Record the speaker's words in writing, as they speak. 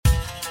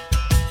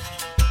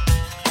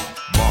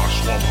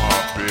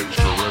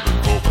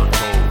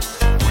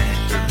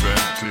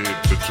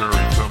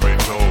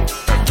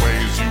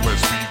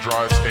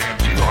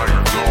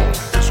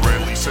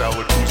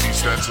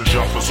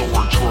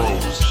orange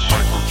rose,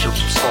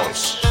 microchips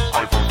us,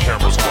 iPhone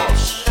cameras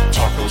us,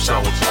 taco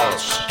salads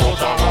us,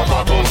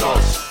 Bodas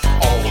us,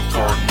 Olive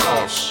Garden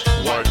us,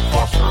 White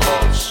Foster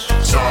us,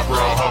 Sabra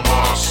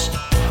Hamas,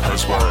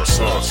 Hasbara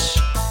sus.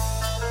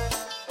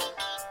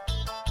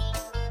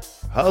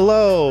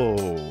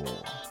 Hello,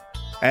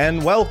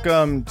 and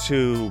welcome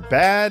to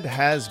Bad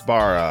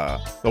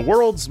Hasbara, the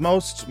world's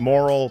most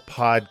moral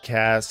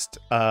podcast.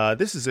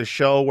 This is a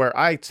show where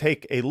I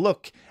take a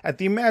look at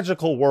the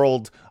magical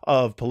world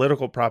of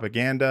political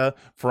propaganda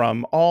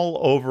from all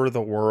over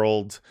the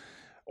world,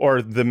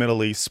 or the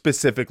Middle East,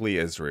 specifically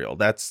Israel.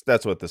 That's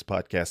what this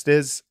podcast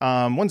is.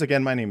 Once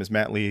again, my name is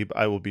Matt Lieb.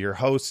 I will be your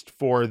host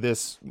for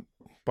this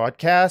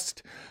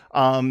podcast.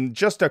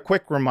 Just a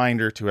quick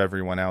reminder to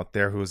everyone out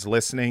there who's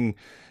listening.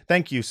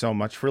 Thank you so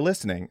much for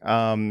listening.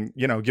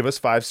 Give us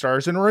 5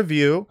 stars and a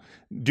review.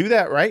 Do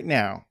that right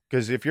now.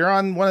 Because if you're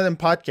on one of them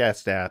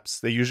podcast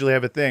apps, they usually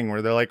have a thing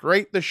where they're like,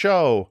 rate the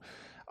show.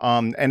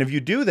 And if you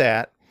do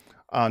that,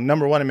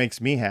 number one, it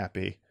makes me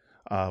happy,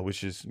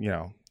 which is,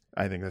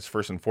 I think that's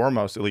first and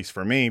foremost, at least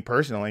for me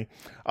personally.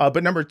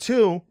 But number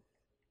two,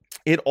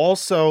 it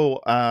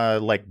also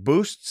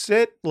boosts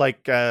it,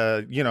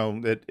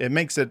 it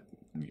makes it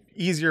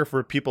easier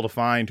for people to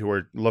find who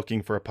are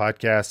looking for a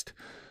podcast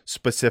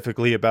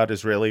specifically about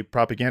Israeli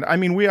propaganda. I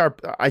mean,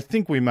 I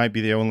think we might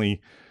be the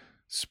only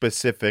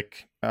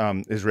specific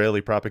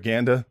Israeli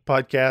propaganda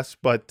podcast,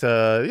 but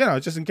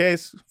just in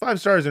case,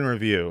 5 stars and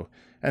review.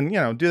 And,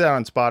 do that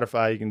on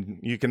Spotify.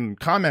 You can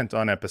comment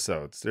on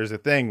episodes. There's a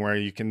thing where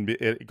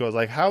it goes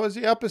like, how was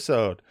the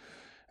episode?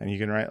 And you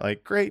can write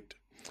like, great.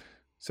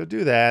 So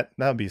do that.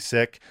 That would be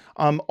sick.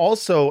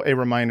 Also, a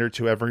reminder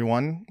to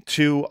everyone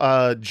to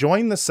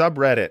join the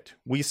subreddit.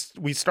 We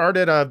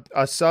started a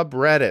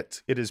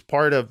subreddit. It is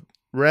part of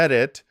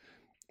Reddit.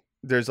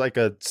 There's like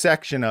a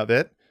section of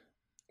it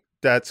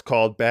that's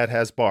called Bad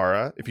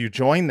Hasbara. If you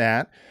join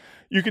that,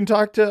 you can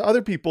talk to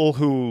other people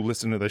who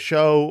listen to the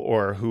show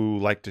or who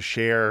like to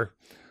share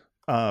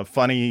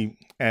funny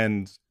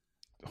and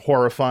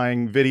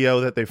horrifying video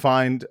that they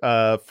find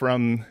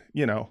from,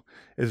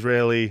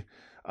 Israeli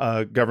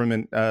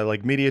government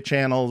media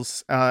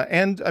channels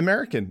and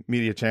American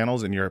media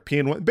channels and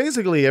European.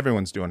 Basically,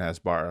 everyone's doing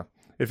Hasbara.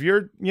 If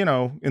you're,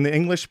 in the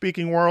English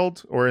speaking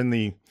world or in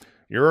the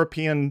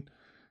European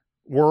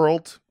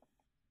world,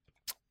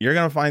 you're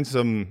going to find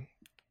some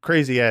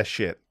crazy ass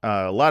shit.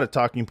 A lot of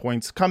talking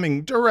points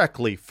coming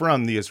directly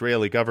from the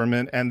Israeli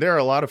government, and they're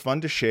a lot of fun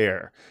to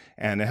share.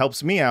 And it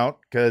helps me out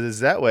because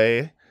that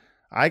way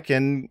I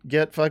can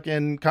get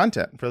fucking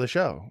content for the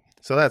show.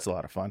 So that's a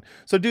lot of fun.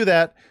 So do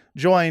that.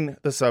 Join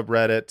the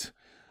subreddit.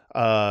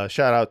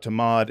 Shout out to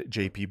Mod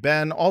JP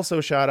Ben.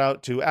 Also shout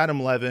out to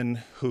Adam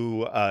Levin,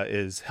 who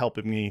is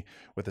helping me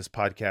with this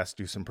podcast,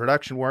 do some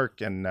production work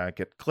and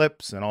get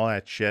clips and all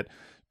that shit.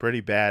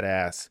 Pretty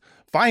badass.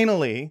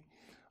 Finally,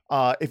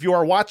 if you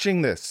are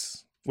watching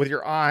this with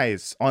your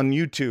eyes on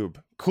YouTube,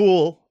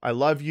 cool. I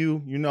love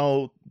you. You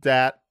know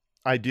that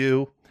I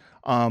do.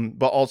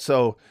 But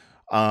also,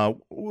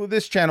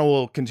 this channel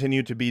will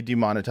continue to be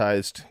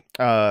demonetized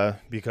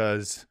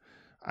because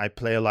I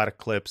play a lot of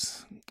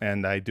clips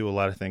and I do a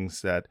lot of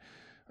things that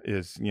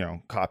is,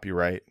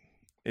 copyright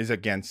is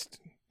against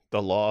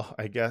the law,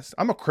 I guess.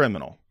 I'm a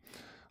criminal.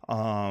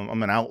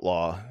 I'm an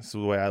outlaw. This is the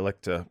way I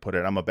like to put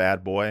it. I'm a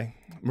bad boy.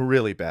 I'm a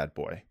really bad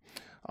boy.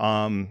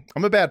 I'm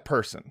a bad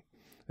person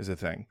is the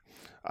thing.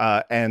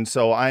 And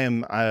so I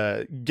am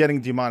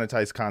getting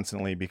demonetized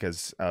constantly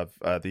because of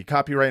the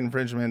copyright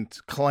infringement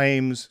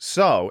claims.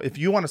 So if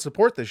you want to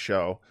support this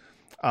show,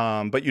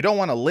 but you don't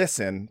want to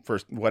listen for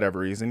whatever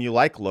reason, you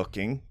like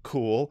looking,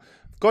 cool,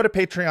 go to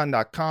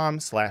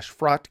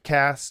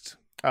patreon.com/frotcast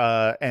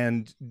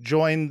and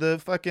join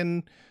the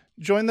Patreon.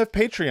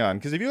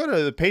 Because if you go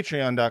to the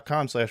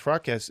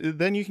patreon.com/frotcast,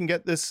 then you can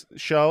get this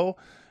show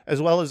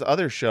as well as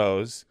other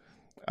shows.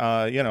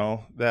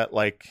 That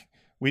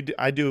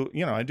I do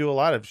a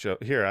lot of show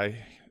here. I'm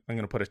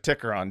going to put a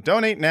ticker on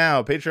donate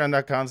now,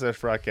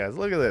 patreon.com/frotcast.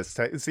 Look at this.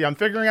 See, I'm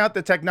figuring out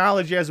the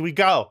technology as we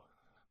go.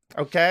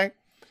 Okay.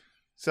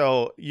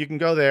 So you can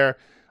go there.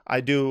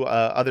 I do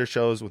other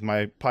shows with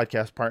my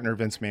podcast partner,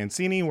 Vince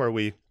Mancini, where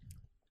we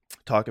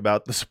talk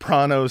about The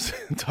Sopranos,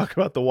 and talk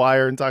about The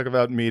Wire, and talk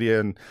about media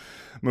and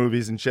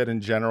movies and shit in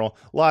general.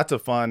 Lots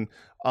of fun.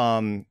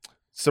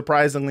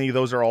 Surprisingly,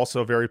 those are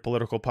also very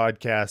political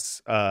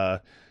podcasts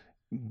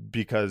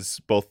because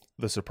both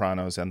The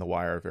Sopranos and The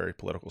Wire are very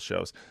political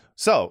shows.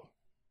 So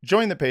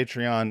join the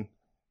Patreon.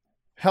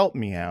 Help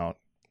me out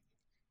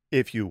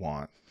if you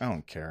want. I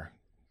don't care.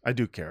 I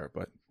do care,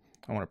 but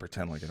I want to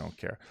pretend like I don't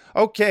care.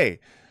 Okay.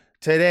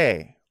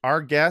 Today,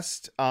 our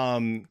guest,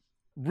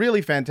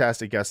 really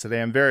fantastic guest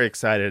today. I'm very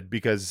excited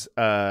because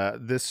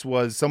this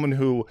was someone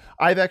who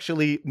I've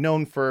actually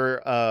known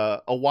for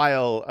a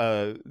while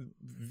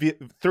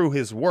through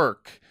his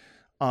work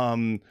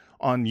on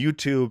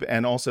YouTube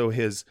and also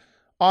his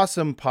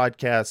awesome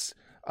podcast,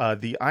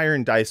 the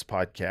Iron Dice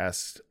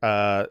podcast.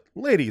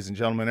 Ladies and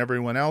gentlemen,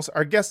 everyone else,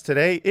 our guest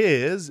today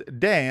is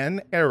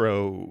Dan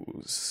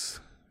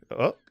Arrows.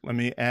 Oh, let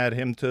me add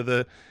him to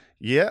the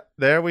Yeah,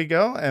 there we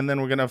go. And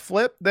then we're gonna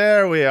flip.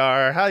 There we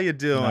are. How you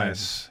doing?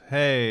 Nice.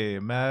 Hey,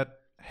 Matt.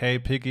 Hey,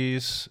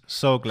 piggies.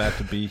 So glad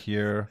to be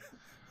here.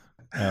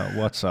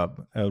 What's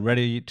up?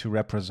 Ready to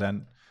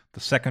represent the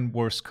second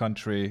worst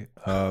country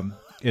in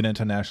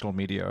international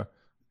media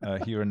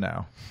here and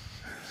now.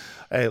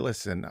 Hey,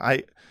 listen.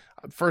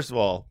 First of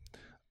all,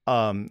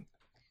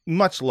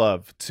 much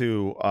love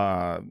to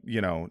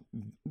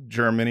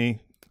Germany.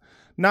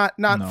 Not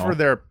for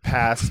their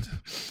past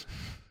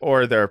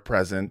or their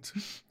present,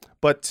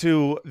 but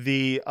to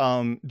the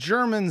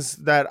Germans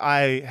that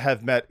I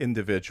have met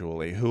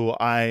individually, who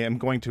I am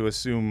going to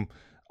assume,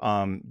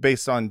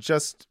 based on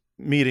just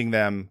meeting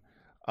them,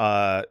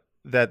 that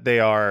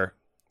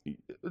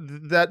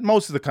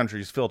most of the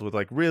country is filled with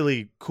like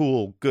really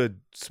cool,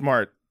 good,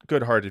 smart,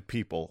 good-hearted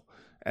people,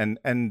 and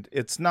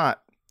it's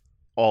not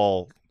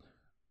all,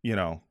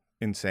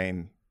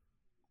 insane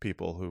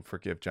people who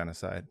forgive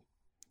genocide,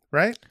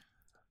 right?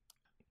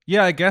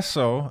 Yeah, I guess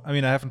so. I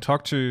mean, I haven't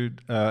talked to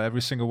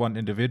every single one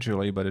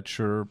individually, but it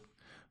sure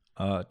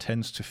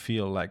tends to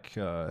feel like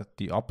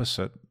the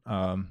opposite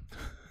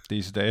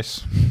these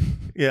days.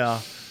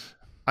 Yeah.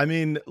 I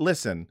mean,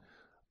 listen,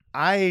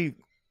 I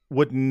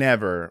would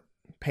never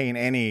paint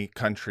any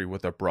country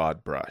with a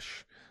broad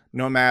brush,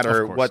 no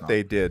matter what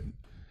they did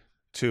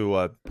to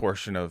a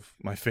portion of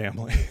my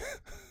family.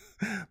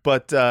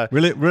 But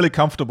really, really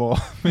comfortable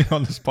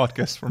on this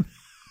podcast for me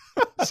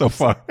so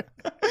far.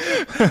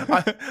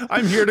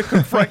 I'm here to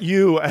confront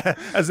you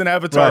as an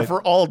avatar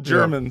for all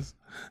Germans.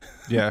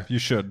 Yeah, you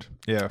should.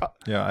 Yeah,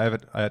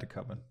 I had it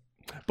coming.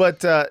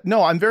 But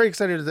no, I'm very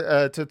excited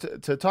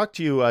to talk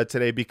to you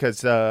today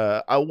because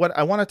I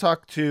want to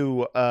talk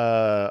to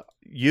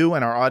you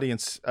and our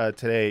audience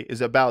today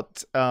is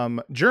about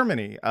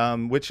Germany,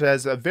 which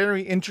has a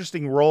very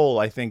interesting role,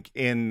 I think,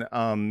 in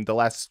the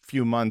last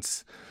few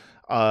months.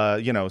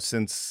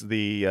 Since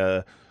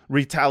the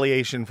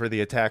retaliation for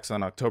the attacks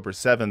on October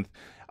 7th.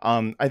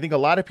 I think a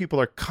lot of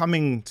people are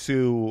coming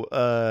to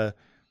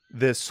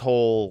this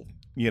whole,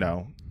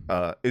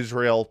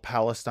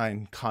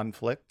 Israel-Palestine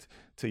conflict,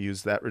 to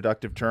use that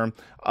reductive term.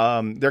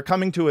 They're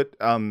coming to it,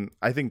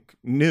 I think,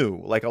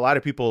 new. Like, a lot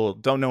of people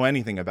don't know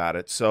anything about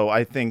it. So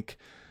I think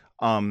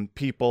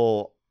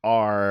people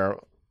are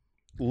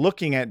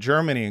looking at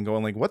Germany and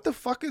going like, what the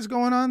fuck is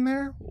going on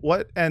there?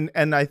 What? And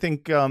I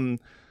think,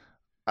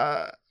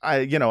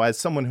 as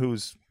someone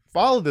who's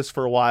followed this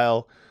for a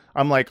while,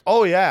 I'm like,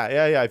 oh yeah.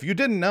 If you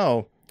didn't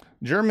know,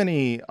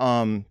 Germany,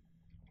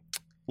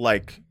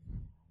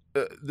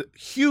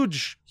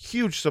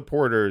 huge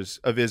supporters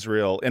of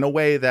Israel in a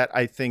way that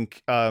I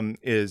think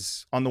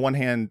is, on the one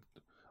hand,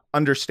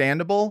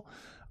 understandable,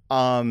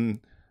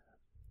 and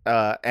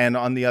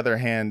on the other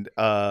hand,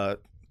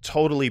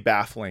 totally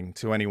baffling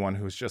to anyone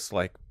who's just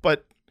like,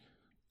 but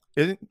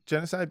isn't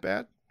genocide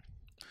bad?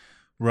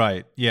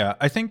 Right. Yeah.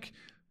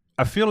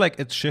 I feel like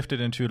it's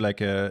shifted into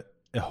like a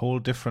whole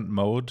different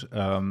mode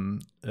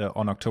on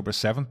October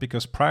 7th,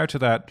 because prior to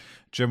that,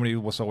 Germany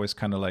was always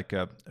kind of like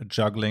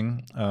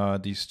juggling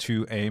these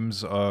two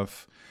aims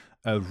of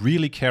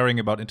really caring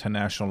about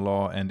international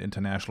law and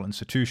international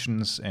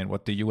institutions and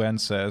what the UN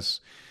says,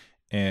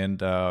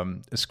 and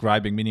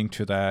ascribing meaning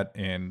to that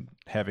and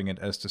having it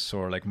as this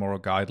sort of like moral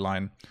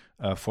guideline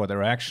for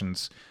their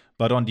actions.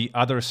 But on the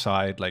other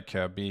side, like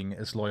being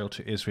as loyal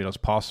to Israel as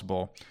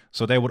possible.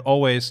 So they would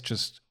always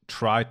just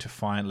try to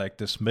find like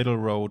this middle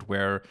road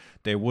where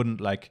they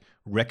wouldn't like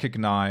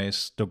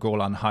recognize the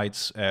Golan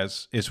Heights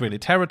as Israeli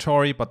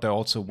territory, but they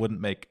also wouldn't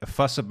make a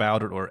fuss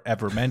about it or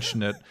ever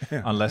mention it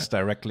unless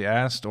directly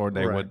asked. Or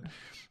they would,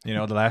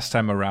 the last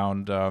time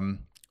around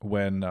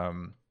when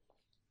the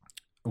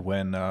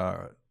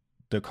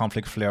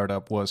conflict flared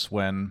up was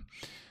when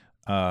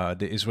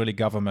the Israeli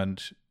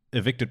government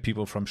evicted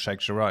people from Sheikh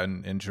Jarrah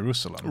in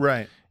Jerusalem.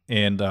 Right.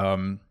 And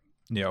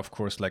of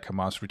course, like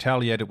Hamas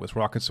retaliated with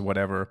rockets or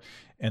whatever,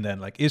 and then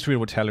like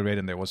Israel retaliated,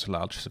 and there was a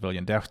large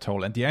civilian death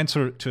toll. And the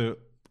answer to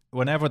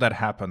whenever that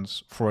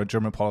happens for a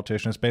German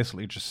politician is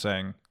basically just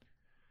saying,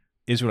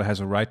 Israel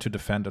has a right to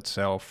defend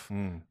itself.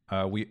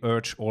 We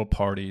urge all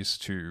parties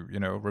to,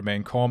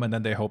 remain calm, and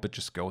then they hope it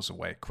just goes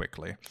away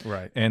quickly.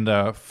 Right.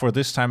 And for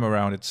this time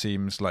around, it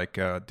seems like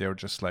they're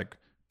just like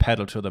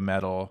pedal to the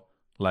metal,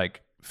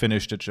 like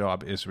finish the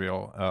job,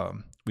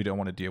 Israel. We don't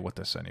want to deal with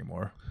this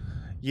anymore.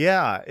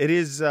 Yeah, it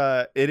is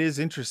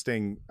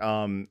interesting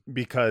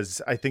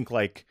because I think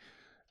like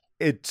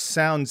it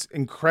sounds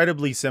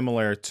incredibly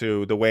similar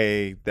to the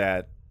way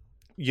that,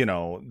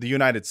 the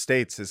United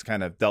States has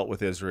kind of dealt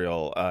with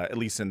Israel, at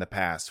least in the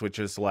past, which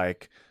is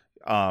like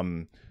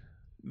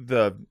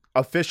the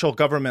official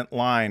government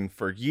line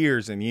for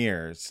years and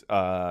years,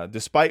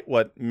 despite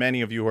what many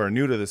of you who are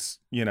new to this,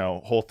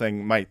 whole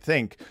thing might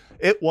think.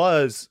 It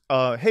was,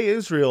 hey,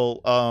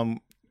 Israel,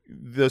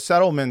 the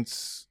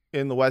settlements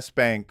in the West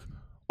Bank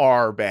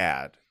are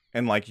bad,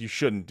 and like you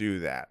shouldn't do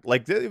that.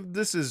 Like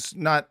this is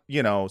not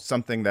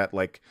something that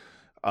like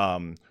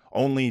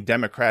only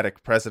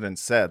Democratic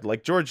presidents said.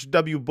 Like George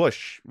W.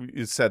 Bush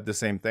said the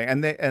same thing,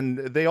 and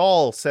they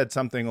all said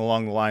something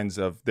along the lines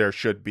of there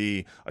should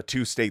be a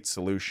two-state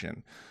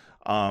solution.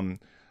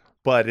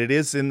 But it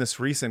is in this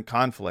recent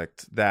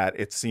conflict that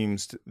it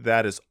seems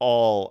that is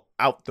all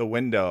out the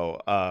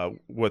window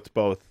with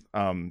both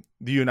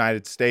the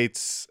United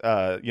States,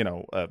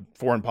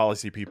 foreign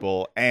policy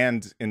people,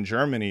 and in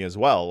Germany as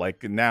well.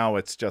 Like now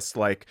it's just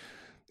like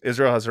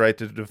Israel has the right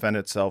to defend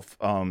itself.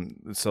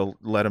 So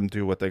let them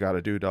do what they got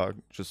to do, dog.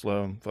 Just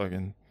let them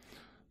fucking,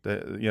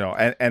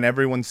 and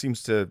everyone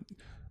seems to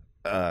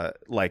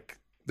like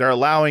they're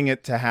allowing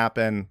it to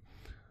happen.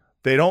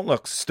 They don't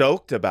look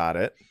stoked about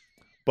it.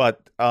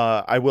 But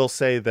I will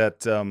say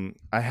that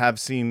I have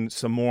seen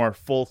some more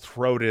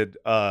full-throated,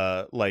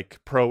 like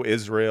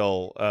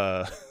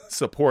pro-Israel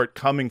support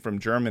coming from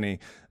Germany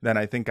than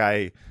I think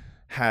I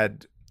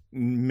had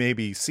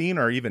maybe seen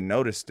or even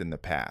noticed in the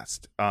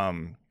past.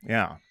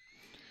 Yeah.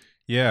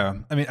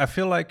 I mean, I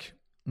feel like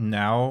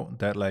now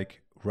that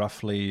like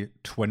roughly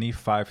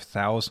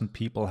 25,000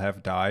 people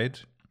have died,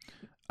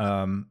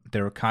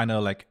 they're kind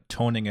of like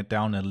toning it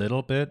down a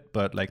little bit,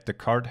 but like the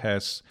cart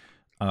has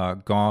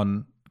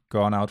gone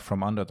out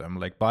from under them.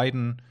 Like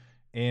Biden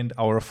and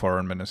our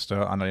foreign minister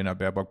Annalena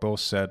Baerbock both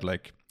said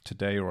like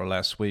today or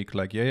last week,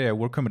 like yeah,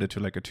 we're committed to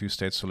like a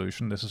two-state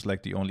solution. This is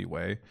like the only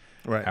way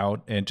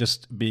out, and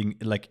just being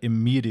like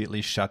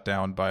immediately shut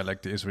down by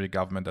like the Israeli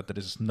government that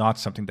is not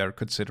something they're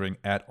considering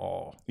at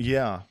all.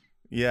 Yeah,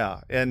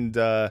 and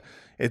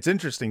it's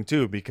interesting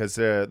too because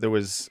there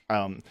was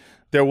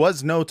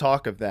no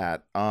talk of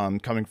that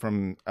coming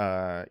from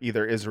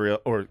either Israel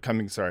or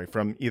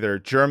from either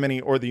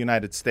Germany or the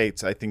United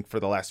States. I think for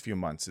the last few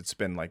months, it's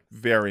been like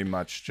very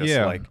much just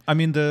like I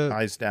mean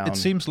eyes down. It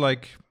seems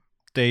like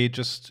they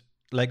just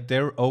like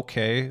they're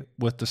okay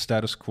with the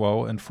status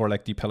quo and for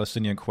like the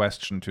Palestinian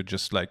question to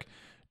just like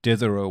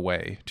dither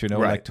away,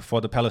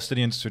 for the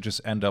Palestinians to just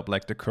end up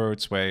like the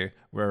Kurds way,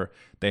 where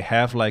they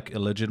have like a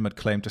legitimate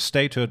claim to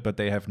statehood, but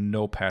they have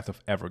no path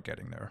of ever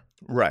getting there.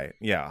 Right.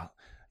 Yeah.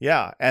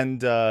 Yeah,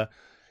 and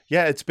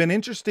it's been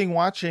interesting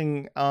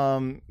watching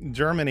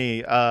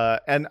Germany,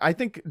 and I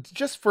think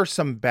just for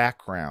some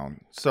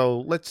background. So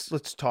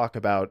let's talk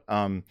about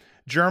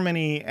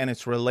Germany and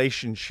its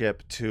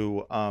relationship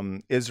to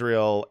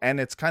Israel, and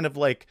it's kind of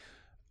like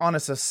on a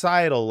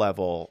societal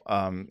level,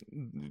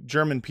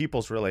 German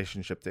people's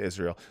relationship to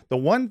Israel. The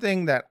one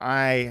thing that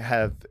I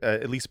have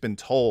at least been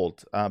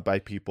told by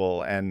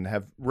people and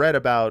have read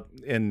about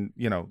in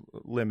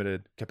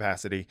limited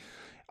capacity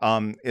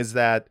is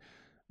that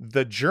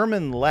the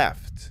German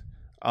left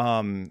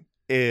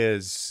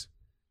is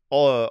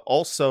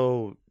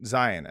also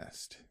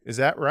Zionist. Is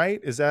that right?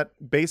 Is that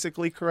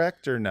basically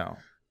correct or no?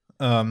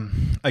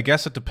 I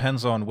guess it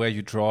depends on where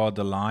you draw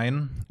the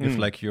line. If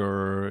like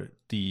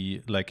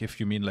if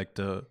you mean like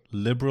the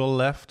liberal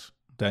left,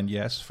 then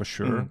yes, for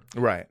sure.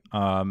 Right.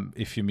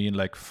 If you mean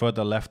like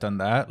further left than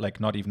that, like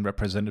not even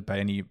represented by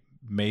any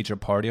major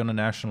party on a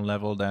national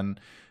level, then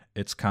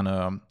it's kind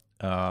of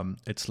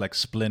it's like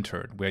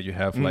splintered, where you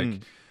have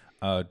like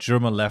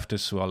German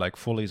leftists who are like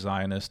fully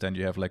Zionist, and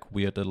you have like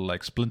weird little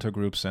like splinter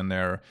groups in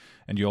there,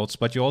 and you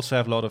also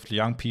have a lot of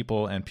young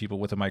people and people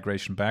with a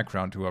migration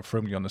background who are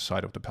firmly on the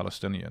side of the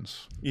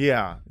Palestinians.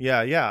 Yeah.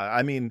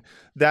 I mean,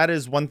 that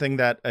is one thing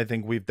that I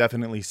think we've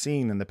definitely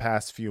seen in the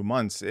past few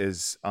months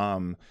is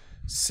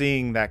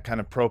seeing that kind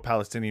of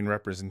pro-Palestinian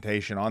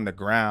representation on the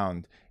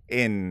ground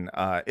in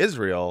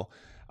Israel,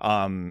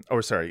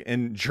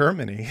 in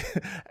Germany,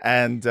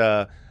 and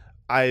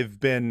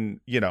I've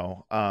been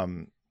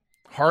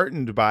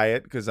heartened by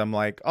it because I'm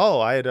like,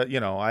 I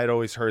had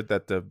always heard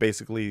that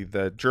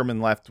the German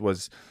left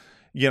was,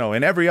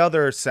 in every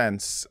other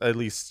sense, at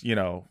least,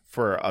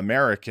 for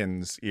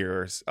Americans'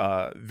 ears,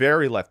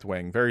 very left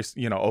wing, very,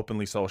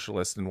 openly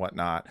socialist and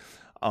whatnot.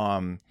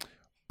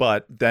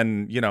 But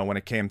then, when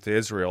it came to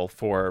Israel,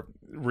 for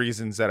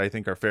reasons that I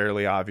think are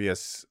fairly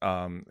obvious,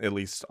 at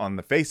least on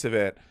the face of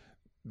it,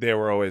 they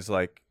were always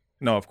like,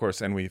 no, of course,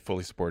 and we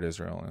fully support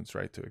Israel and its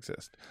right to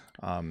exist.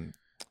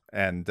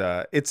 And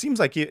it seems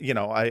like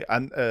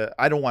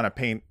I don't want to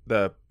paint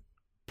the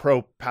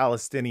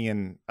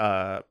pro-Palestinian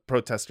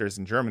protesters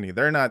in Germany.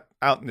 They're not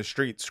out in the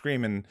street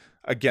screaming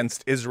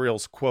against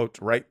Israel's quote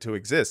right to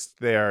exist.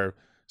 They are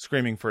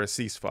screaming for a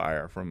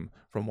ceasefire, from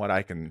what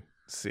I can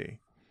see.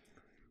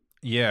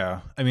 Yeah,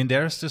 I mean,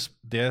 there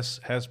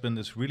has been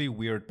this really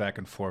weird back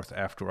and forth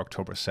after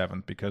October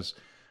 7th because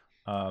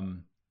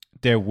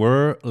there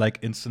were like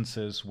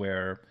instances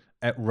where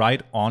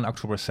right on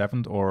October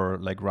 7th or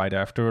like right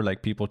after,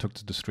 like people took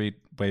to the street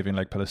waving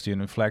like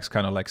Palestinian flags,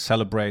 kind of like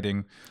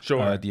celebrating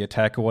the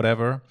attack or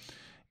whatever.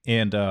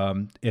 And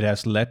it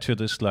has led to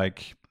this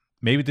like,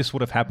 maybe this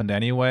would have happened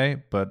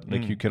anyway, but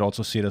like you could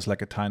also see it as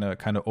like a kind of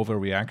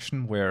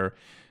overreaction where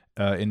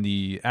in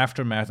the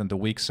aftermath and the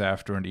weeks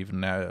after, and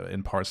even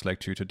in parts like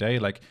to today,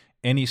 like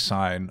any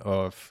sign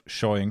of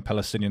showing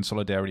Palestinian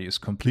solidarity is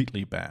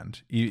completely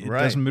banned. It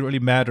doesn't really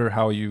matter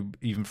how you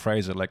even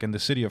phrase it. Like in the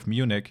city of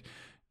Munich,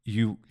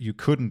 you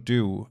couldn't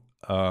do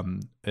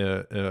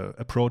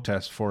a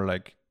protest for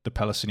like the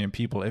Palestinian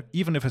people,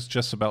 even if it's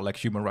just about like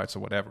human rights or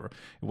whatever.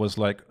 It was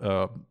like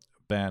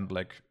banned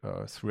like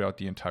throughout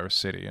the entire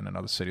city and in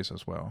other cities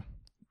as well.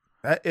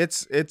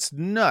 It's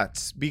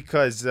nuts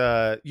because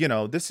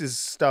this is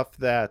stuff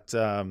that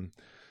in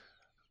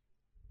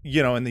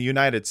the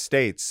United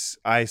States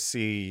I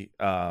see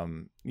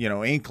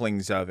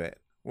inklings of it,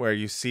 where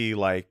you see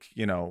like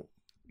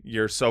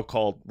your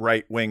so-called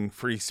right-wing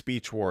free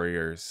speech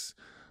warriors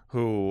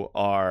who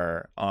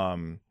are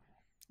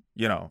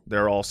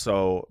they're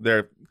also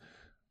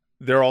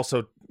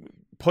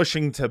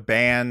pushing to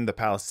ban the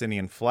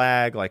Palestinian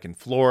flag, like in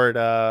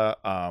Florida,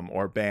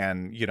 or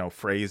ban,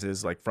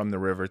 phrases like from the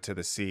river to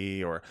the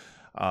sea, or,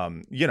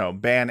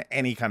 ban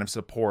any kind of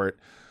support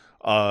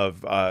of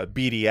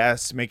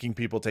BDS, making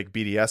people take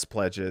BDS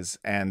pledges.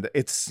 And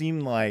it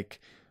seemed like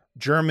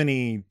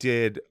Germany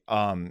did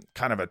kind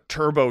of a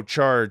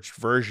turbocharged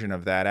version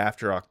of that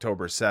after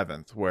October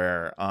 7th,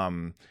 where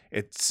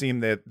it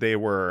seemed that they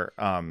were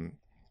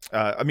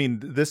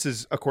this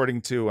is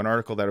according to an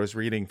article that I was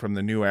reading from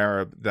the New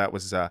Arab that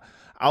was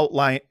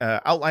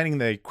outlining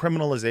the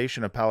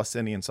criminalization of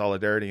Palestinian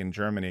solidarity in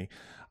Germany.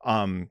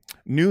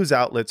 News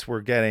outlets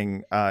were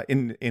getting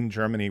in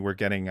Germany were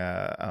getting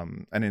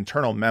an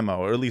internal memo,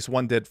 or at least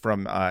one did,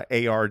 from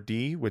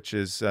ARD, which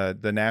is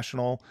the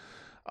national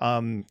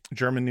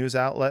German news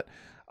outlet,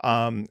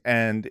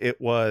 and it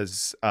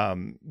was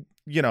I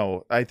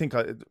think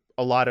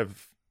a lot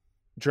of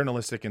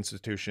journalistic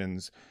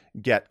institutions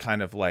get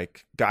kind of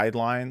like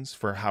guidelines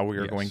for how we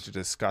are going to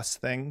discuss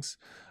things,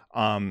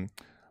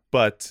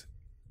 but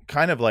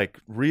kind of like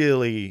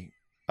really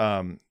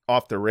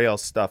off the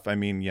rails stuff. I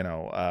mean,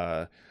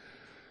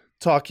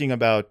 talking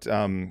about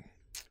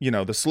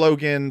the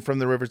slogan "From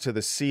the river to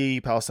the sea,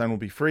 Palestine will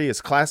be free"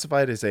 is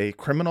classified as a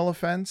criminal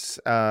offense,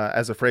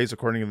 as a phrase,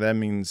 according to them,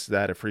 means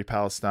that a free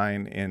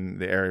Palestine in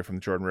the area from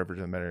the Jordan River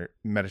to the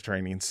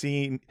Mediterranean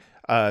Sea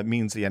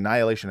means the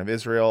annihilation of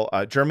Israel.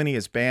 Germany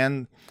has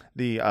banned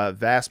the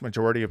vast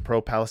majority of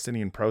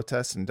pro-Palestinian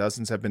protests, and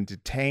dozens have been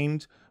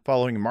detained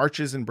following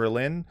marches in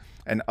Berlin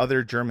and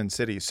other German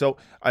cities. So,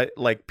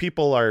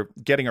 people are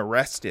getting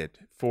arrested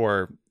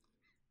for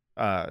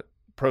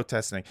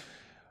protesting.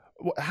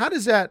 How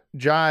does that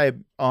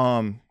jibe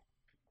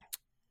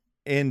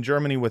in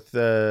Germany with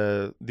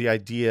the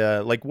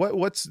idea? Like,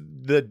 what's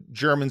the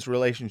Germans'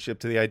 relationship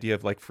to the idea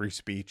of like free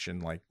speech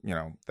and like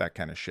that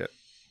kind of shit?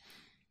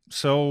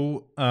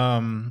 So,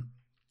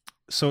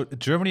 so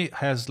Germany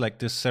has like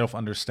this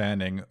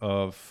self-understanding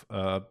of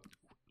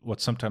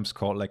what's sometimes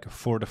called like a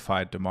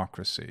fortified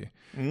democracy,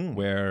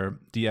 where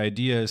the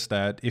idea is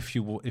that if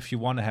you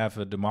want to have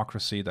a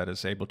democracy that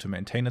is able to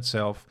maintain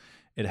itself,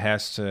 it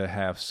has to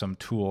have some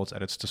tools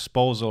at its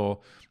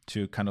disposal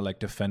to kind of like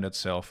defend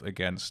itself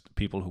against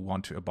people who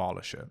want to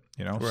abolish it.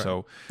 Right.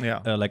 So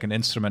like an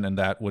instrument in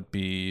that would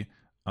be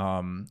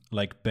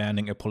like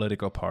banning a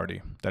political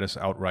party that is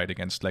outright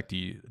against like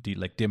the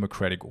like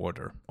democratic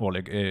order, or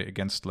like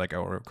against like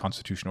our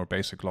constitution or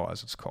basic law,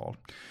 as it's called.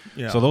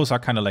 So those are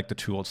kind of like the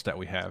tools that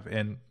we have,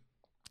 and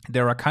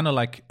there are kind of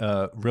like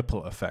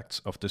ripple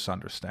effects of this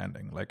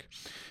understanding, like,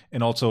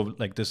 and also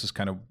like this is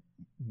kind of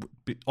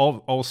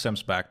all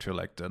stems back to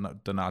like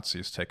the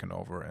Nazis taking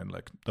over and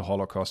like the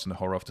Holocaust and the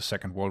horror of the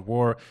Second World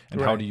War,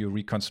 and how do you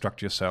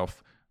reconstruct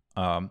yourself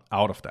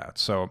out of that.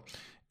 So,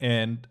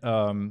 and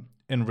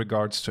in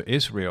regards to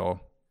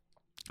Israel,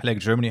 like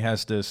Germany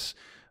has this,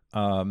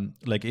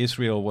 like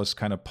Israel was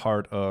kind of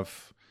part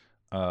of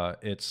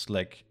it's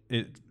like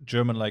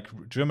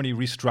Germany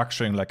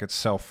restructuring like its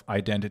self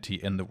identity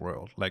in the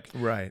world, like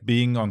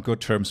being on good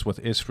terms with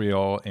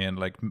Israel and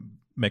like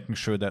making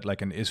sure that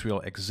like an Israel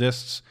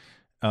exists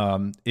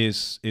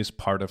is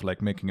part of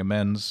like making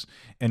amends,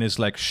 and is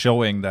like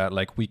showing that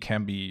like we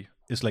can be,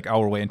 is like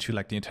our way into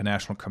like the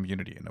international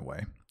community in a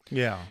way.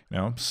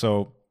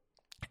 So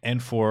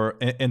and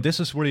this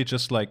is really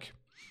just like,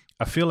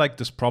 I feel like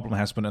this problem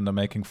has been in the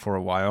making for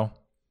a while,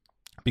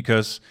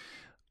 because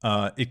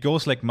it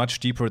goes like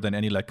much deeper than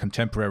any like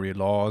contemporary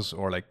laws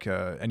or like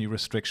any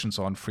restrictions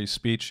on free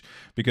speech.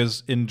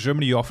 Because in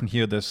Germany you often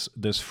hear this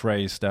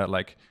phrase that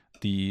like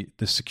the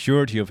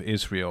security of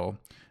Israel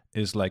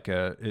is like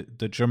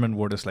the German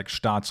word is like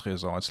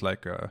Staatsräson. It's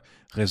like a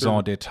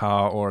raison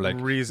d'etat, or like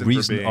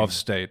reason of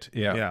state.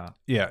 Yeah,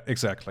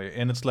 exactly.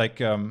 And it's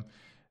like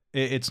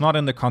it's not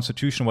in the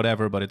constitution,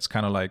 whatever, but it's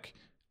kind of like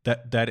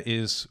that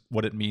is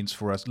what it means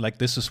for us. Like,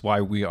 this is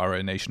why we are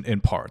a nation in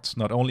parts,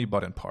 not only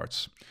but in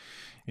parts.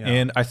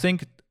 And I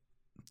think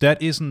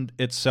that isn't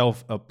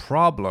itself a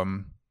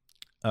problem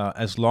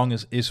as long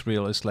as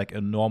Israel is like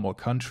a normal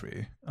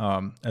country,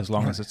 as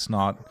long as it's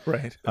not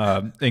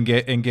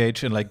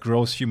engaged in like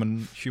gross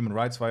human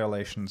rights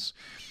violations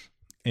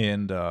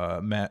and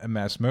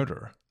mass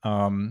murder.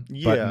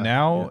 But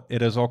now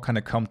it has all kind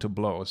of come to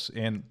blows,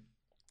 and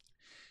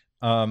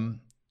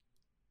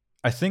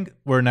I think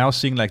we're now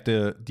seeing like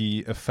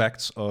the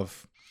effects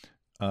of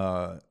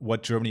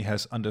what Germany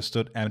has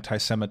understood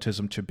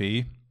anti-Semitism to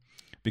be,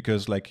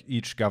 because like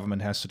each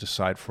government has to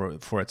decide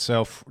for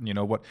itself,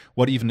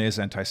 what even is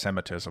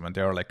anti-Semitism, and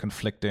there are like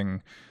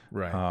conflicting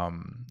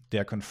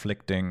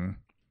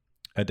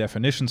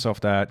definitions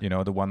of that.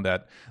 The one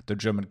that the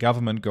German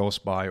government goes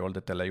by, or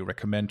that they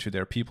recommend to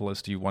their people,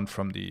 is the one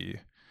from the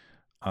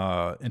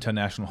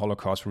International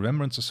Holocaust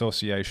Remembrance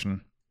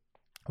Association,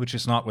 which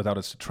is not without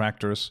its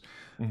detractors.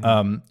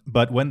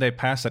 But when they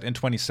passed that in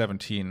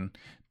 2017,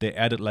 they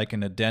added like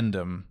an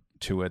addendum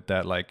to it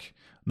that like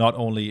not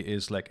only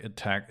is like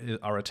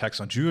our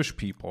attacks on Jewish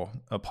people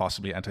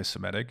possibly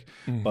anti-Semitic,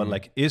 but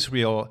like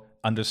Israel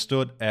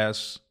understood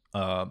as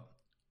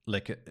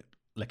like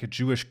a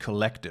Jewish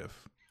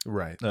collective,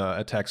 Right.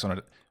 Attacks on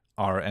it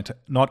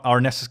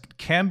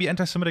can be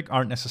anti-Semitic,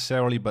 aren't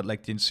necessarily, but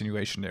like the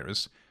insinuation there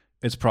is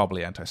it's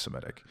probably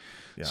anti-Semitic.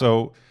 Yeah.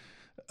 So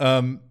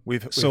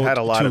we've had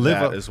a lot of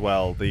that as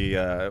well. The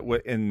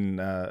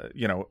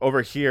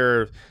over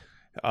here,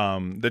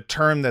 the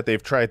term that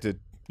they've tried to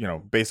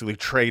basically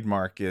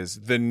trademark is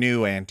the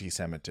new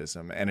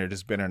anti-Semitism, and it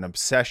has been an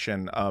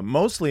obsession,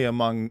 mostly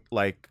among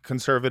like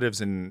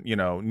conservatives and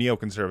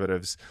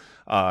neoconservatives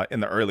in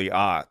the early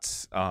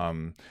aughts.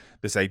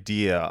 This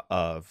idea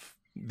of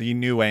the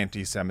new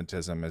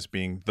anti-Semitism as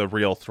being the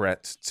real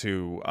threat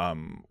to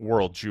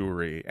world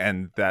Jewry,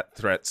 and that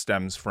threat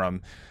stems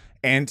from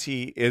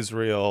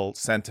anti-Israel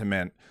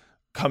sentiment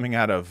coming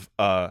out of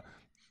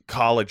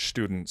college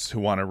students who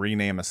want to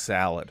rename a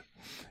salad.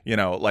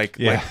 Like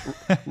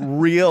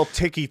real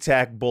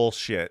ticky-tack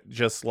bullshit,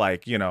 just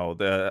like,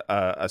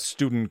 a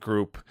student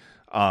group,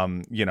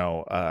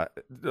 a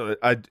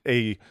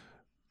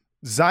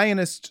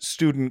Zionist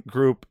student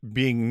group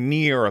being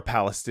near a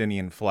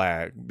Palestinian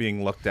flag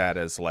being looked at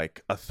as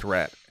like a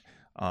threat.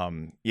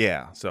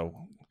 So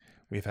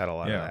we've had a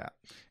lot of that.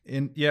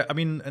 And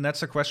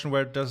that's a question,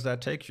 where does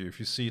that take you? If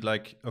you see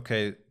like,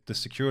 okay, the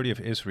security of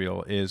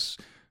Israel is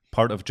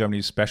part of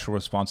Germany's special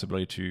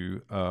responsibility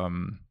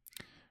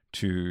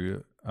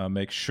to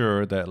make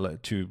sure that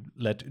to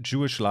let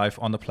Jewish life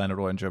on the planet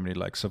or in Germany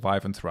like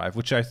survive and thrive,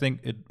 which I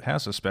think it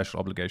has a special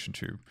obligation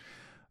to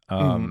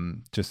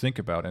think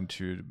about and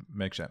to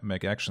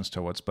make actions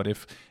towards. But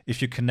if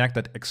you connect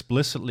that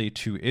explicitly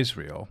to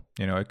Israel,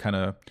 it kind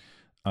of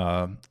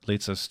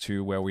leads us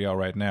to where we are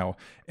right now,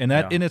 and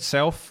that in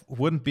itself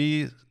wouldn't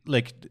be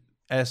like,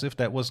 as if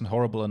that wasn't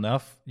horrible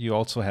enough. You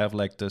also have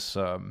like this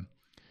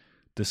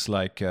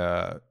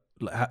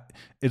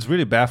it's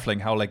really baffling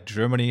how like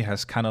Germany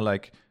has kind of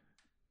like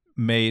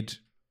made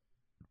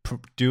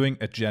doing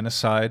a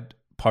genocide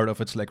part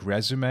of its like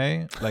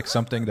resume, like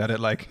something that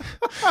it like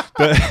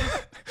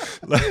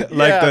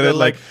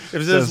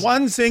if there's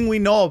one thing we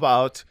know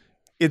about,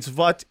 it's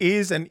what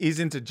is and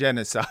isn't a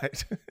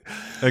genocide.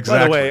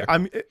 Exactly. By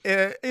the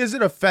way, is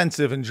it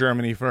offensive in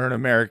Germany for an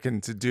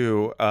American to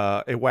do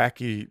a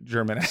wacky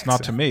German accent? It's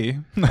not to me.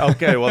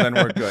 Okay, well then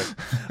we're good.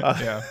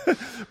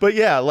 But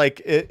yeah,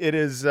 like it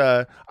is.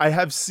 I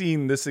have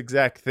seen this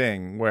exact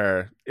thing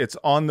where it's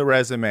on the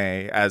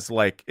resume as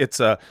like it's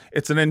an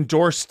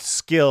endorsed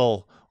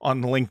skill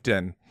on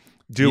LinkedIn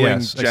doing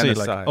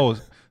genocide. Like,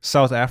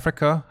 South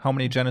Africa, how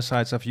many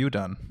genocides have you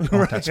done?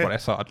 Right. That's what I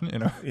thought,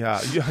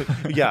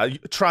 Yeah.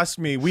 Trust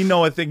me, we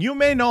know a thing. You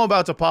may know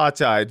about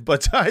apartheid,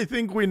 but I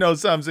think we know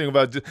something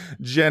about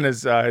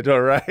genocide,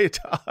 all right?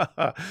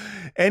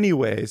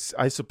 Anyways,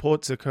 I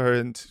support the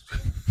current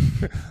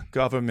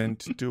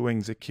government doing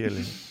the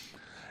killing.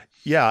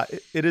 Yeah,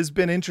 it has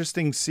been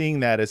interesting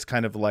seeing that as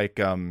kind of like,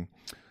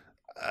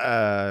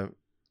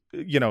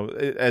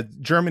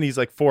 Germany's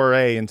like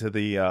foray into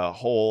the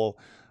whole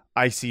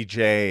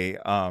ICJ,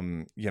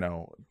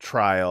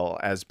 trial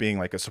as being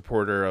like a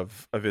supporter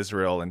of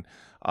Israel, and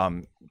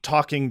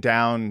talking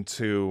down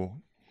to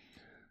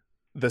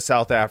the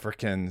South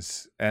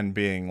Africans and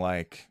being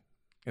like,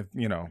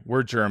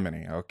 we're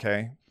Germany,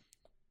 okay?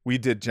 We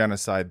did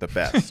genocide the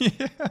best.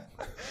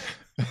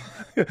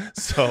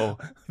 So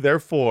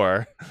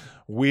therefore,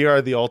 we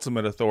are the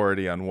ultimate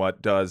authority on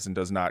what does and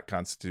does not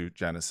constitute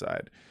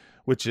genocide,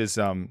 which is,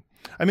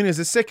 it's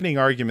a sickening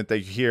argument that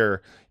you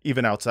hear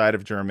even outside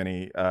of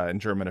Germany and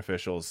German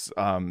officials.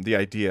 The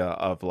idea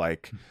of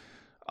like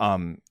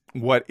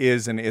what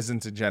is and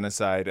isn't a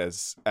genocide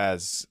as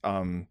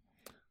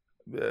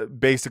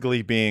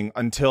basically being,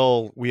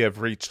 until we have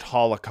reached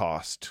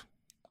Holocaust,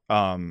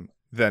 then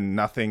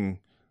nothing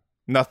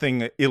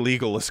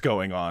illegal is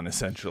going on,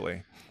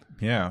 essentially.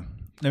 Yeah.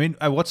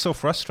 What's so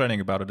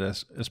frustrating about it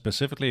is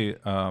specifically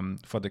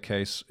for the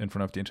case in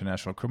front of the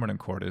International Criminal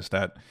Court is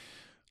that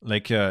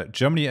like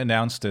Germany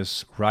announced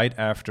this right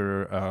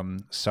after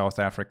South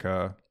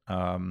Africa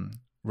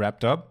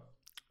wrapped up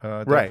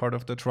that part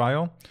of the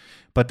trial,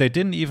 but they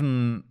didn't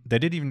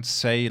even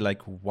say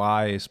like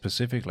why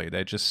specifically.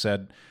 They just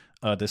said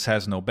this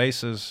has no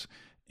basis,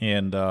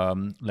 and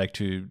like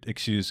to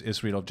accuse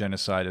Israel of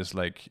genocide is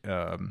like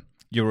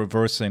you're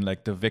reversing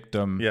like the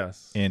victim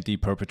and the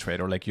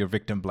perpetrator, like you're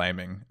victim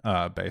blaming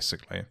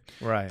basically.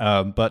 Right.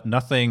 But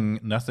nothing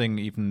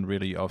even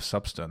really of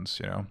substance.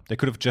 They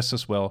could have just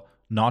as well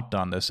not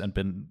done this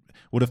and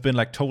would have been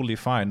like totally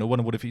fine. No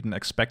one would have even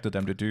expected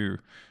them to do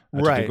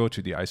to go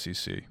to the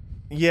ICC.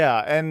 Yeah,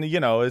 and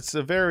it's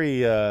a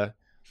very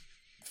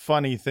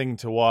funny thing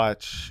to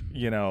watch.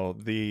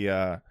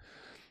 The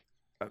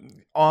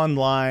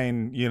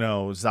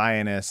online,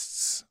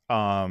 Zionists,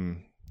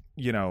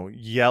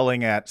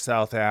 yelling at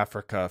South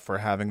Africa for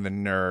having the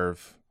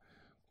nerve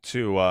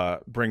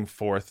bring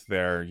forth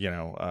their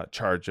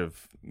charge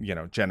of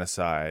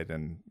genocide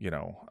and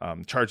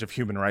charge of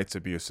human rights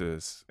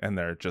abuses, and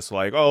they're just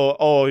like,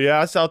 oh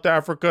yeah, South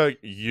Africa,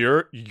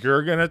 you're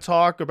gonna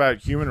talk about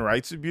human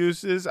rights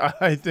abuses?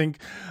 I think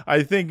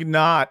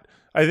not.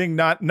 I think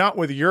not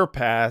with your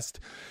past.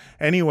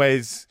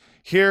 Anyways,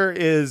 here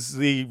is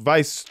the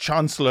Vice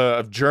Chancellor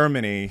of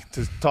Germany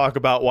to talk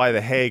about why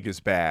The Hague is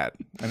bad.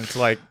 And it's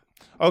like,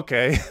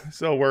 okay,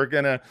 so we're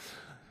gonna,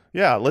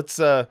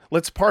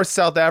 let's parse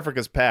South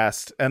Africa's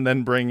past and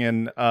then bring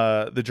in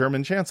the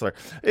German Chancellor.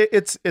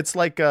 It's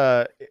like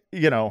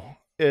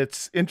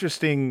it's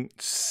interesting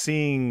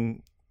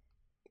seeing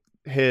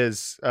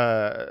his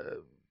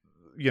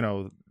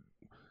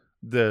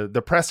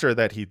the presser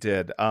that he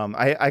did.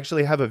 I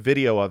actually have a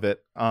video of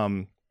it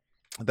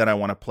that I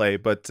want to play,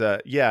 but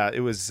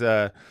it was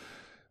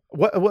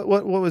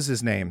what was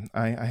his name?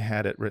 I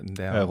had it written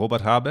down.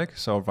 Robert Habeck,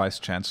 so Vice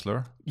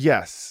Chancellor.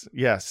 Yes.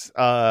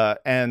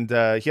 And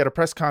he had a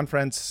press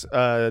conference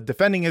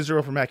defending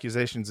Israel from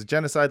accusations of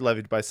genocide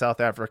levied by South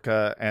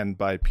Africa and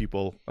by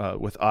people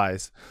with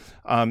eyes.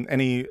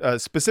 And he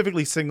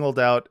specifically singled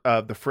out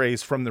the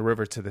phrase "from the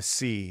river to the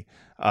sea"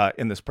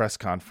 in this press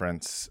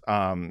conference,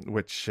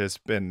 which has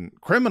been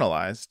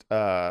criminalized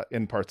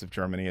in parts of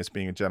Germany as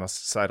being a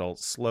genocidal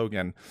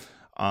slogan.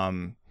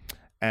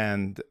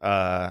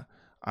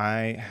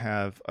 I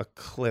have a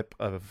clip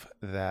of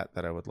that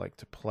I would like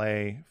to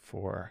play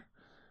for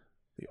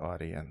the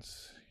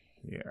audience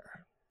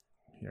here.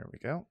 Here we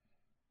go.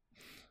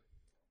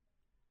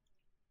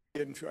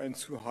 Für ein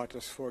zu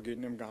hartes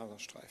Vorgehen im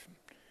Gazastreifen.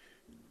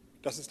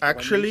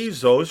 Actually,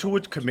 those who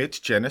would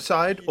commit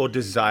genocide or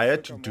desire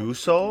to do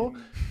so,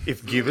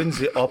 if given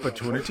the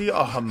opportunity,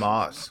 are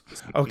Hamas.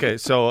 Okay,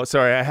 so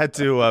sorry, I had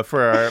to,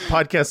 for our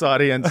podcast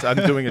audience,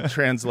 I'm doing a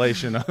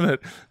translation of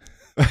it.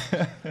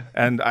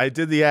 And I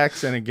did the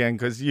accent again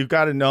because you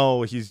got to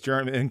know he's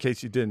German in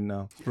case you didn't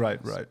know. Right.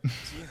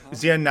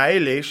 The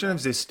annihilation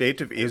of the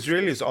state of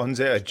Israel is on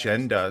their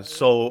agenda,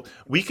 so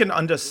we can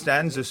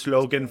understand the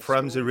slogan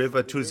 "from the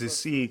river to the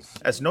sea"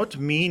 as not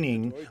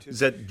meaning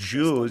that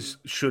Jews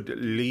should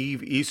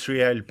leave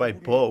Israel by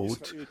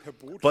boat,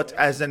 but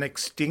as an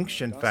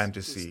extinction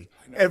fantasy.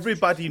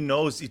 Everybody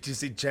knows it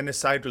is a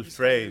genocidal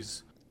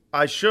phrase.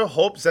 I sure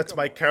hope that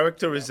my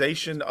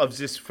characterization of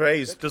this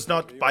phrase does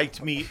not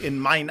bite me in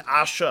mine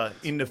Asher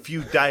in a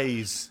few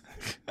days.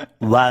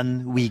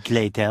 1 week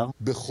later.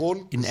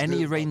 In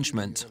any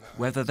arrangement,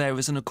 whether there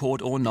is an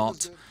accord or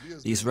not,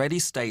 the Israeli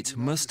state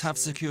must have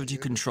security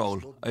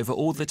control over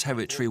all the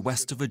territory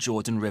west of the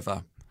Jordan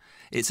River.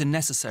 It's a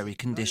necessary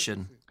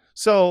condition.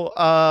 So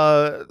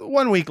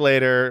 1 week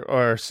later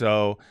or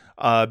so,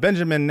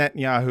 Benjamin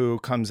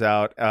Netanyahu comes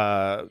out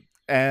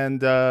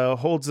and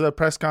holds a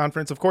press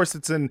conference. Of course,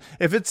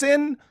 if it's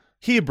in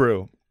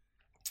Hebrew,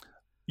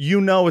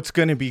 it's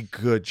going to be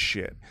good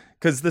shit.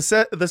 Because the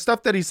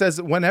stuff that he says,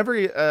 whenever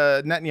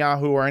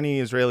Netanyahu or any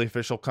Israeli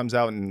official comes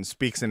out and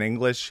speaks in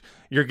English,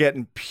 you're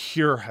getting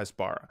pure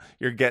Hasbara.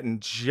 You're getting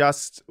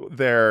just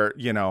their,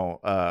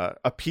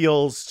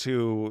 appeals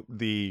to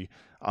the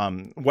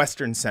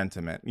Western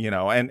sentiment,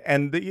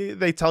 and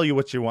they tell you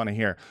what you want to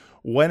hear.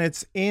 When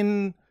it's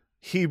in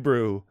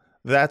Hebrew,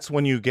 that's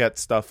when you get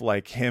stuff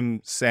like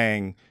him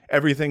saying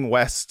everything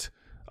west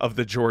of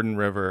the Jordan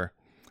River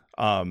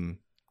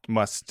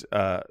must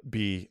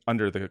be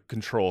under the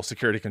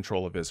security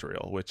control of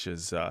Israel, which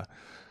is,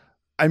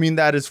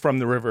 that is from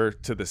the river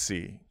to the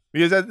sea.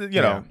 Because,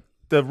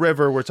 the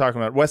river we're talking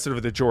about, west of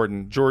the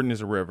Jordan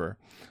is a river.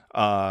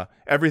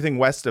 Everything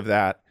west of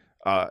that,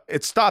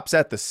 it stops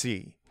at the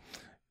sea.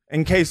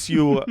 In case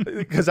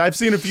because I've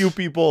seen a few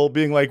people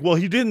being like, well,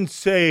 he didn't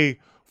say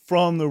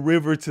from the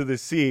river to the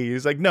sea.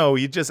 He's like, no,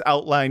 he just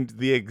outlined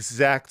the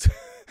exact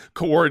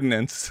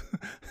coordinates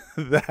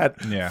that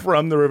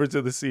from the river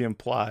to the sea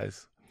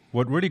implies.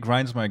 What really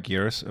grinds my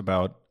gears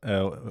about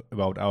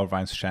our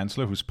Vice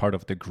Chancellor, who's part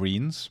of the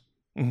Greens,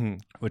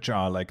 which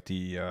are like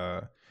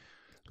the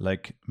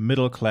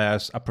middle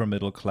class, upper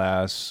middle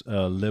class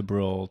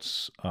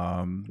liberals,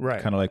 kind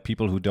of like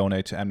people who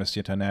donate to Amnesty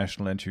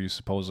International and who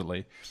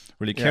supposedly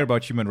really care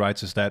about human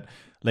rights, is that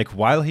like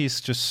while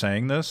he's just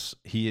saying this,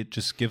 he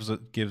just gives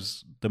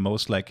the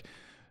most like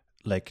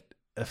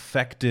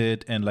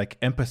affected and like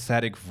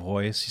empathetic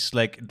voice. He's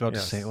like about to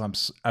say, "Oh,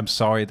 I'm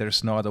sorry.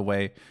 There's no other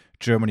way.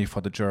 Germany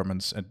for the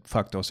Germans and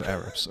fuck those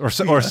Arabs," or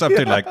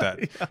something like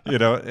that.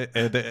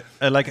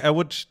 And like I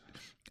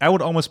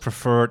would almost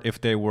prefer it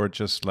if they were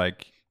just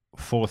like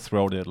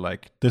full-throated,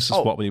 like this is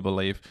what we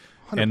believe,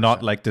 100%. And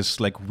not like this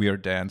like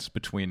weird dance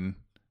between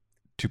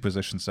two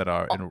positions that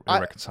are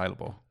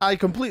irreconcilable. I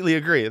completely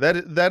agree.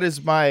 That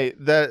is my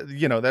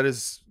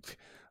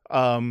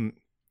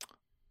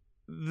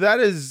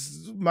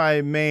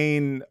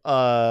main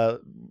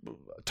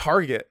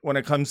target when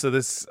it comes to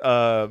this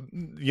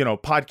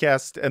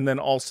podcast, and then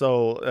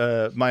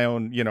also my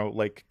own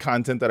like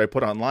content that I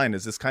put online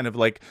is this kind of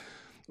like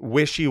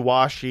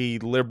wishy-washy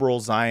liberal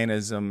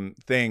Zionism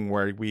thing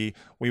where we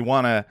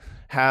want to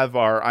have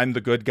our I'm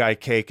the good guy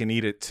cake and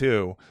eat it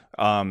too,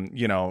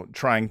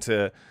 trying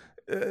to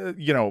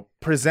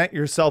present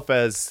yourself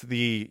as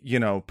the,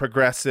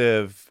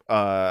 progressive,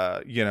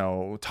 tolerant,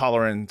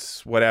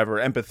 whatever,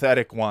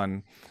 empathetic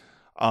one,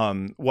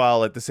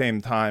 while at the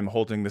same time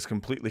holding this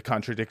completely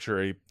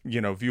contradictory,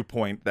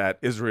 viewpoint that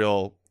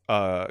Israel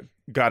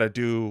got to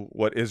do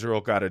what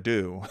Israel got to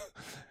do.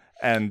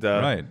 And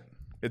Right.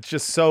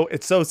 it's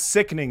so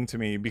sickening to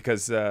me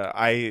because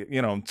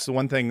it's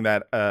one thing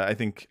that I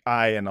think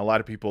I and a lot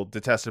of people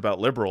detest about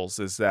liberals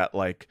is that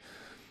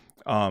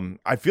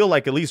I feel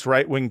like at least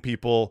right-wing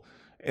people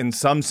in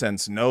some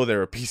sense know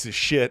they're a piece of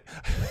shit.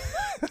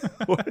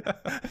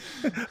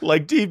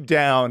 Like deep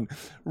down,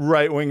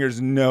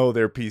 right-wingers know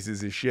they're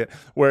pieces of shit,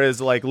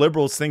 whereas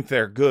liberals think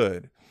they're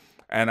good,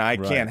 and I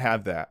can't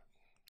have that.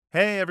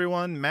 Hey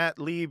everyone, Matt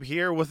Lieb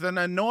here with an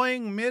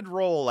annoying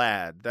mid-roll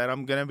ad that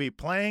I'm going to be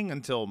playing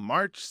until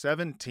March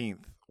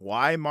 17th.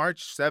 Why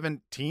March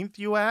 17th,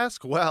 you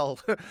ask? Well,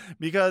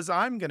 because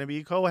I'm going to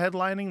be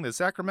co-headlining the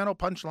Sacramento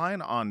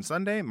Punchline on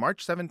Sunday,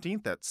 March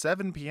 17th at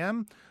 7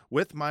 p.m.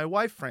 with my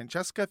wife,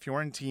 Francesca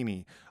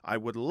Fiorentini. I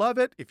would love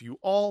it if you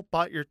all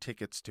bought your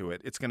tickets to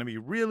it. It's going to be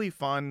really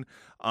fun.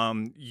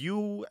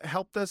 You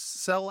helped us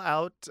sell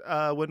out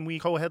when we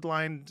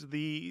co-headlined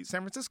the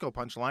San Francisco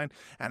Punchline,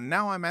 and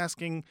now I'm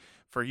asking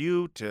for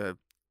you to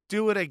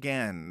do it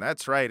again.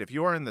 That's right. If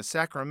you're in the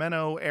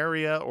Sacramento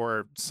area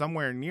or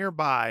somewhere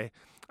nearby,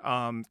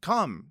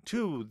 come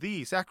to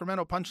the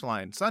Sacramento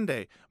Punchline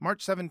Sunday,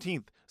 March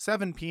 17th,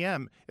 7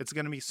 p.m. It's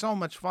going to be so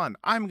much fun.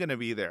 I'm going to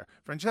be there.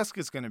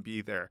 Francesca's going to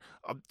be there.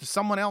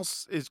 Someone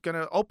else is going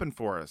to open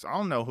for us. I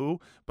don't know who,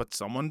 but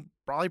someone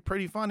probably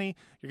pretty funny.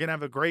 You're going to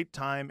have a great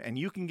time, and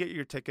you can get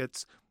your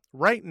tickets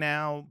right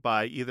now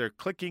by either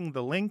clicking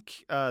the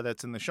link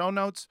that's in the show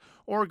notes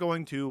or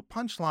going to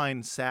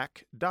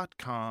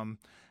punchlinesac.com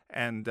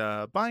and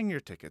buying your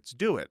tickets.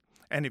 Do it.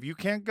 And if you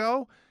can't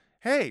go,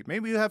 hey,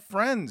 maybe you have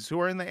friends who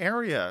are in the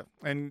area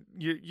and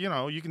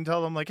you can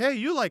tell them hey,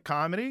 you like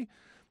comedy?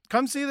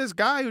 Come see this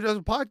guy who does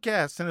a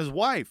podcast and his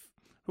wife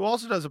who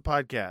also does a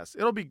podcast.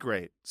 It'll be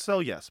great.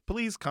 So yes,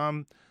 please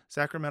come.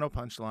 Sacramento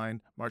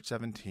Punchline, March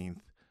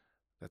 17th.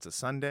 That's a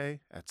Sunday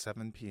at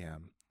 7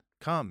 p.m.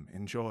 Come,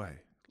 enjoy,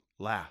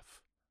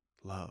 laugh,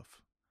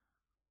 love.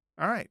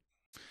 All right.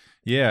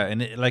 Yeah,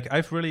 and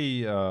I've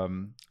really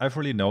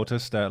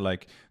noticed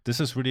that this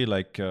is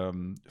really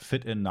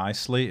fit in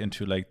nicely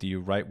into the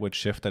rightward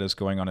shift that is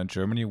going on in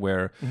Germany,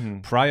 where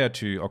prior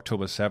to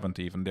October 7th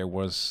even there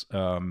was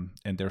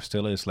and there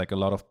still is a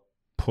lot of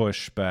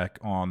pushback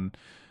on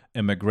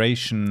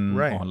immigration,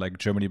 right, on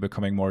Germany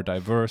becoming more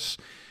diverse,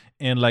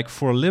 and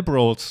for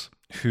liberals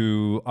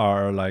who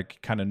are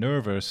kind of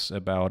nervous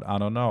about, I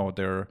don't know,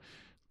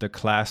 the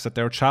class that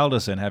their child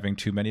is in having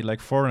too many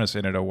foreigners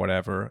in it or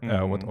whatever,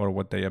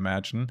 what they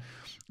imagine,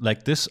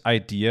 this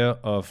idea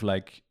of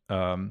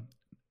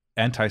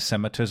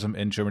anti-Semitism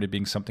in Germany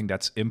being something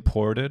that's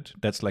imported,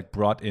 that's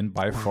brought in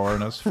by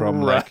foreigners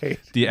from right,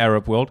 the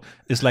Arab world,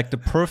 is the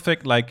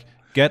perfect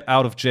get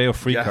out of jail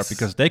free card,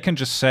 because they can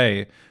just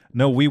say,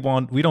 no, we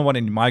don't want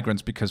any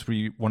migrants because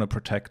we want to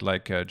protect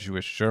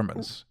Jewish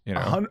Germans.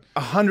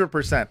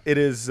 100%. It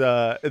is.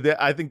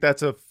 I think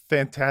that's a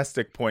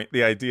fantastic point.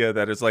 The idea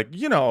that it's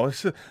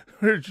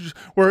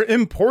we're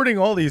importing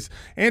all these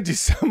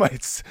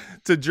anti-Semites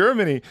to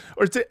Germany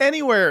or to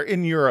anywhere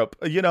in Europe.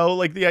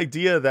 The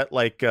idea that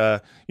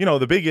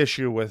the big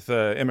issue with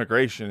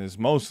immigration is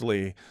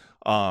mostly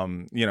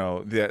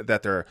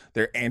that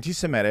they're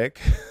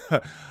anti-Semitic,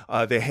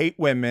 they hate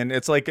women.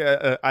 It's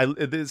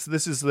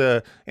this is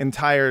the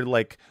entire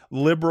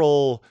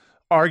liberal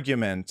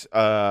argument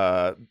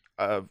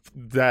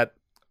that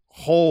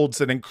holds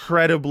an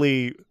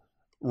incredibly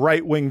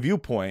right-wing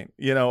viewpoint,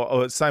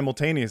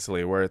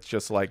 simultaneously, where it's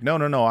just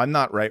no, I'm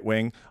not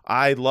right-wing.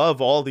 I love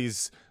all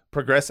these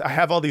I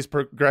have all these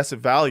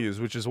progressive values,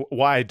 which is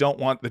why I don't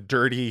want the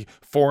dirty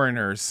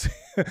foreigners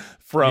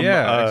from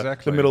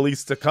the Middle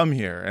East to come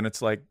here. And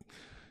it's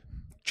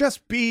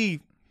just be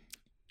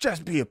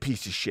a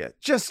piece of shit.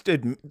 Just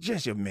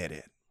admit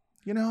it.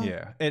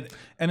 Yeah, and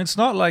it's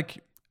not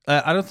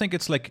I don't think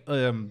it's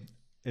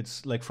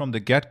it's from the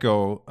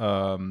get-go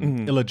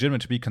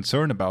illegitimate to be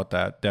concerned about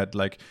that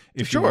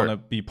if you want to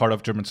be part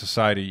of German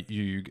society,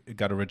 you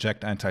got to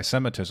reject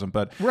anti-Semitism.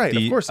 But right,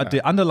 of course not. The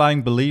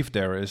underlying belief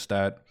there is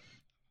that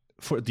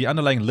the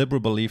underlying liberal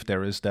belief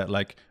there is that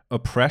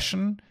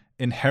oppression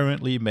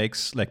inherently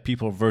makes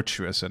people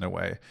virtuous in a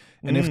way,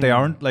 and if they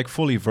aren't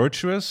fully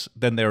virtuous,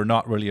 then they're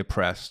not really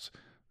oppressed.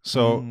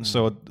 So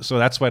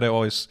that's why they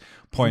always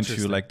point to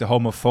the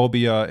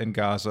homophobia in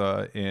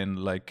Gaza,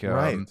 in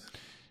right,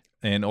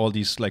 and all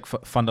these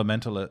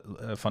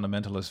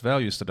fundamentalist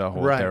values that are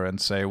held there, and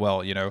say,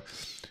 well,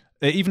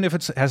 even if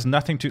it has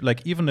nothing to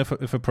even if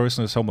a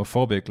person is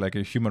homophobic,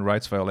 a human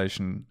rights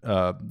violation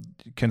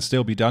can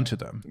still be done to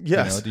them.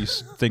 Yes,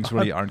 these things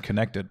really aren't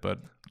connected, but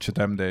to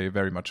them they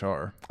very much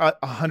are.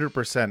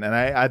 100%. And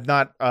I've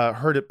not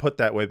heard it put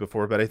that way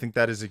before, but I think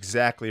that is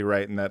exactly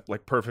right, and that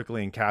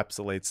perfectly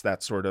encapsulates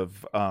that sort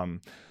of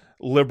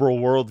liberal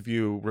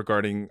worldview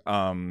regarding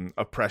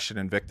oppression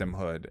and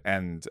victimhood,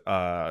 and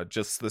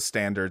just the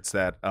standards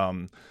that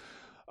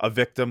a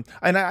victim.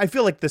 And I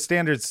feel like the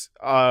standards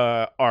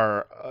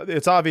are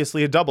it's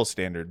obviously a double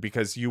standard,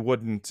 because you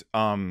wouldn't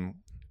hold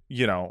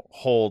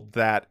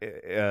that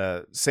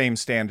same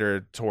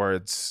standard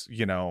towards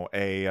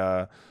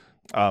a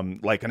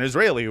like an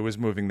Israeli who was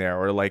moving there,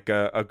 or like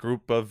a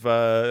group of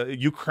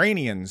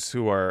Ukrainians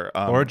who are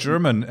or a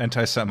German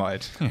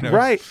anti-Semite,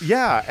 right?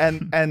 Yeah,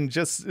 and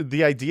just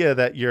the idea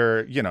that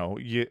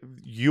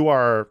you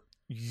are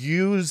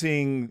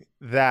using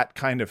that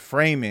kind of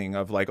framing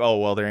of like, oh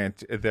well,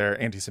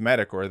 they're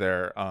anti-Semitic, or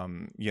they're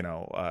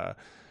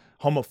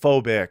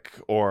homophobic,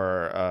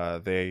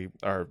 or they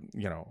are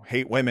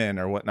hate women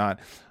or whatnot.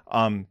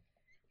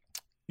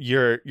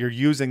 You're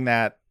using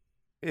that.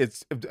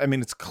 It's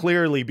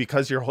clearly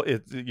because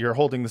you're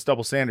holding this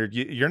double standard.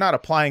 You're not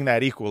applying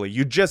that equally.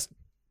 You just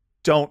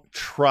don't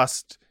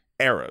trust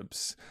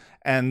Arabs,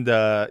 and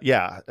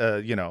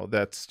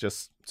that's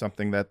just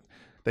something that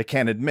they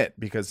can't admit,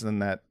 because then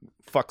that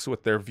fucks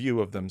with their view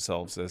of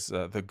themselves as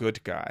the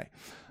good guy.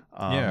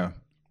 Yeah.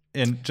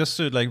 And just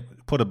to like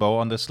put a bow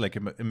on this like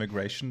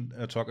immigration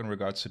talk in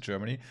regards to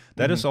Germany,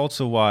 that is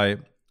also why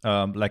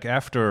like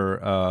after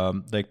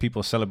like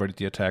people celebrated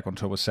the attack on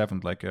October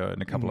 7th, like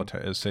in a couple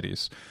of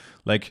cities,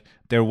 like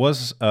there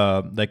was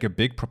like a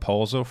big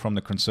proposal from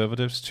the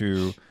conservatives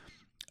to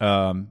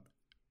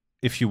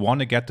if you want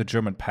to get the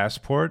German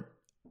passport,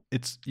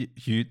 it's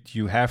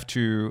you have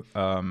to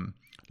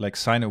like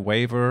sign a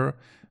waiver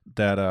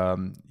that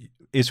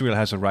Israel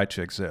has a right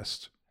to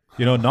exist.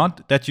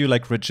 Not that you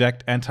like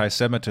reject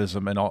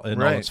anti-Semitism in all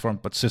its form,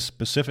 but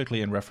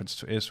specifically in reference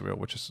to Israel,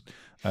 which is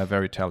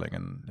very telling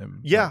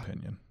in my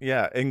opinion.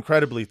 Yeah,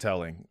 incredibly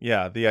telling.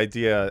 Yeah, the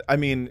idea.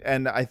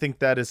 And I think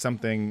that is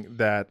something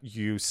that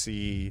you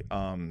see.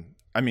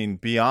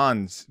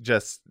 Beyond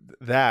just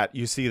that,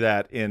 you see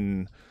that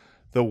in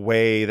the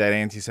way that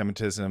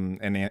anti-Semitism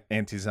and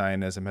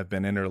anti-Zionism have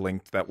been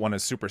interlinked, that one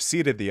has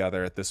superseded the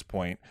other at this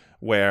point,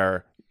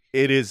 where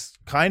it is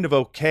kind of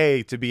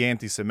okay to be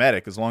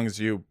anti-Semitic as long as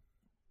you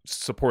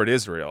support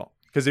Israel.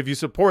 Because if you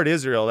support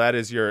Israel, that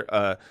is your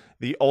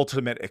the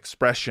ultimate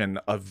expression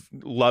of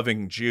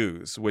loving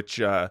Jews,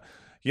 which as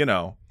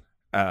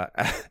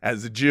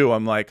a Jew,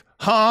 I'm like,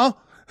 huh?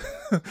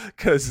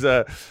 Because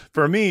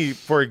for me,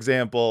 for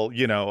example,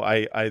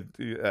 I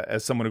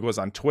as someone who goes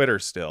on Twitter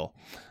still,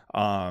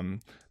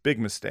 big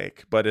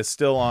mistake, but is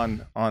still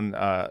on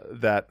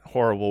that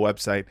horrible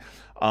website.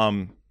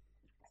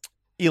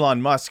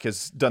 Elon Musk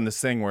has done this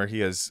thing where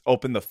he has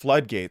opened the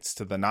floodgates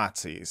to the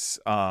Nazis,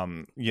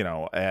 and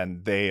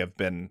they have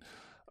been,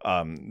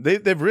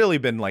 they've really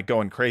been like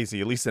going crazy,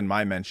 at least in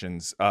my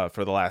mentions,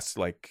 for the last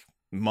like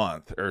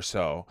month or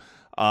so.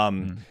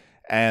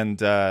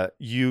 And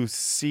you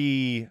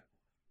see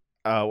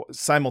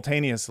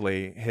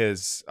simultaneously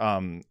his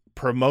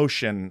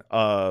promotion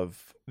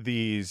of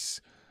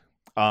these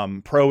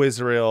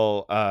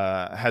pro-Israel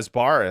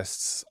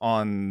Hasbarists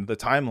on the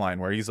timeline,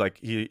 where he's like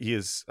he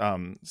has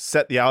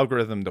set the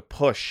algorithm to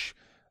push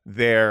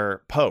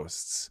their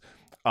posts,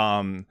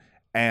 and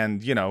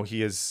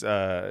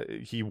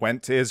he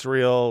went to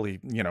Israel, he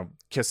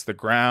kissed the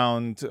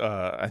ground.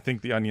 I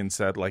think the Onion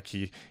said like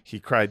he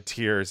cried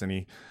tears, and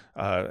he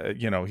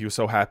was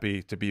so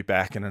happy to be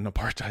back in an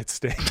apartheid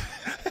state.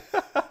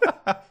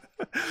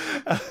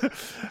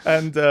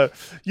 And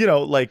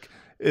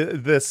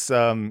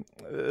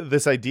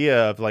this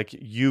idea of like,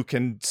 you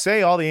can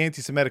say all the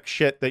anti-Semitic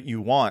shit that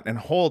you want and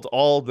hold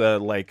all the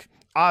like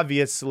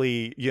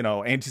obviously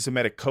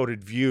anti-Semitic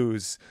coded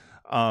views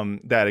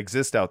that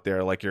exist out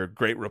there, like your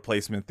great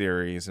replacement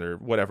theories or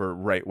whatever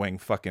right-wing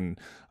fucking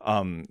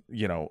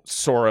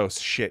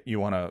Soros shit you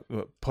want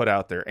to put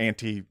out there,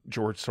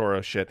 anti-George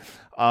Soros shit.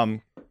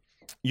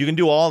 You can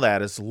do all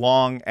that as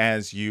long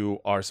as you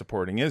are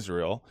supporting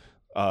Israel,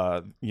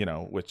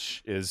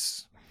 which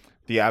is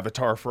the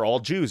avatar for all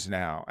Jews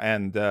now.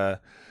 And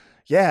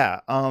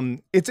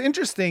it's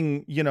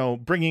interesting,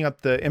 bringing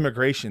up the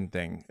immigration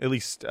thing, at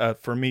least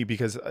for me,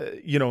 because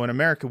in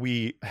America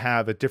we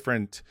have a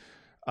different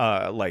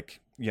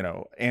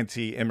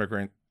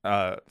anti-immigrant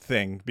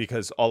thing,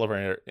 because all of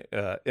our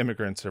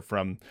immigrants are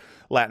from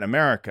Latin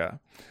America,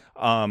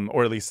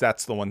 or at least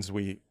that's the ones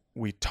we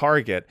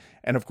target.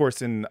 And of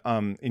course in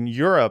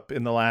Europe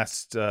in the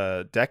last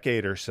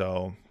decade or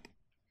so,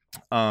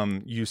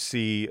 you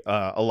see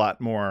a lot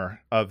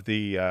more of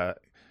the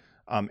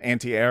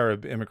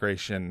anti-Arab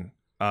immigration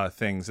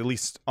things, at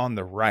least on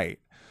the right.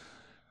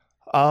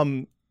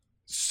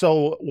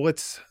 So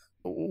what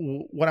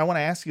I want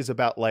to ask you is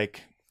about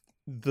like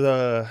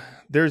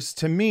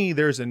there's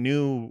a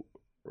new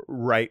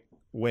right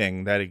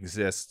wing that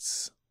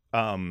exists,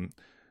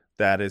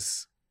 that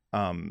is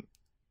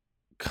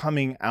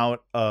coming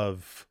out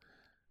of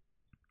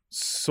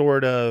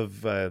sort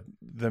of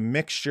the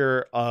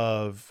mixture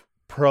of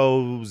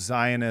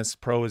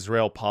pro-Zionist,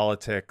 pro-Israel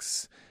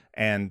politics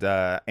and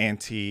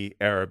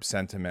anti-Arab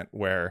sentiment,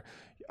 where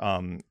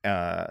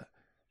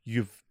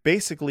you've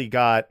basically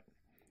got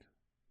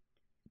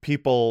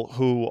people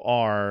who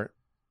are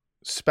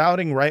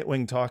spouting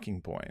right-wing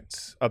talking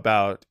points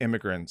about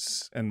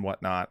immigrants and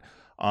whatnot,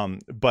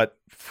 but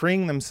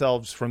freeing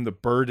themselves from the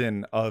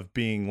burden of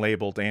being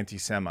labeled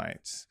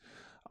anti-Semites.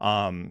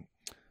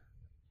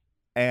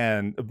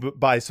 And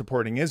by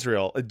supporting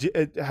Israel,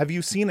 have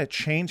you seen a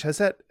change? Has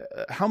that,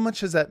 how much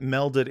has that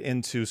melded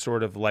into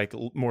sort of like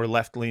more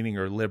left-leaning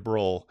or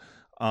liberal,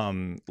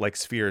 like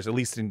spheres, at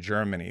least in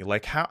Germany?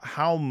 Like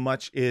how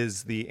much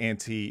is the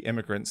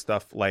anti-immigrant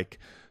stuff like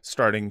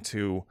starting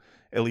to,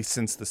 at least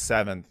since the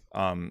 7th,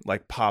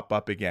 like pop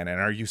up again? And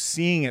are you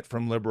seeing it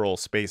from liberal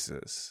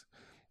spaces,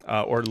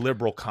 or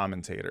liberal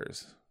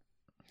commentators?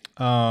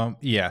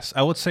 Yes,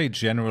 I would say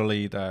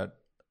generally that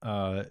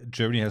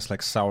Germany has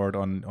like soured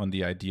on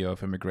the idea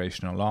of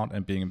immigration a lot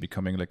and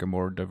becoming like a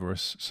more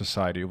diverse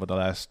society over the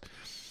last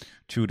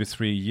 2 to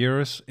 3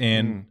 years.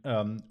 And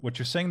what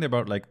you're saying there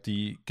about like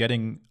the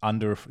getting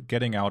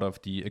out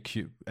of the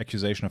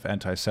accusation of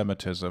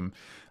anti-Semitism,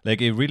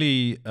 like it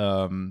really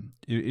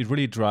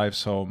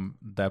drives home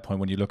that point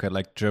when you look at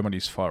like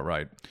Germany's far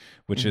right,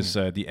 which is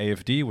the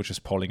AfD, which is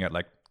polling at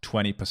like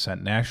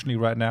 20% nationally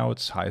right now.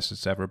 It's highest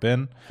it's ever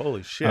been.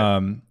 Holy shit.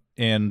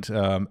 And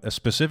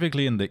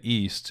specifically in the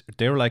East,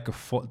 they're like a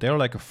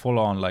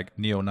full-on like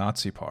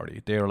neo-Nazi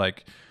party. They're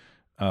like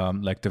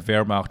the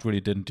Wehrmacht really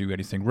didn't do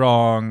anything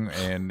wrong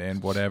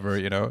and whatever,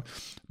 you know,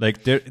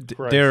 like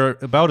they're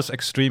about as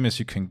extreme as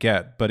you can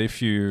get. But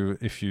if you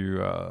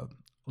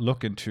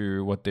look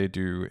into what they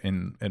do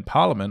in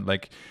Parliament,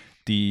 like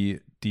the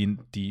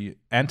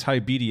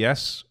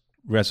anti-BDS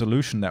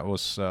resolution that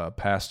was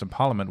passed in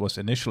Parliament was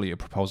initially a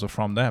proposal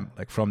from them,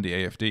 like from the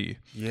AfD.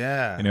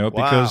 Yeah, you know,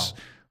 wow.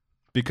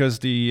 because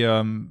the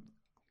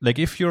like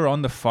if you're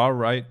on the far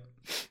right,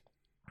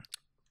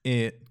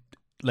 the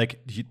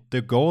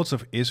goals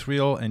of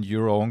Israel and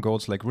your own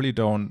goals like really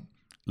don't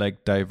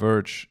like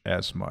diverge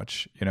as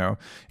much, you know.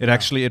 It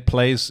actually it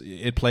plays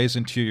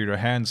into your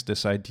hands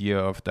this idea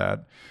of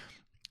that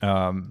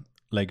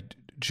like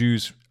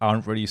Jews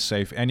aren't really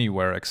safe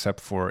anywhere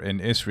except for in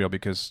Israel,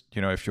 because,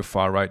 you know, if you're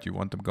far right, you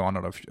want them gone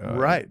out of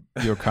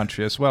your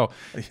country as well.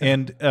 Yeah.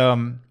 And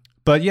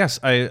but yes,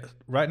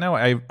 right now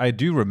I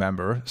do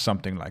remember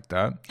something like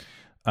that.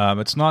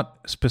 It's not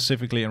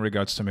specifically in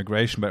regards to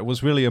immigration, but it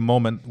was really a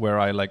moment where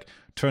I like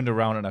turned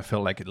around and I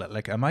felt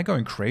like am I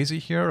going crazy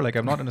here? Like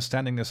I'm not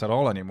understanding this at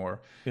all anymore.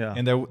 Yeah.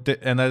 And there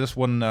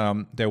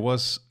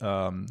was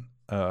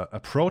a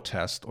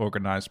protest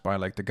organized by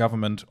like the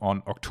government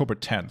on October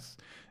 10th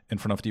in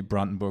front of the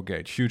Brandenburg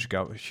Gate. Huge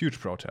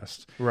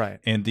protest. Right.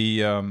 And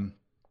the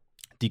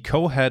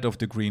co-head of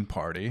the Green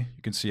Party,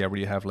 you can see I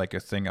really have like a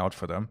thing out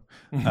for them.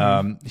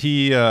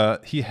 He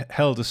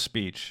held a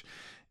speech,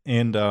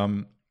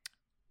 and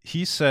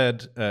he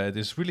said,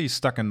 this really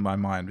stuck in my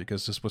mind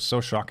because this was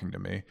so shocking to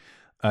me.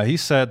 He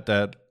said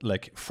that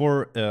like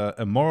for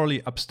a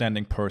morally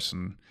upstanding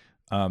person,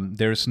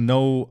 there's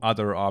no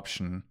other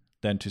option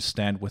than to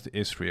stand with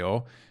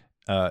Israel,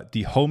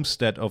 the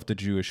homestead of the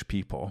Jewish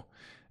people.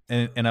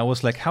 And I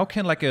was like, how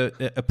can like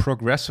a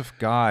progressive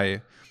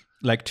guy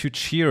like two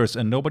cheers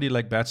and nobody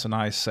like bats an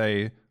eye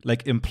say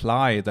like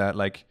imply that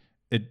like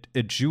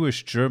a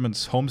Jewish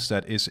German's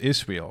homestead is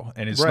Israel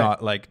and it's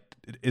not like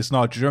it's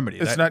not Germany.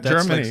 It's not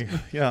Germany.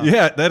 Like,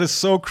 yeah, that is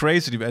so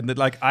crazy to me. And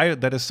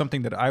that is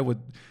something that I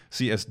would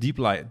see as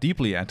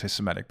deeply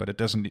anti-Semitic, but it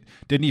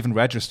didn't even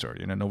register.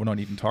 You know, no one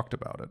even talked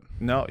about it.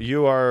 No,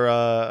 you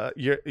are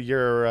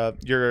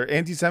your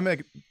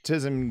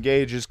anti-Semitism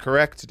gauge is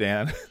correct,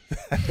 Dan.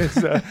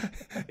 It's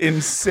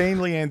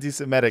insanely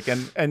anti-Semitic,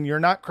 and you're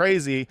not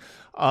crazy.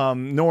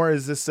 Nor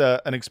is this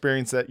an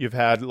experience that you've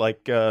had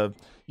like.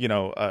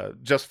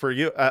 Just for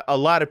you, a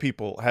lot of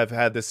people have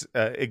had this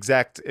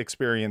exact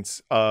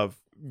experience of,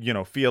 you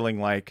know, feeling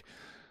like,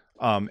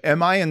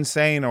 am I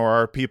insane, or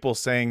are people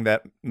saying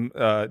that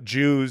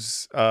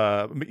Jews,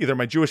 either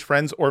my Jewish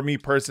friends or me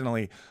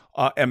personally,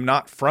 am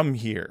not from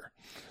here?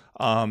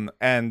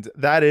 And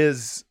that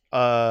is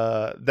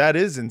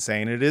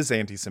insane. It is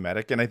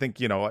anti-Semitic. And I think,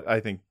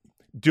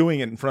 doing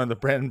it in front of the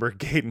Brandenburg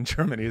Gate in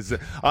Germany is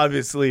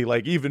obviously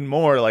like even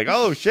more like,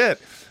 oh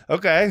shit.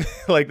 Okay.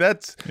 Like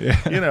that's,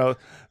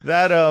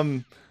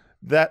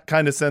 that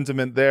kind of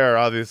sentiment there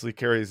obviously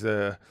carries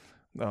a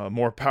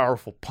more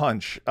powerful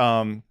punch.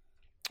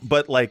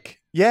 But like,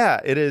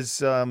 yeah, it is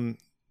something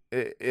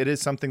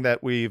that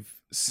we've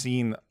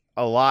seen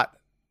a lot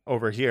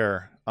over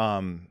here.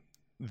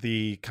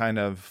 The kind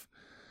of,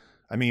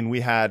 we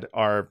had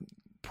our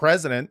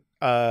president,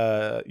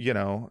 Joe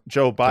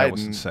Biden. That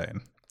was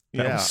insane.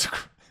 Butcher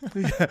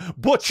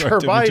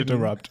Biden. To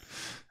interrupt.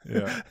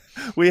 Yeah.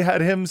 We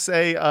had him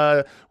say,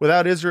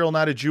 without Israel,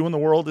 not a Jew in the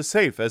world is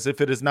safe, as if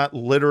it is not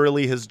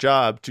literally his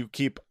job to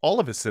keep all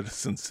of his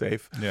citizens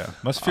safe. Yeah.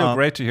 Must feel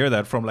great to hear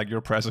that from like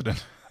your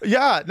president.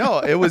 Yeah, no,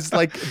 it was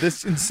like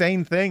this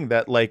insane thing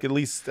that like at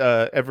least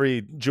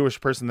every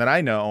Jewish person that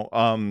I know,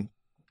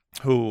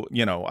 who,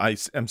 I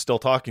am still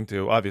talking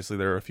to. Obviously,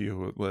 there are a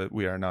few who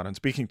we are not on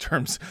speaking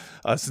terms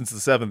since the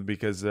 7th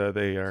because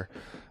they are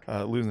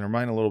losing their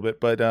mind a little bit.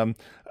 But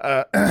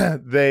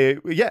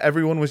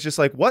everyone was just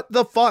like, what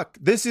the fuck?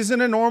 This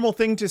isn't a normal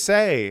thing to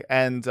say.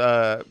 And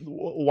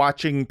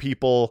watching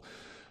people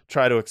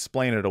try to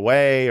explain it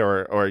away,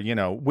 or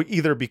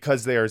either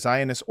because they are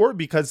Zionists or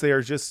because they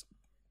are just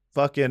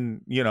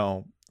fucking,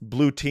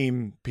 blue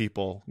team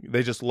people.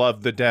 They just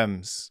love the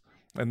Dems.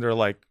 And they're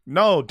like,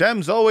 no,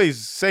 Dems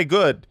always say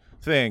good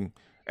thing.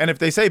 And if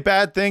they say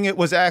bad thing, it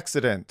was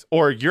accident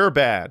or you're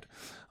bad.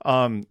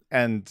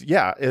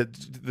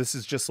 This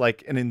is just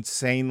like an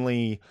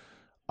insanely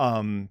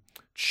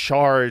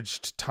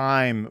charged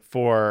time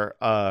for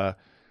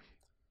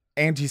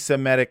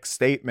anti-Semitic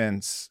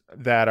statements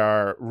that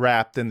are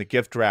wrapped in the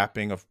gift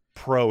wrapping of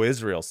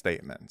pro-Israel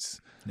statements.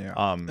 Yeah.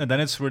 And then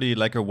it's really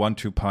like a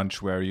 1-2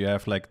 punch where you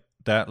have like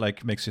that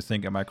like makes you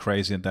think, am I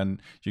crazy? And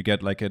then you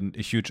get like a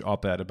huge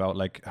op-ed about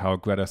like how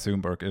Greta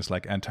Thunberg is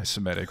like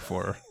anti-Semitic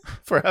for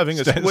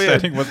having a squid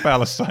standing with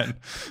Palestine.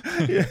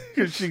 Yeah,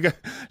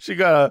 she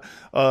got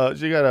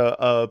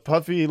a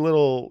puffy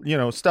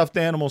little stuffed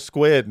animal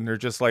squid, and they're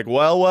just like,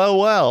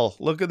 well,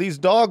 look at these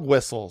dog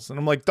whistles. And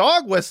I'm like,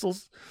 dog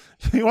whistles?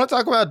 You want to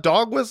talk about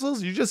dog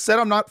whistles? You just said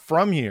I'm not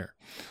from here.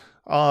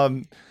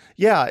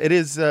 It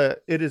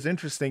is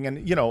interesting,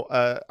 and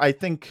I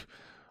think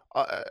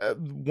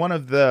one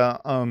of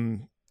the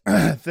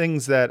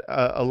things that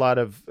a lot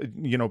of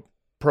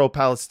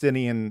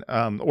pro-Palestinian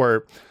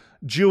or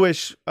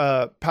Jewish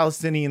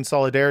Palestinian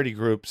solidarity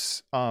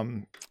groups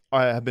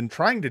have been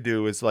trying to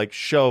do is like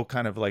show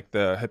kind of like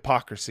the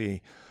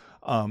hypocrisy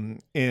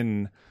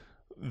in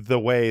the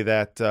way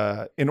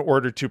that in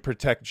order to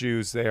protect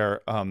Jews, they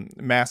are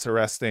mass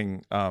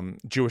arresting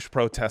Jewish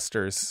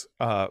protesters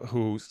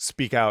who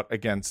speak out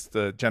against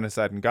the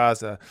genocide in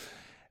Gaza.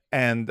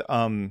 And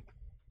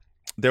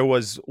there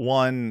was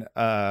one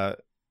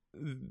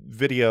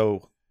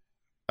video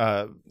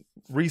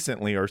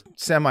recently or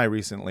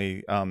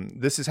semi-recently.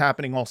 This is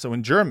happening also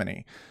in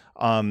Germany.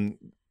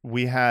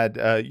 We had,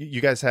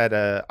 you guys had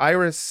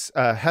Iris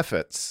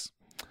Hefetz.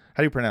 How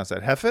do you pronounce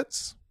that?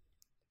 Hefetz?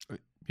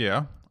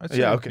 Yeah, I'd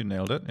say okay. You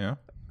nailed it. Yeah.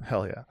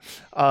 Hell yeah.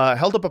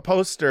 Held up a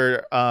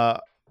poster on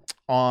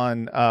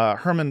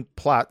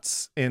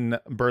Hermannplatz in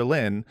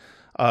Berlin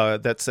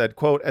that said,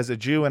 quote, as a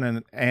Jew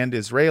and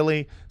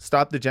Israeli,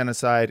 stop the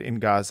genocide in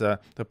Gaza.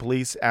 The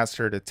police asked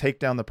her to take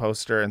down the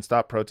poster and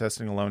stop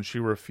protesting alone. She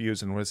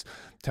refused and was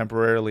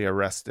temporarily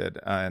arrested.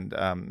 And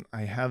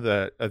I have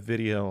a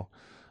video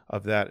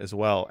of that as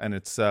well. And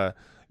it's,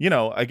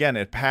 again,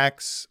 it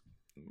packs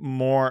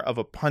more of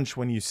a punch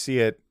when you see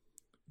it,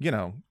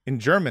 in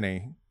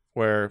Germany,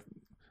 where,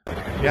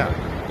 yeah.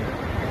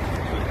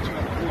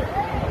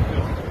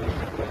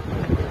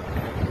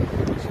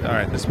 All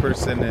right, this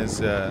person is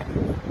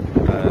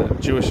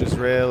Jewish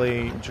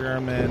Israeli,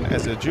 German.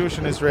 As a Jewish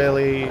and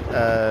Israeli,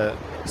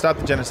 stop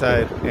the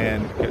genocide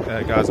in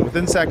Gaza.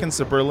 Within seconds,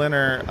 the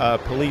Berliner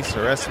police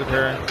arrested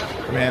her,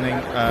 commanding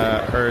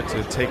her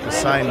to take the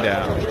sign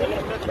down.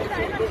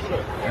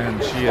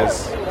 And she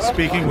is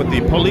speaking with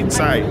the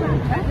Polizei.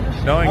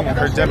 Knowing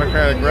her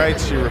democratic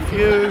rights, she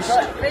refused.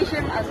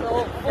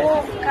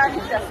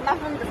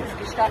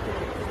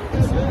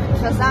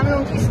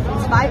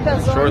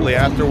 Shortly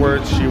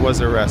afterwards, she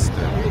was arrested.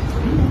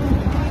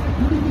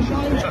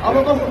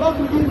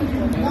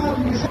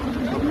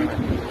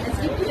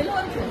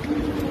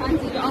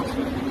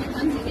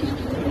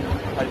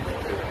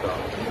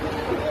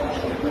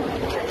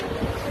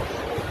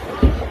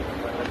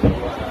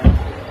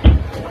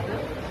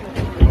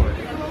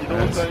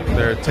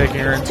 They're taking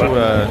her into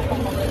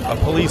a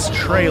police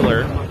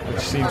trailer,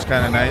 which seems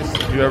kind of nice.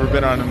 If you've ever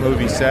been on a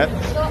movie set,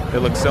 it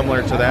looks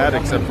similar to that,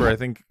 except for I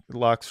think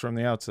locks from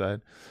the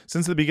outside.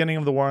 Since the beginning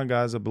of the war in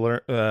Gaza,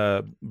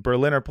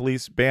 Berliner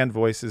police banned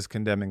voices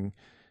condemning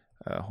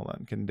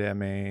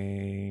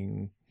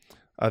the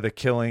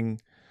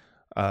killing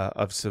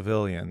of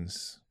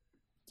civilians,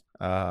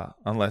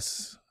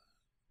 unless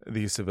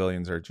these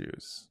civilians are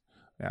Jews.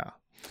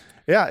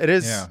 Yeah, it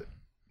is. Yeah.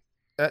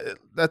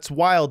 That's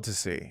wild to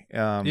see.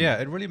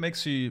 It really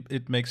makes you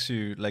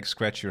like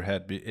scratch your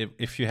head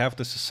if you have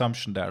this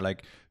assumption that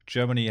like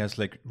Germany has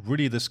like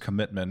really this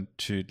commitment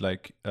to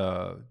like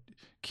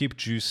keep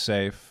Jews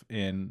safe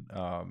and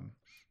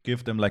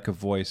give them like a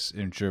voice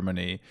in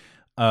Germany.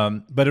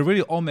 But it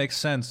really all makes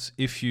sense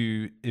if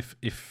you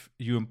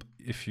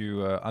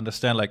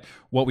understand like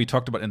what we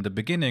talked about in the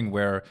beginning,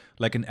 where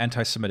like an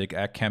anti-Semitic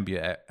act can be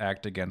an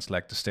act against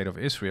like the state of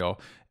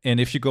Israel. And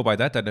if you go by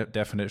that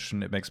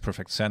definition, it makes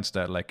perfect sense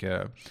that like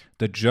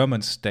the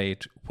German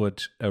state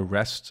would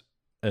arrest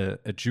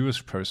a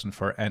Jewish person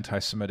for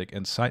anti-Semitic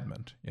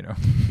incitement,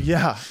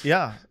 Yeah.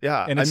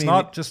 And it's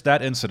not just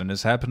that incident.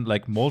 It's happened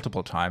like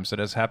multiple times. It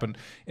has happened,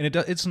 and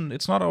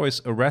it's not always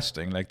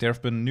arresting. Like there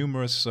have been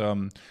numerous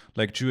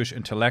like Jewish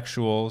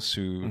intellectuals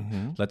who,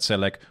 let's say,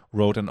 like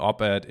wrote an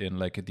op-ed in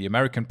like the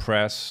American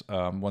press,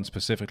 one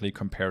specifically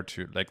compared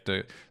to like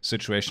the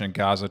situation in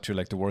Gaza to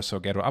like the Warsaw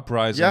Ghetto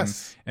Uprising,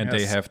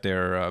 they have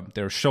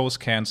their shows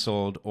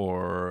canceled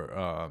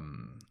or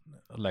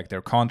like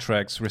their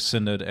contracts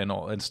rescinded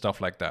and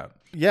stuff like that.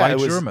 By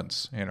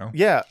Germans,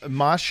 Yeah,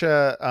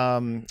 Masha.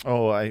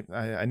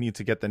 I need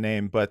to get the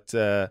name, but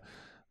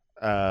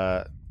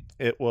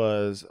it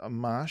was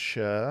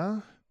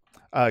Masha.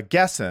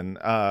 Gessen,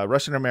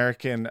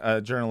 Russian-American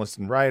journalist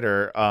and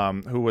writer,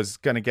 who was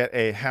going to get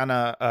a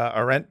Hannah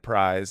Arendt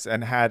Prize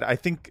and had, I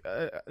think,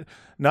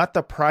 not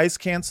the prize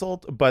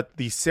canceled, but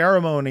the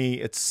ceremony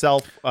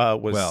itself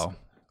was.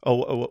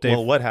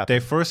 What happened? They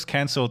first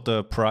canceled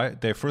the prize.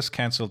 They first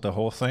canceled the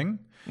whole thing.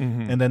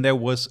 And then there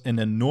was an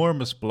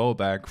enormous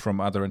blowback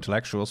from other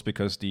intellectuals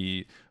because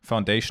the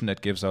foundation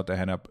that gives out the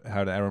Hannah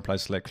Arendt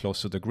Prize is like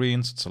close to the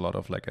Greens. It's a lot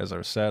of, like, as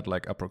I said,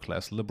 like upper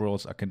class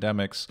liberals,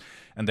 academics,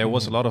 and there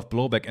was a lot of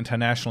blowback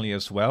internationally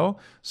as well.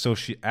 So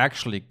she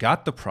actually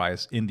got the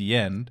prize in the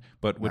end,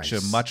 but with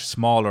a much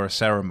smaller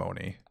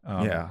ceremony.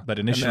 But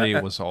initially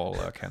it was all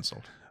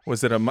canceled.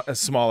 Was it a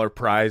smaller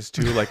prize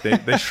too? Like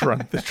they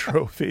shrunk the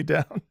trophy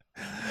down.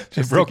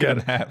 They broke it in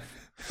half.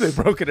 They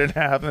broke it in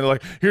half, and they're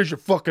like, "Here's your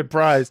fucking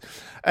prize."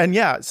 And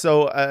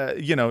so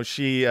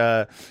she,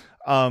 or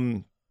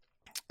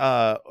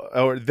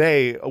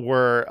they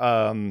were,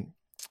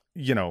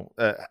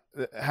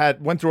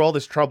 went through all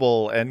this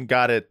trouble and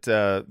got it,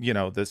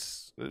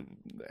 this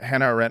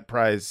Hannah Arendt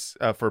Prize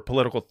for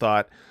political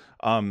thought,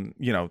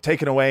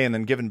 taken away and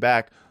then given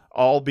back,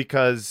 all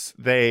because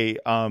they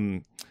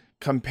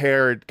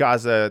compared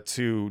Gaza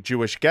to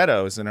Jewish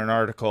ghettos in an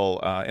article,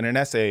 in an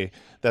essay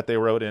that they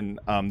wrote in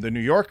the New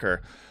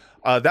Yorker.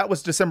 That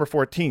was December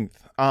 14th.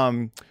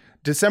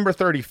 December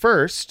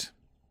 31st,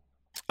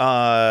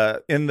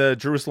 in the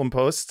Jerusalem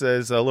Post,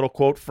 is a little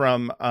quote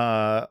from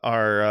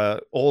our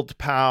old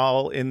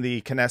pal in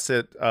the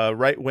Knesset,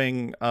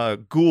 right-wing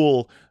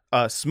ghoul,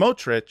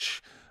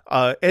 Smotrich,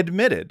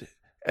 admitted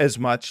as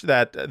much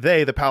that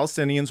the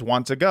Palestinians,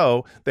 want to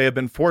go. They have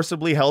been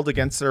forcibly held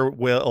against their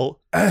will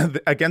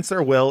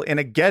in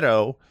a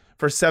ghetto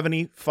for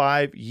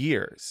 75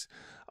 years.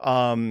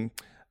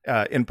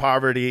 In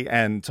poverty,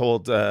 and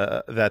told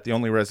that the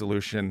only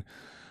resolution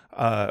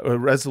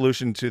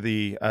to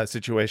the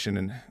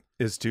situation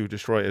is to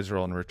destroy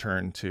Israel and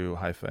return to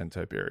Haifa and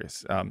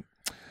Tiberias.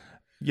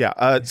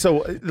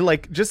 So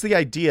like, just the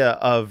idea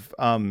of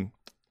the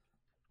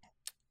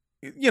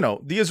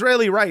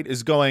Israeli right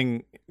is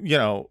going,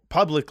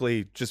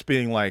 publicly just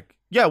being like,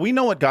 yeah, we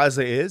know what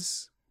Gaza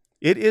is.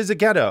 It is a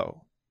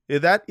ghetto.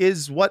 That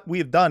is what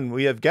we've done.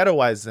 We have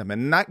ghettoized them,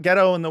 and not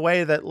ghetto in the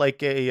way that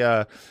like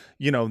a,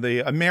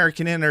 the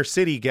American inner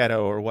city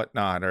ghetto or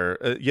whatnot, or,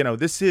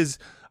 this is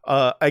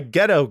a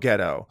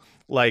ghetto,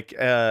 like,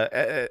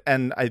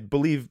 and I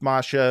believe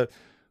Masha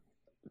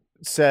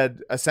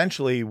said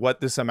essentially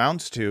what this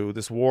amounts to,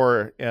 this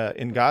war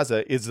in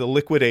Gaza, is the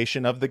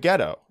liquidation of the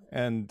ghetto.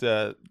 And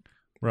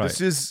this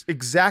is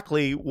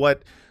exactly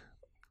what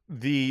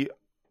the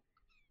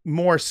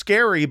more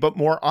scary but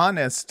more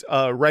honest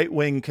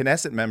right-wing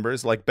Knesset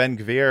members like Ben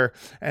Gvir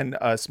and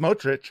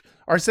Smotrich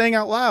are saying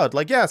out loud,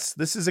 like, yes,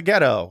 this is a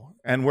ghetto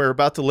and we're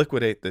about to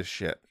liquidate this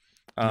shit.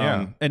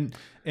 And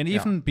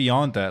even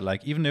beyond that,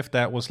 like, even if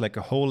that was like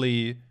a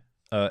wholly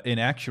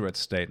inaccurate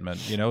statement,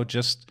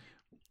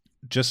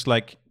 just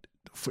like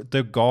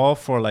the gall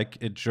for like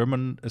a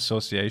German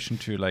association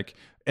to, like,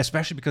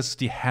 especially because it's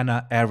the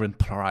Hannah Arendt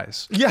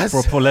Prize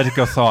for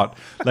political thought.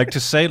 Like,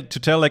 to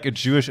tell like a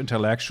Jewish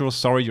intellectual,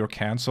 sorry, you're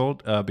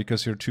canceled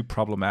because you're too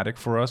problematic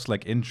for us,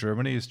 like in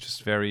Germany, is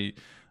just very,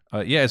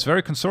 it's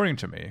very concerning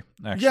to me,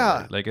 actually.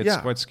 Yeah, like, it's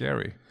quite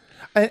scary.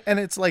 And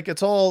it's like,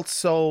 it's all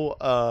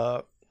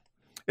so,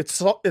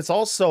 it's all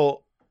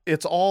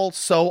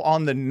so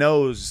on the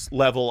nose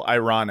level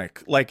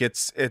ironic. Like,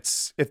 it's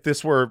if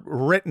this were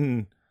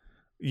written,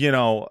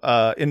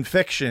 in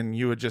fiction,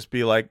 you would just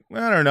be like,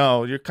 I don't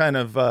know, you're kind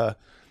of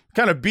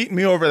beating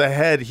me over the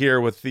head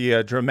here with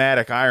the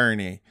dramatic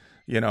irony,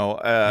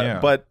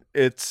 but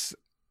it's,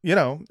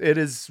 it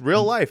is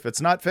real life.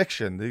 It's not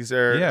fiction. These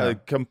are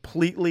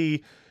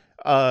completely,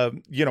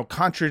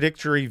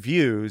 contradictory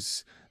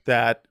views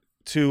that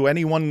to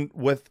anyone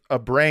with a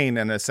brain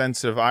and a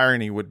sense of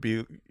irony would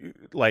be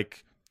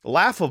like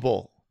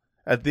laughable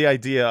at the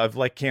idea of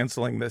like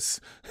canceling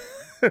this.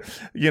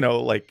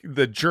 Like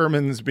the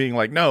Germans being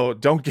like, no,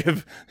 don't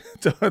give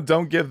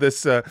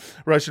this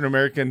Russian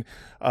American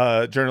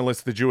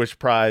journalist the Jewish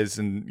prize,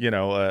 and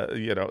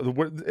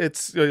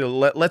it's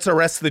let's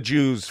arrest the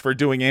Jews for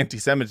doing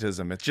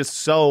anti-Semitism. It's just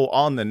so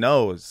on the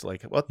nose.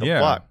 Like, what the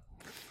fuck?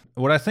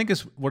 What I think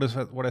is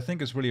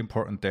really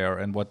important there,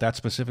 and what that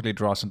specifically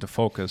draws into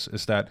focus,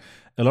 is that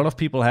a lot of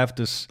people have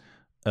this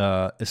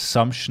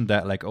assumption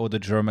that, like, oh, the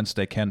Germans,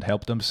 they can't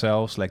help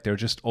themselves, like they're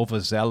just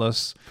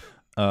overzealous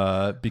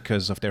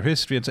because of their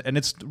history, and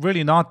it's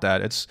really not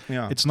that. It's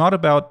not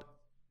about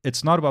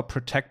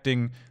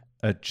protecting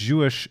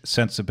Jewish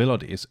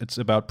sensibilities. It's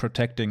about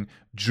protecting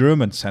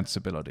German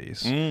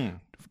sensibilities.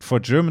 For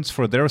Germans,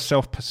 for their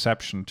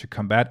self-perception to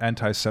combat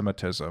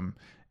anti-Semitism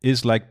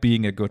is like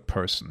being a good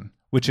person,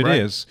 which it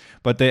is,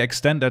 but they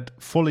extend that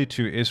fully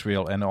to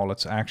Israel and all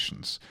its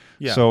actions.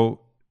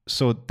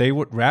 So they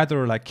would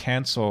rather like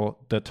cancel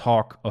the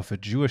talk of a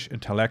Jewish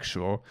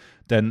intellectual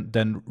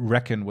than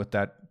reckon with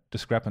that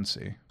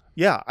discrepancy.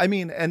 Yeah, I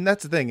mean, and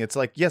that's the thing. It's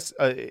like, yes,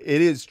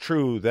 it is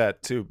true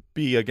that to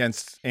be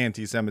against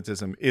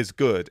anti-Semitism is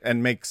good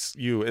and makes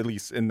you, at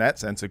least in that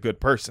sense, a good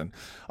person.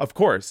 Of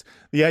course,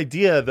 the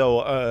idea,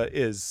 though,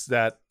 is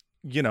that,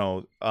 you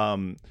know,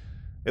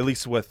 at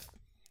least with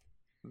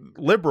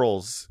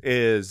liberals,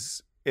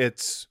 is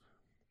it's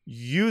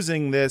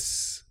using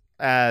this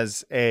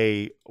as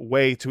a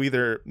way to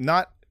either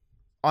not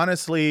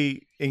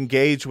honestly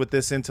engage with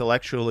this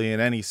intellectually in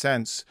any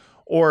sense,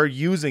 or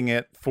using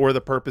it for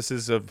the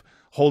purposes of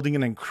holding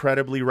an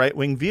incredibly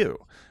right-wing view.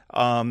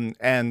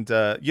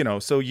 You know,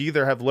 so you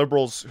either have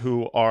liberals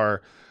who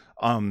are,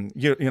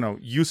 you know,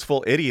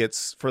 useful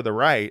idiots for the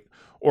right,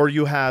 or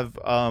you have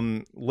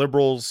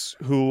liberals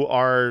who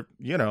are,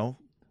 you know,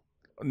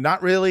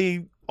 not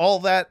really all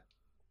that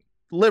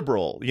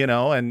liberal, you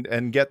know,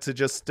 and get to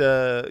just,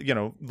 you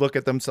know, look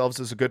at themselves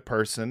as a good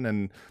person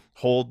and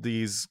hold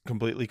these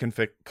completely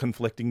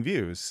conflicting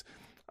views.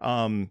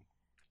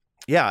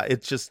 Yeah,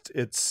 it's just,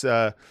 it's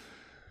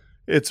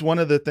one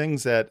of the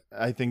things that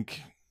I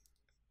think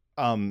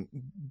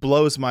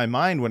blows my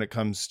mind when it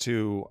comes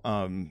to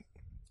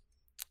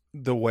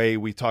the way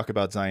we talk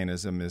about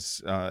Zionism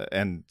is,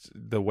 and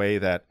the way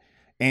that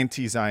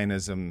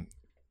anti-Zionism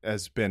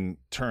has been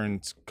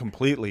turned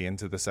completely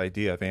into this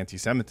idea of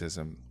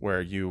anti-Semitism,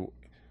 where you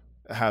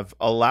have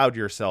allowed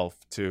yourself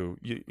to,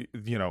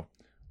 you know,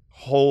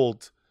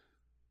 hold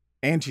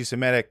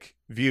anti-Semitic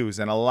views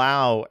and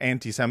allow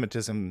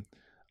anti-Semitism,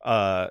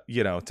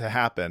 you know, to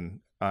happen,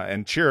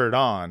 and cheer it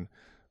on.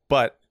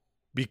 But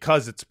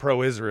because it's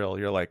pro-Israel,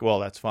 you're like, well,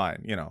 that's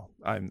fine. You know,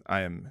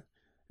 I am,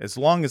 as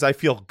long as I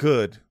feel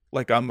good,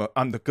 like I'm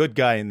the good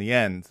guy in the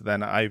end,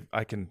 then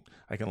I can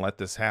let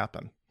this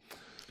happen.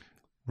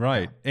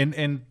 Right.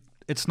 And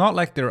it's not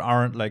like there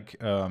aren't like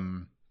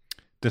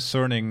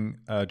discerning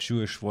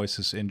Jewish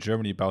voices in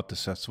Germany about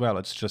this as well.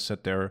 It's just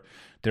that they're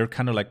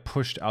kind of like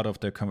pushed out of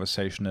the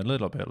conversation a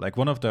little bit. Like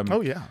one of them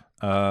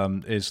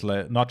is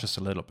like, not just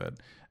a little bit.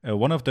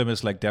 One of them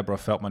is like Deborah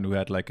Feldman, who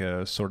had like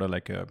a sort of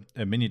like a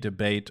mini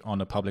debate on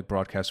a public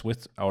broadcast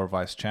with our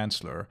vice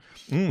chancellor,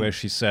 where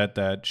she said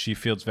that she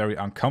feels very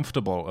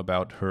uncomfortable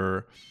about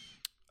her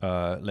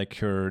like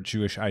her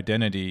Jewish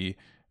identity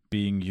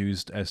being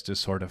used as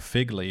this sort of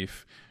fig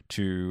leaf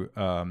to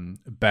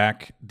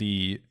back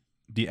the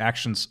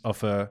actions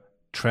of a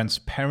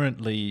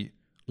transparently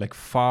like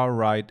far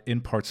right,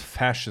 in parts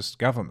fascist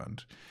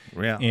government.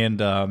 Yeah.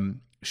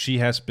 And she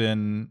has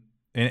been,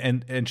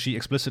 and she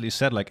explicitly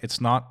said, like, it's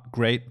not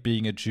great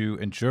being a Jew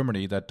in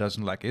Germany that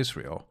doesn't like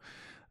Israel.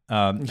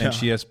 And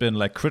she has been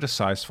like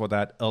criticized for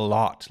that a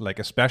lot, like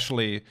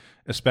especially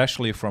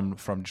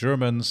from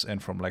Germans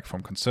and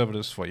from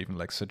conservatives for even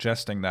like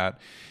suggesting that.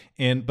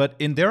 But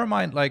in their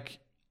mind, like,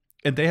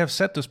 and they have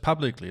said this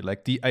publicly,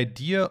 like the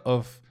idea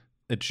of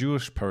a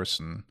Jewish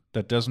person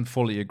that doesn't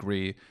fully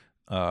agree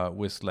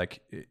with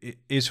like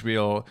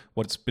Israel,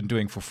 what it's been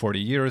doing for 40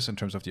 years in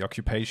terms of the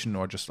occupation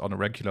or just on a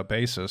regular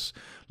basis,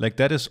 like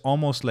that is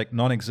almost like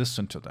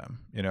non-existent to them.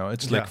 You know,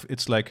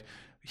 it's like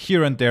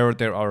here and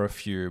there are a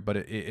few, but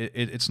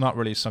it's not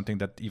really something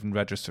that even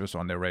registers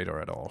on their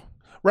radar at all.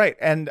 Right,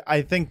 and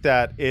I think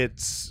that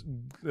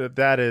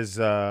that is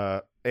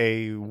a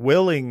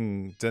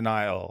willing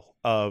denial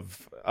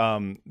of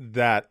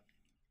that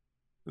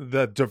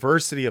the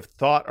diversity of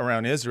thought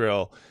around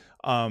Israel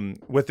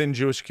within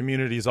Jewish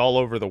communities all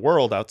over the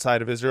world,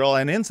 outside of Israel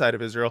and inside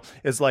of Israel,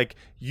 is like,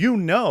 you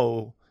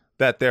know,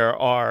 that there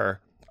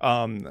are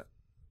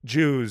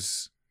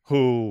Jews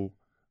who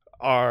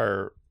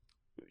are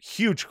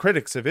huge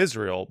critics of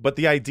Israel, but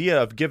the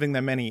idea of giving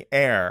them any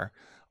air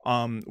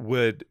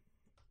would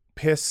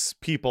piss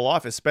people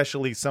off,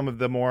 especially some of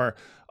the more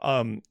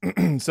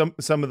some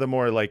of the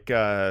more like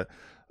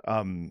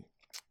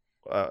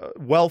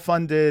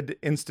well-funded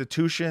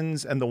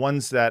institutions, and the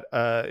ones that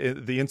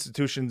the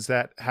institutions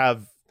that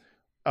have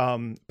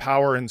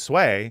power and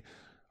sway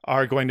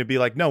are going to be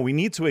like, no, we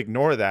need to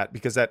ignore that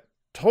because that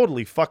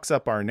totally fucks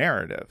up our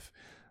narrative.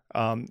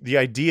 The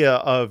idea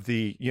of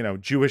the, you know,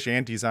 Jewish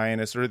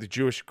anti-Zionist or the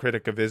Jewish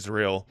critic of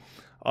Israel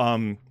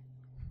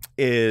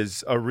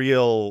is a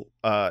real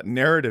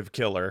narrative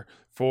killer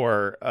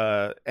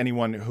for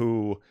anyone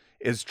who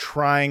is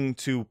trying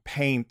to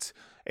paint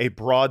a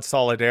broad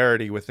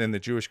solidarity within the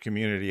Jewish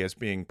community as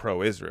being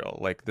pro-Israel.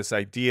 Like this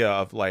idea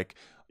of like,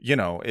 you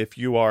know, if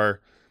you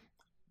are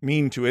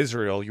mean to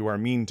Israel, you are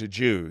mean to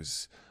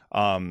Jews.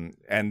 And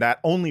that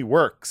only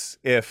works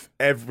if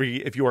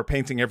you are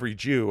painting every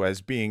Jew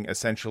as being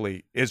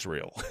essentially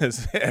Israel.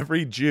 As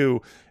every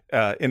Jew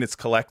in its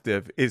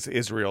collective is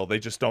Israel. They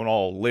just don't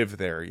all live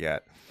there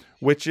yet,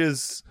 which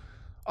is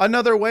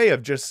another way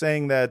of just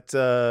saying that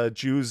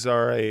Jews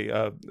are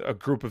a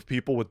group of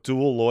people with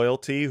dual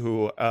loyalty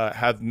who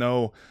have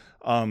no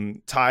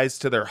ties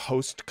to their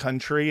host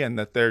country, and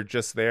that they're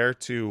just there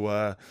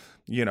to,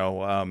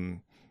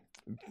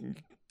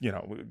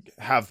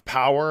 have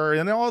power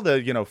and all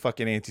the,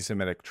 fucking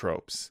anti-Semitic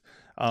tropes.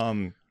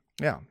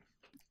 Yeah.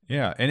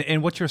 Yeah,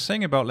 and what you're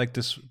saying about like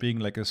this being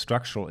like a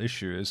structural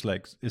issue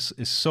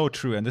is so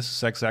true, and this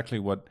is exactly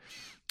what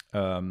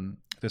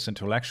this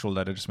intellectual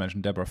that I just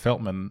mentioned, Deborah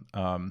Feldman,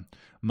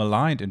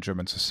 maligned in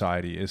German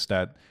society is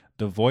that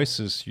the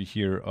voices you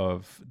hear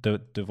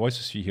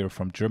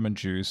from German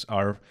Jews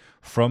are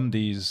from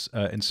these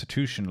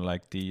institutions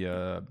like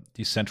the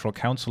Central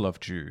Council of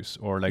Jews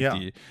or like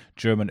the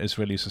German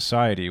Israeli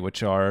Society,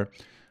 which are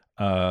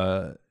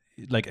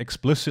like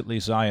explicitly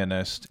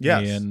Zionist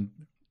in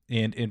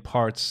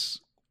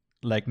parts,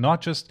 like not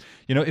just,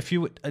 if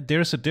you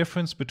there's a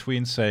difference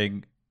between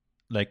saying,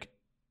 like,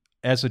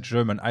 as a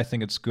German, I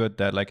think it's good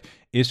that like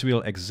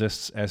Israel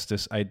exists as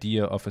this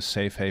idea of a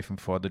safe haven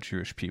for the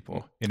Jewish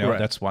people. Right.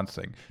 That's one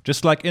thing.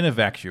 Just like in a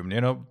vacuum,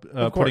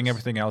 putting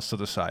everything else to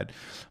the side.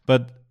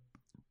 But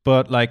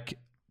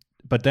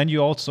then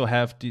you also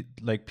have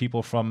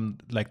people from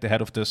like the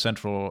head of the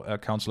Central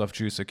Council of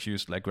Jews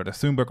accused like Greta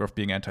Thunberg of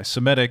being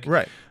anti-Semitic.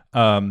 Right.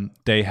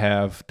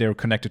 They're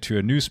connected to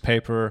a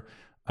newspaper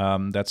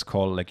that's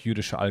called like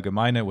Jüdische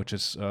Allgemeine, which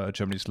is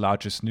Germany's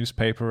largest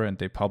newspaper, and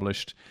they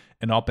published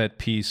an op-ed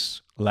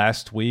piece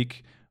last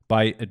week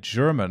by a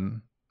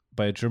German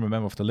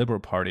member of the Liberal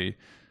Party,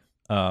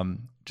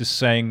 just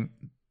saying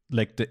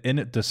like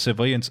the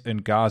civilians in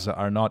Gaza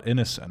are not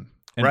innocent,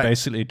 and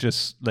basically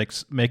just like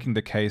making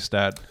the case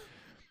that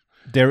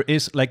there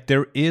is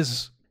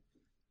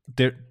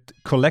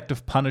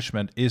collective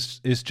punishment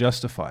is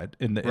justified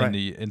in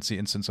the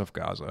instance of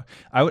Gaza.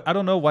 I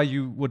don't know why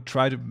you would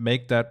try to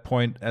make that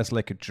point as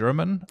like a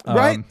German,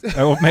 right?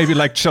 Or maybe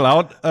like chill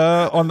out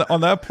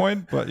on that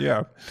point. But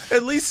yeah,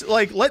 at least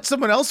like let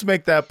someone else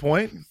make that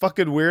point.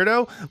 Fucking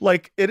weirdo!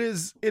 Like it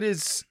is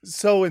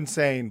so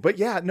insane. But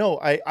yeah, no,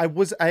 I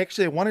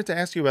actually wanted to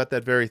ask you about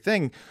that very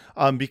thing,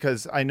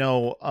 because I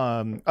know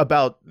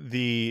about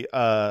the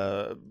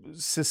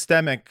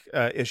systemic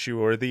issue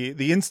or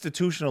the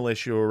institutional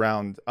issue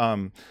around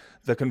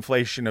the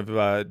conflation of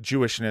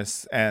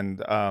Jewishness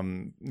and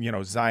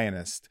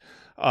Zionist,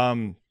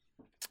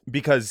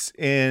 because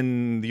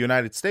in the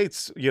United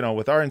States,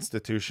 with our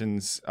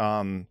institutions,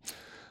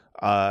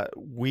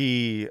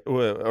 we,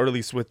 or at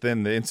least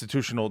within the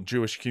institutional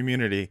Jewish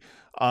community,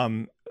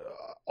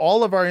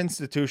 all of our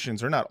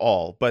institutions, or not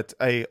all, but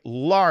a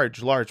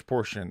large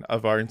portion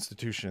of our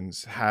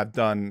institutions have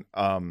done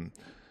a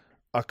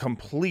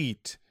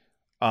complete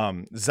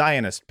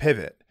Zionist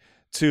pivot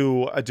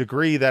to a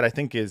degree that I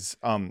think is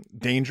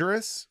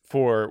dangerous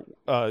for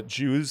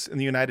Jews in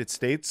the United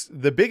States.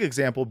 The big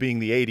example being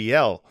the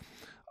ADL.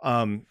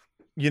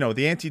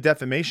 The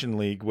Anti-Defamation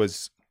League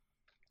was,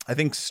 I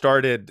think,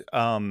 started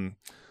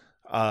after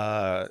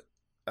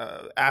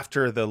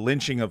the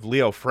lynching of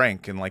Leo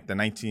Frank in like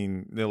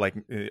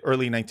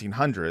early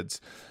 1900s,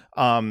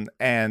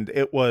 and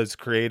it was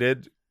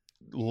created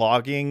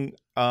logging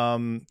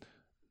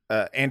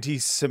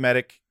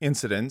anti-Semitic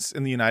incidents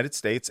in the United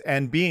States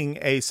and being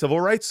a civil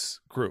rights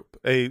group,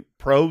 a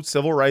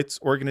pro-civil rights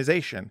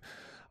organization.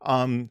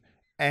 And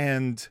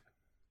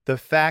the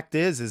fact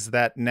is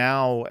that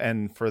now,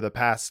 and for the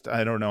past,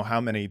 I don't know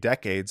how many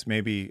decades,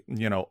 maybe,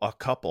 a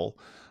couple,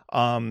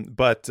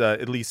 but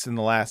at least in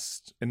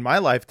my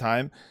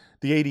lifetime,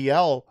 the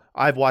ADL,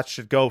 I've watched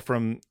it go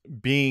from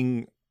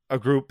being a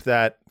group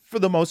that for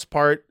the most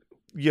part,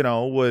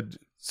 would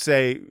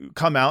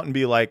come out and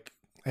be like,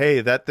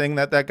 hey, that thing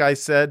that guy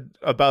said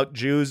about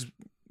Jews,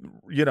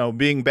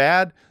 being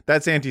bad,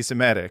 that's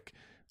anti-Semitic,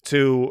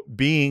 to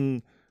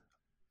being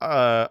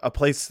a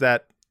place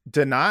that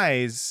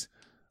denies,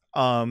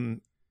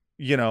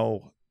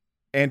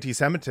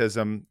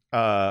 anti-Semitism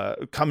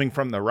coming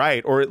from the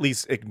right, or at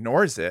least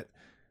ignores it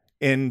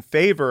in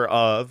favor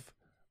of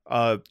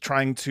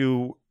trying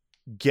to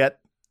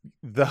get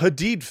the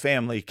Hadid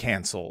family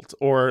canceled,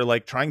 or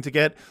like trying to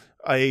get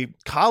a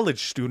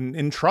college student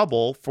in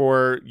trouble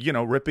for,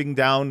 ripping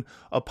down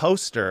a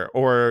poster,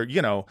 or,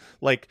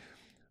 like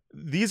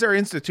these are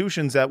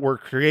institutions that were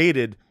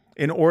created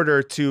in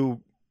order to,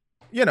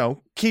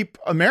 keep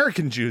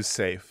American Jews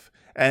safe.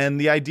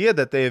 And the idea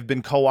that they have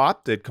been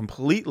co-opted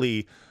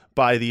completely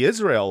by the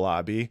Israel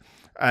lobby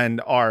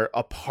and are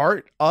a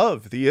part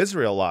of the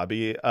Israel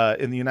lobby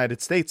in the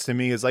United States, to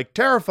me, is like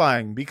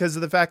terrifying, because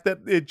of the fact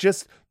that it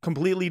just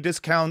completely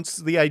discounts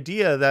the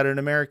idea that an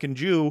American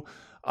Jew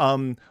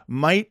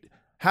might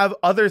have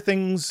other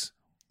things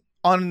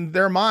on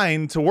their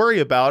mind to worry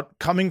about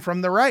coming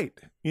from the right,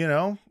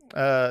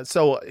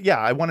 So yeah,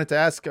 I wanted to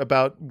ask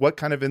about what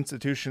kind of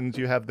institutions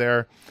you have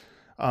there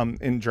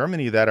in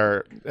Germany that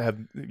are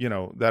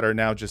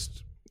now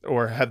just,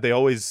 or have they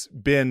always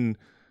been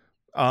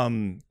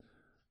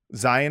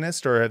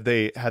Zionist, or have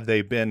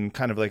they been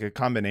kind of like a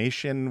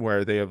combination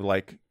where they have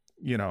like,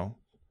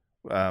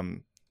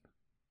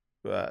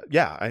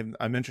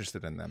 I'm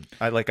interested in them.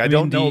 I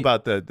don't know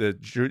about the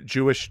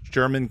Jewish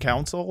German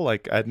Council.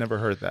 Like I'd never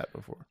heard that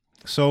before.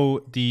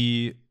 So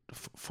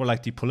for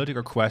like the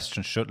political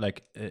question, should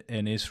like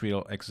an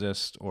Israel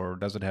exist, or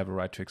does it have a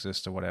right to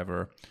exist, or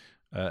whatever?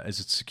 Is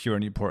it secure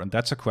and important?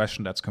 That's a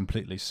question that's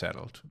completely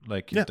settled,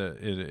 like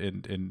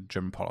in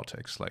German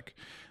politics. Like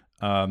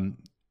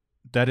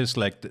that's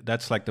like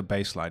the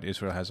baseline.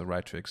 Israel has a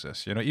right to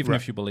exist. Even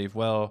if you believe,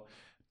 well,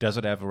 does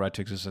it have a right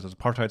to exist as an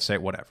apartheid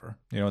state? Whatever.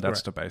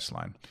 That's the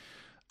baseline.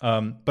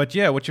 But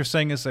yeah, what you're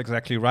saying is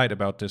exactly right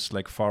about this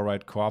like far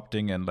right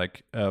co-opting, and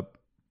like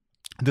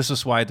this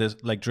is why this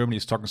like Germany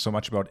is talking so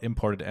much about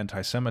imported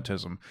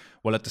anti-Semitism.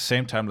 Well, at the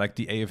same time, like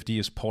the AfD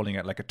is polling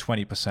at like a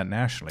 20%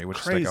 nationally, which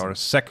is like our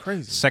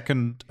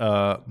second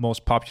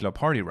most popular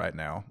party right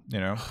now. You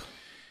know,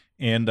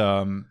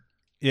 and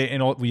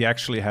we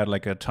actually had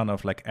like a ton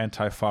of like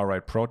anti-far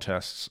right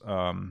protests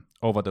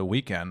over the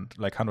weekend,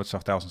 like hundreds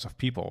of thousands of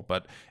people,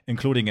 but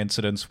including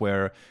incidents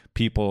where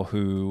people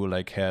who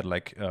like had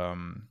like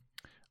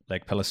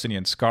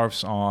Palestinian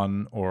scarves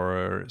on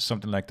or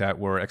something like that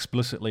were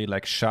explicitly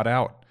like shut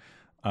out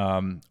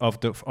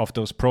of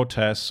those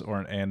protests.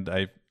 And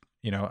I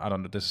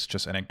don't know, this is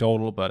just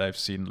anecdotal, but I've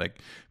seen like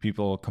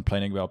people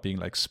complaining about being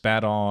like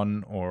spat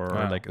on or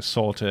like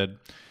assaulted.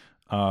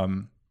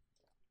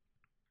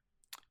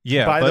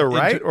 Yeah, by the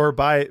right or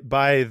by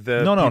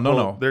the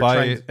no.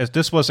 As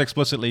this was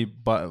explicitly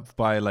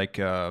by like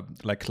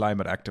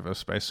climate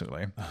activists,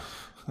 basically.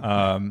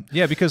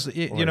 Yeah, because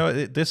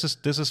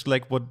this is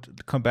like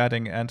what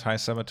combating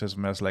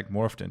anti-Semitism has like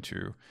morphed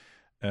into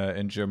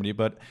in Germany.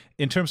 But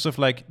in terms of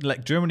like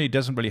Germany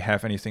doesn't really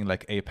have anything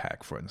like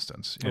AIPAC, for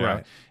instance. You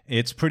know?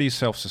 It's pretty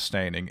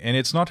self-sustaining, and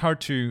it's not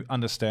hard to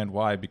understand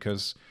why.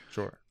 Because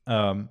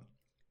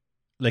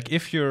like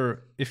if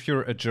you're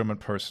a German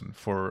person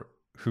for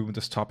whom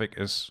this topic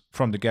is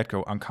from the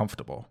get-go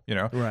uncomfortable,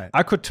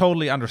 I could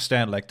totally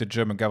understand like the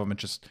German government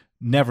just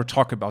never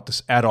talk about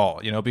this at all,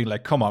 being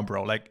like, come on,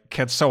 bro, like,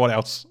 can someone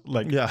else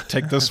like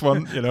take this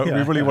one? We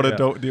really want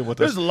to deal with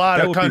this. There's a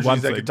lot of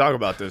countries that can talk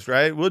about this,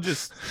 right? We'll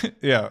just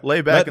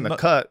lay back in the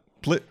cut.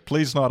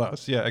 Please not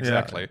us. Yeah,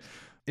 exactly.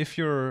 If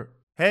you're...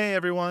 Hey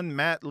everyone,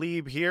 Matt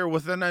Lieb here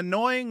with an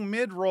annoying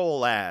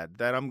mid-roll ad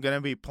that I'm going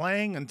to be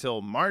playing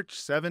until March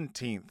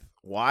 17th.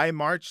 Why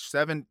March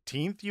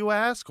 17th, you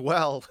ask?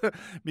 Well,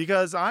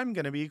 because I'm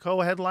going to be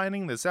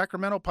co-headlining the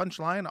Sacramento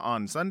Punchline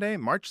on Sunday,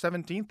 March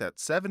 17th at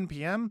 7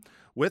 p.m.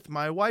 with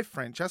my wife,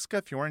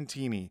 Francesca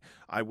Fiorentini.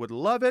 I would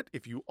love it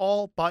if you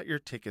all bought your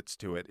tickets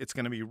to it. It's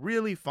going to be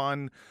really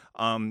fun.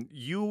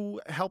 You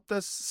helped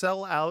us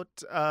sell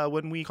out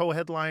when we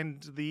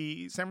co-headlined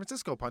the San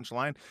Francisco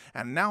Punchline,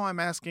 and now I'm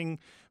asking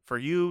for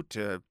you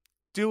to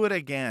do it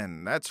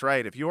again. That's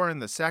right. If you're in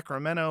the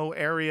Sacramento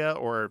area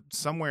or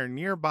somewhere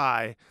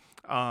nearby,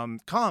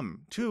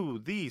 come to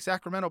the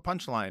Sacramento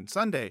Punchline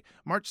Sunday,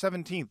 March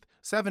 17th,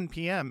 7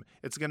 p.m.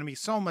 It's going to be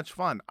so much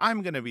fun.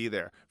 I'm going to be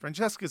there.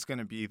 Francesca's going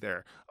to be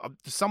there.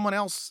 Someone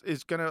else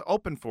is going to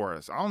open for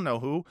us. I don't know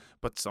who,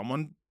 but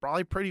someone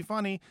probably pretty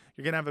funny.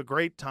 You're going to have a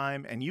great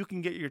time, and you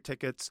can get your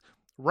tickets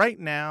right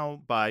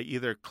now by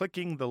either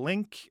clicking the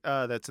link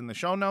that's in the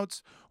show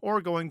notes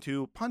or going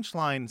to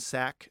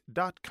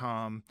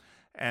punchlinesac.com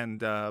and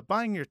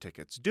buying your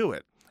tickets. Do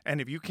it. And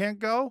if you can't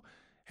go,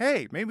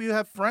 hey, maybe you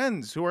have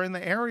friends who are in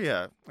the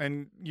area,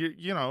 and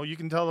you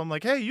can tell them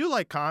like, hey, you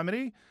like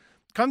comedy?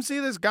 Come see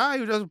this guy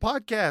who does a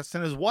podcast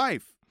and his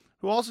wife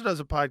who also does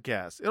a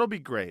podcast. It'll be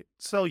great.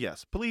 So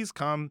yes, please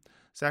come.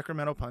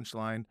 Sacramento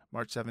Punchline,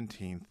 March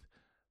 17th.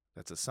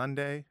 That's a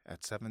Sunday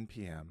at 7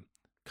 p.m.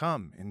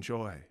 Come,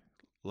 enjoy,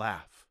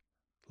 laugh,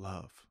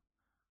 love.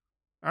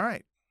 All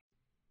right.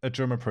 A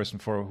German person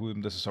for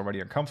whom this is already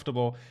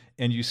uncomfortable,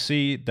 and you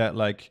see that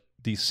like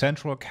the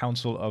Central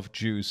Council of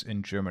Jews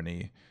in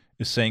Germany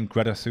is saying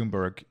Greta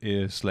Thunberg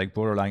is like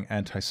borderline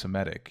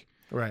anti-Semitic.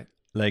 Right.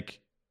 Like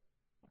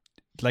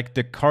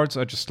the cards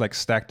are just like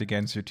stacked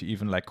against you to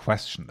even like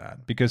question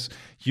that, because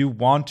you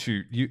want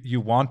to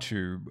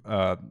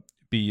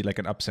be like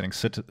an upstanding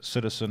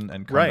citizen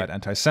and combat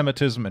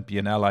anti-Semitism and be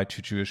an ally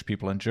to Jewish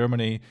people in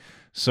Germany.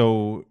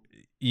 So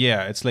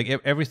yeah, it's like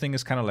everything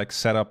is kind of like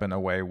set up in a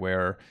way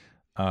where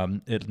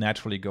it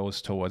naturally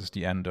goes towards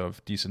the end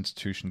of these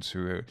institutions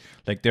who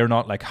like they're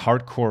not like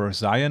hardcore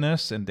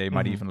Zionists, and they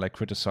might even like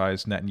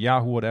criticize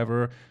Netanyahu,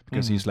 whatever,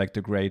 because he's like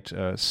the great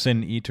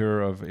sin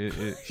eater of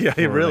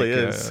he really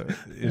is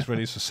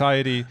Israeli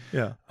society.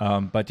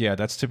 But yeah,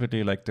 that's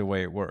typically like the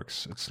way it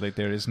works. It's like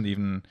there isn't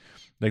even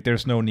like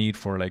there's no need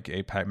for like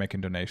AIPAC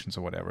making donations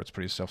or whatever. It's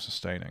pretty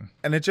self-sustaining.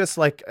 And it just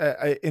like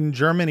in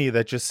Germany,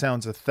 that just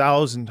sounds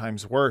 1,000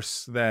 times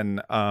worse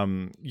than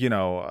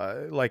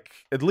like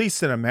at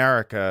least in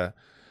America,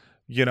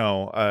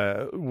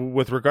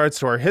 with regards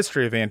to our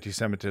history of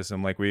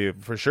anti-Semitism, like we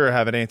for sure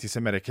have an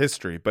anti-Semitic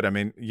history, but I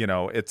mean,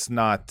 it's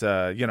not,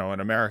 in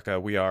America,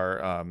 we are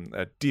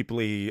a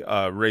deeply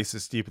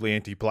racist, deeply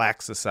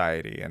anti-Black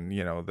society. And,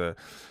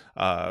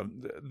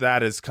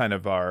 that is kind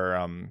of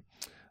our,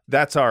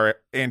 that's our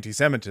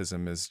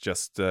anti-Semitism, is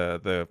just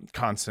the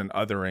constant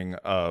othering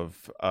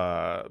of,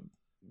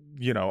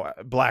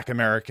 Black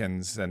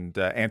Americans and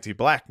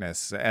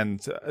anti-Blackness.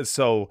 And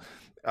so,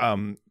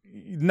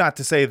 not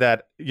to say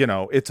that,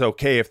 it's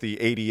okay if the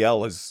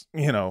ADL is,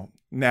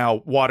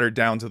 now watered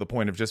down to the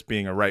point of just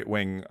being a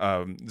right-wing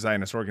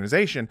Zionist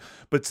organization,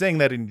 but saying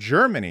that in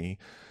Germany,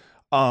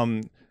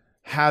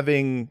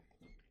 having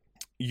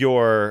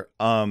your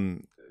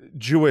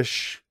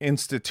Jewish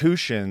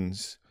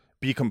institutions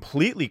be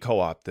completely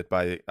co-opted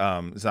by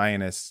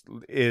Zionists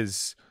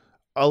is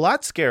a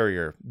lot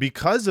scarier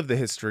because of the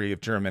history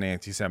of German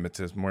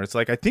anti-Semitism, where it's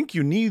like, I think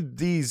you need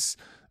these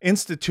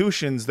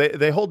institutions.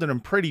 They hold an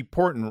pretty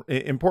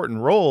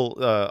important role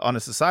on a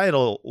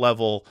societal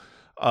level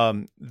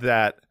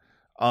that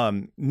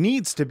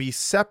needs to be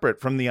separate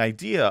from the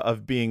idea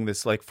of being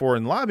this like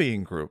foreign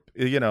lobbying group.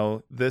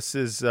 This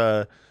is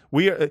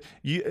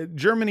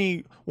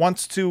Germany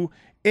wants to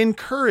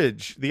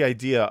encourage the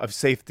idea of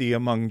safety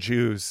among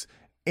Jews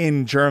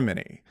in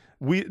Germany.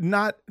 We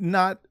not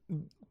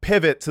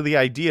pivot to the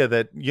idea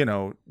that,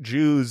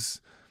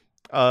 Jews,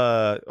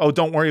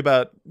 don't worry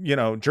about,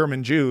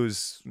 German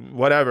Jews,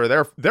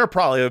 whatever.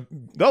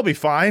 They'll be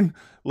fine.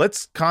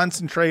 Let's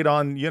concentrate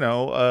on,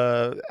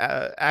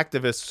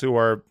 activists who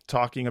are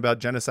talking about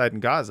genocide in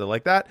Gaza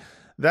like that.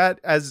 That,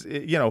 as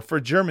for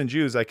German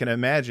Jews, I can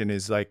imagine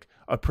is like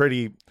a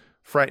pretty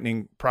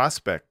frightening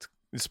prospect,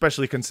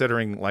 especially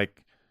considering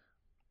like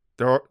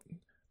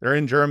they're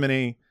in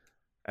Germany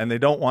and they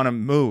don't want to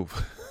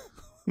move.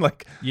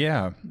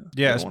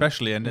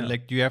 Especially, and then,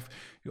 like, you have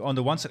on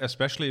the one side,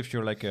 especially if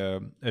you're like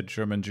a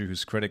German Jew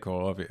who's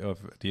critical of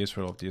the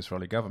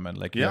Israeli government,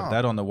 like you have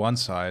that on the one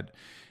side,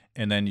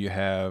 and then you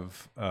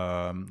have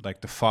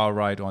like the far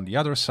right on the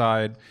other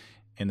side,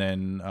 and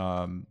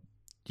then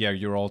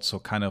you're also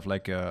kind of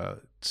like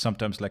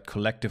sometimes like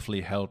collectively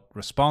held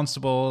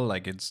responsible.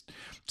 Like it's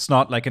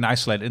not like an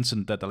isolated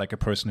incident that like a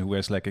person who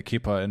wears like a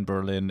kippah in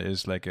Berlin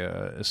is like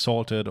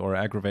assaulted or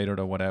aggravated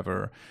or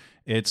whatever.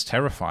 It's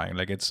terrifying.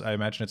 Like I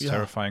imagine it's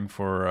terrifying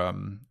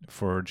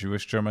for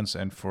Jewish Germans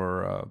and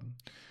for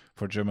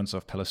Germans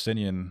of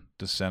Palestinian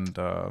descent.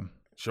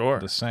 Sure,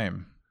 the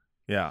same.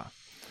 Yeah,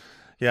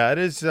 it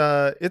is.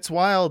 It's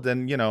wild,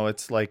 and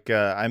it's like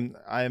I'm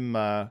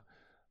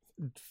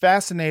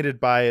fascinated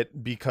by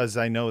it because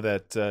I know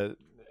that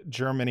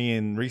Germany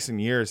in recent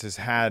years has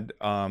had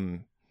a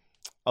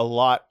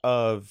lot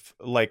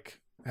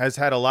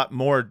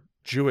more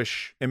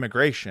Jewish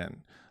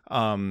immigration.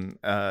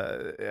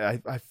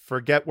 I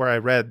forget where I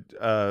read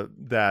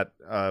that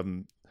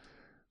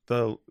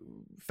the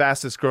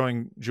fastest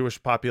growing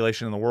Jewish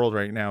population in the world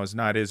right now is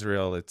not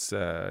Israel, it's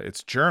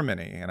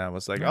Germany, and I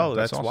was like,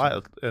 that's awesome.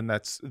 Wild, and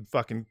that's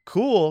fucking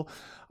cool,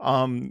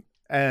 and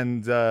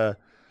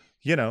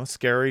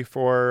scary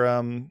for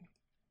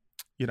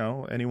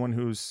anyone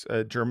who's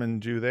a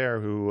German Jew there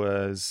who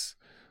is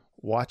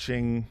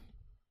watching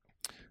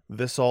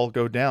this all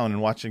go down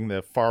and watching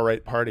the far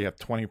right party have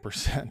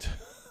 20%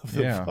 of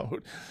the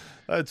vote.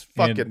 That's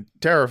fucking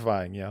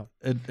terrifying. Yeah.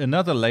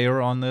 Another layer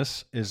on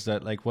this is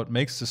that like what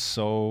makes this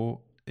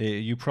so,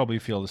 you probably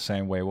feel the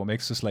same way. What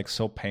makes this like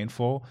so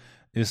painful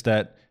is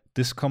that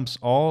this comes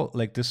all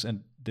like this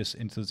and this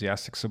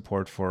enthusiastic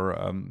support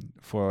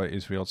for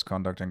Israel's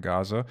conduct in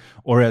Gaza,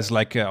 or as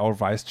like our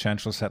vice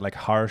chancellor said, like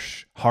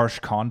harsh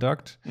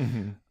conduct,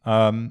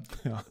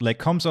 like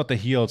comes out the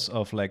heels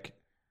of like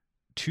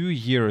 2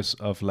 years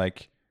of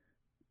like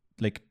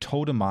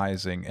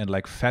totemizing and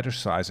like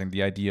fetishizing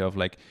the idea of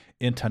like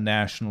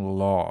international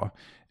law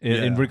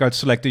in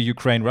regards to like the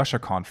Ukraine-Russia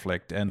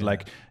conflict, and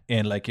like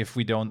if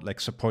we don't like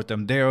support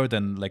them there,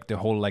 then like the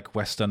whole like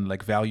Western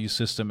like value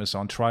system is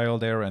on trial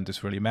there, and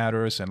this really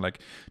matters, and like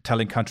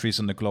telling countries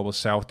in the global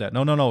South that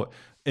no,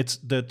 it's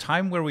the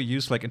time where we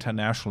use like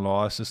international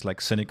law as this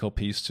like cynical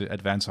piece to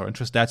advance our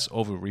interests. That's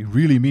over. We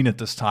really mean it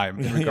this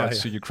time in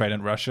regards to Ukraine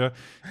and Russia,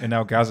 and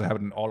now Gaza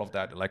having all of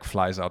that like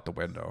flies out the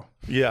window.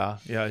 Yeah.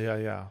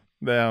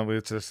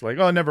 It's just like,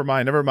 oh, never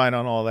mind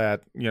on all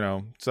that.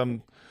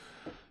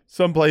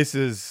 Some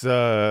places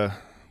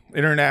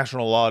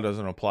international law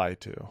doesn't apply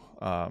to.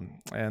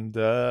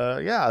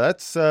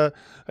 That's I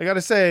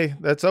gotta say,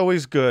 that's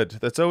always good.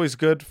 That's always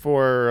good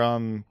for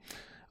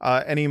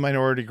any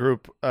minority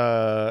group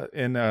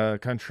in a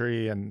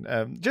country,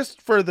 and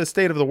just for the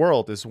state of the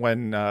world, is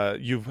when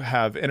you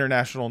have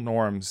international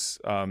norms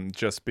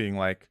just being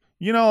like,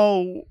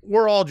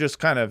 we're all just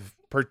kind of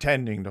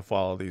pretending to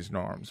follow these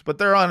norms, but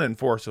they're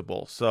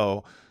unenforceable.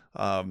 So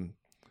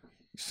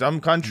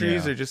some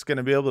countries are just going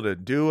to be able to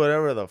do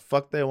whatever the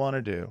fuck they want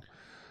to do.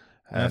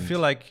 And I feel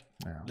like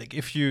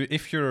if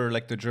you're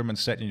like the German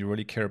state and you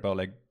really care about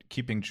like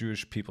keeping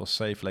Jewish people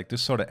safe, like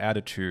this sort of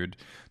attitude,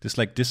 this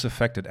like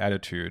disaffected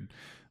attitude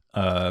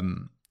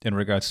in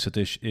regards to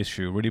this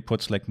issue really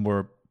puts like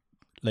more,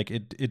 like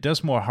it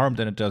does more harm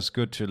than it does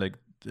good to like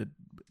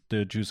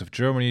the Jews of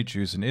Germany,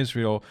 Jews in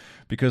Israel,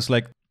 because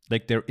like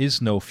there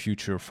is no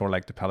future for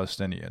like the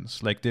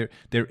Palestinians. Like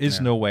there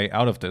is no way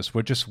out of this.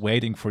 We're just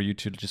waiting for you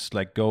to just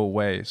like go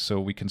away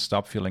so we can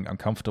stop feeling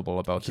uncomfortable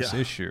about this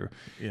issue.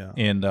 Yeah.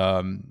 And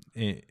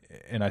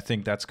I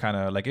think that's kind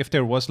of like, if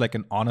there was like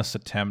an honest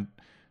attempt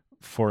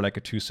for like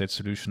a two-state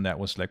solution that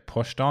was like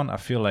pushed on, I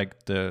feel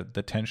like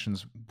the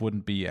tensions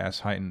wouldn't be as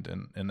heightened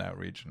in that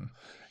region.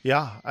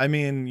 Yeah, I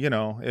mean,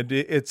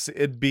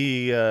 it'd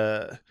be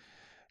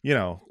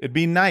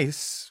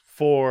nice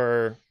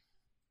for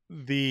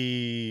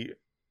the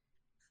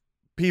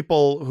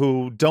people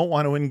who don't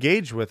want to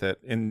engage with it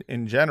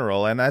in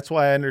general, and that's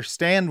why I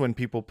understand when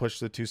people push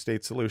the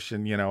two-state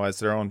solution, as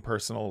their own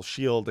personal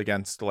shield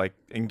against like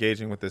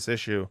engaging with this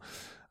issue.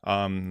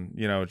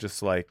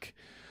 Just like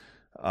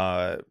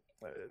it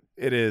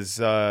is.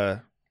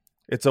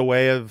 It's a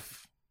way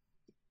of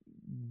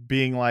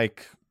being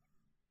like,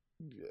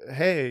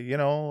 hey,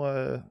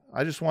 I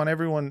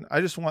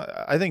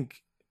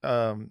think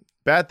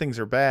bad things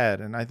are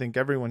bad, and I think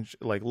everyone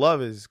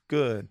love is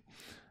good,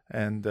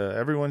 and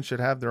everyone should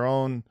have their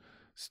own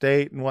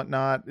state and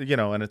whatnot,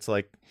 and it's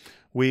like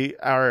we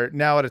are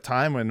now at a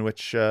time in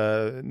which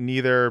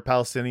neither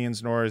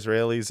Palestinians nor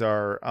Israelis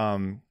are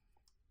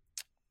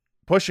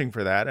pushing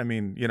for that. I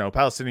mean,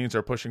 Palestinians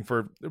are pushing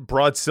for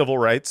broad civil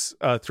rights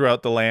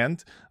throughout the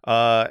land,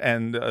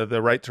 and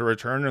the right to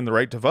return and the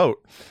right to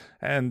vote.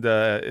 And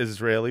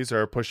Israelis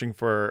are pushing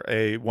for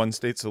a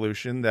one-state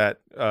solution that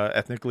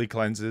ethnically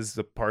cleanses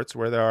the parts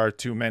where there are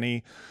too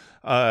many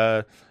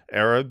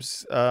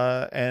Arabs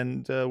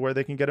and where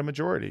they can get a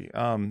majority.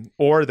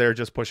 Or they're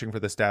just pushing for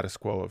the status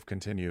quo of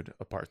continued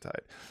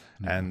apartheid.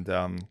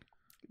 Mm-hmm.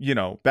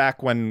 And,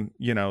 back when,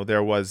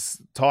 there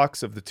was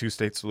talks of the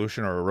two-state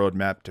solution or a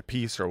roadmap to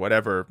peace or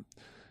whatever,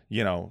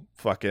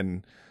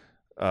 fucking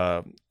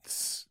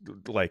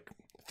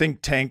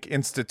think tank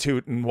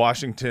institute in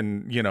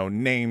Washington,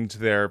 named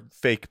their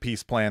fake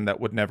peace plan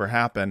that would never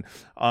happen.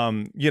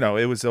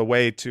 It was a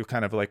way to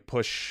kind of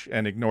push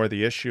and ignore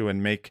the issue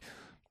and make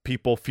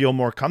people feel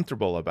more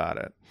comfortable about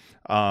it.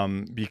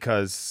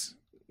 Because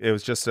it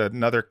was just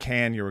another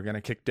can you were going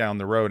to kick down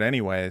the road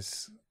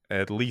anyways.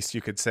 At least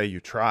you could say you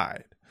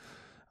tried.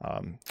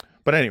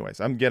 But anyways,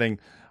 I'm getting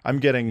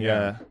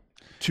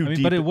too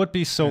deep. But it would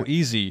be so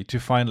easy to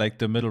find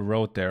the middle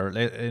road there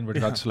in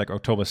regards to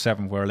October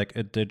 7th, where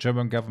the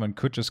German government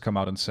could just come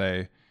out and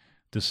say,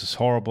 this is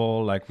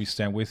horrible. We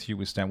stand with you.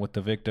 We stand with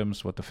the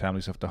victims, with the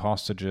families of the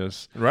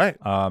hostages. Right.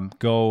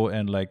 Go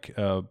and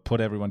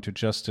put everyone to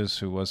justice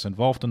who was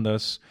involved in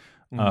this.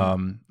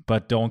 Mm-hmm.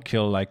 But don't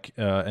kill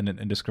an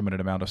indiscriminate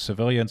amount of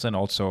civilians. And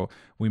also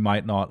we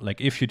might not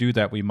if you do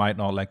that, we might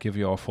not give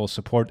you our full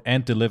support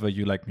and deliver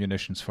you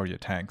munitions for your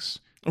tanks.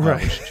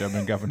 Right. Which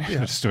German government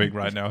is doing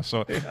right now.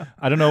 So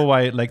I don't know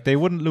why they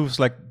wouldn't lose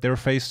their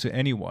face to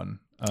anyone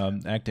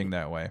acting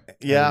that way.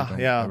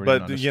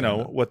 But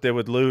what they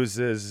would lose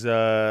is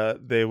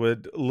they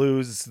would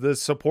lose the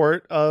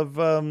support of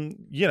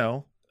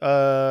Europe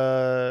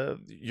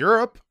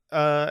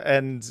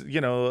and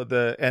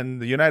the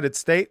United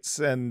States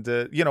and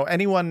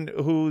anyone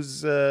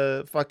who's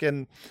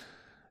fucking.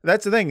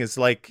 That's the thing is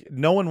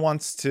no one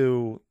wants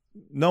to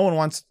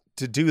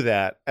do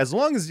that so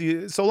long as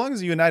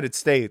the United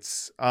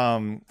States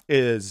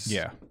is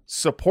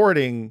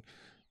supporting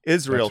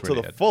Israel to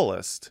the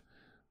fullest.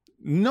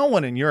 No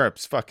one in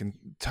Europe's fucking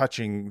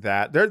touching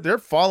that. They're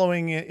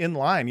following in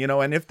line,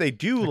 and if they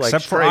do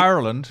except for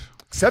Ireland,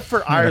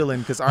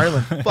 because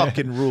Ireland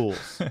fucking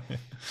rules.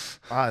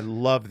 I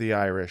love the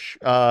Irish.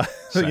 They're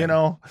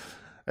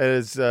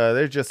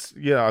just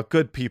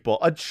good people.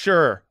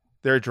 Sure,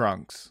 they're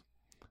drunks.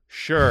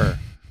 Sure,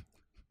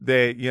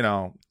 they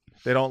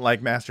don't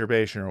like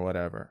masturbation or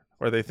whatever.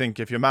 Or they think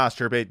if you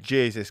masturbate,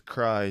 Jesus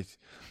Christ.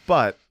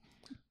 But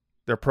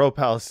they're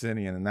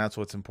pro-Palestinian, and that's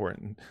what's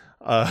important.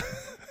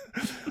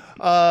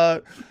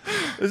 This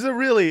is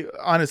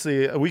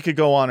honestly, we could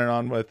go on and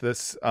on with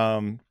this.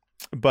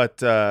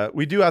 But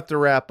we do have to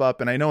wrap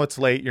up. And I know it's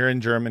late. You're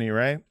in Germany,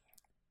 right?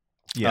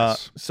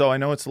 Yes. So I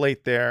know it's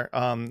late there.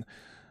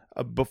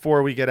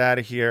 Before we get out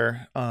of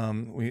here,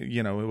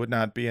 it would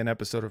not be an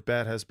episode of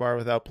Bad Hasbara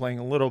without playing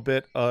a little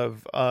bit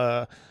of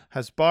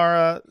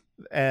Hasbara,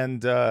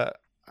 and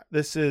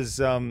this is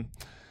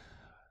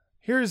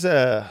here's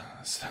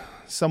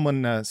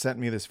someone sent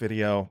me this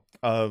video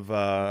of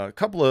a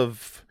couple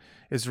of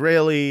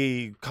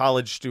Israeli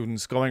college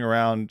students going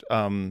around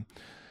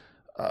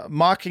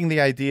mocking the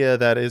idea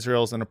that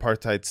Israel's an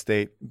apartheid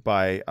state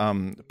by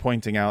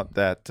pointing out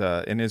that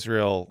in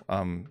Israel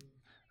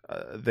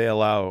they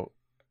allow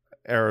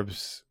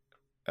Arabs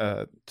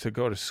to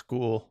go to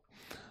school.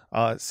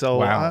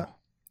 Wow.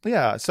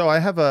 So I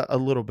have a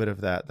little bit of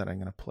that I'm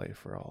going to play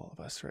for all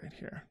of us right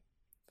here.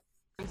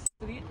 And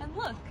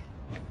look,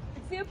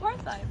 it's the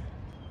apartheid.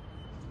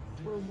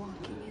 We're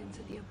walking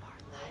into the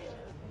apartheid.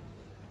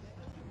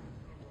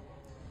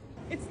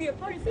 It's the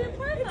apartheid. It's the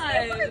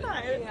apartheid. It's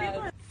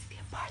the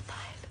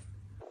apartheid.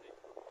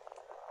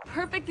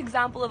 Perfect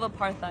example of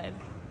apartheid.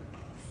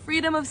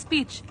 Freedom of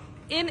speech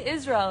in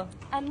Israel.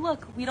 And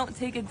look, we don't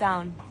take it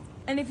down.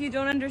 And if you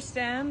don't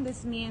understand,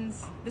 this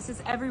means this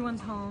is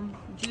everyone's home,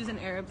 Jews and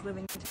Arabs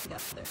living together.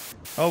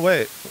 Oh,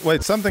 wait,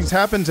 something's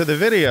happened to the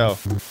video.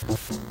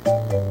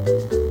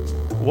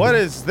 What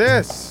is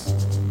this?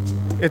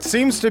 It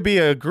seems to be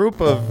a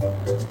group of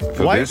white and black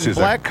people. This is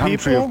a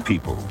country of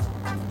people.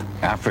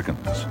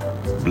 Africans,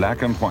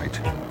 black and white,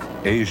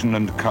 Asian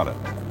and colored,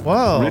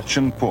 Whoa. Rich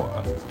and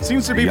poor.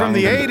 Seems to be from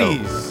the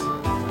 80s.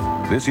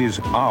 Old. This is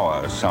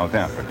our South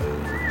Africa.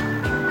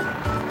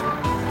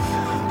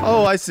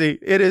 Oh, I see.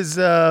 It is,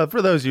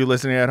 for those of you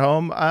listening at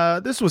home,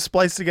 this was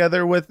spliced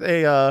together with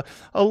a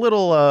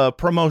little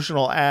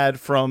promotional ad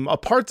from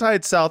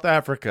apartheid South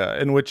Africa,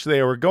 in which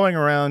they were going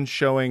around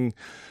showing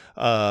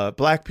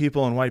black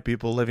people and white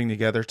people living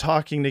together,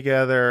 talking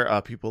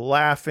together, people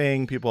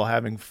laughing, people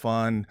having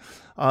fun.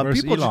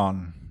 Where's People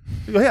Elon?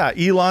 Yeah,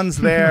 Elon's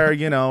there,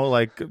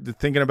 like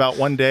thinking about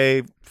one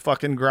day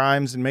fucking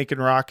Grimes and making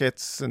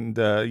rockets and,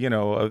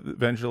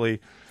 eventually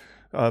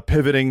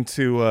pivoting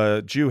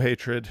to Jew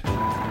hatred.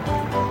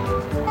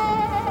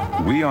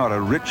 We are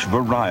a rich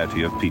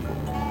variety of people,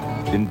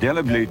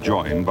 indelibly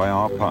joined by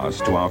our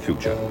past to our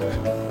future,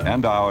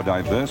 and our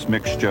diverse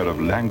mixture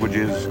of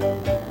languages,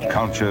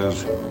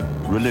 cultures,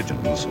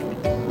 religions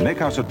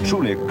make us a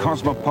truly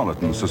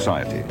cosmopolitan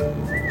society.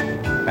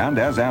 And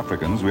as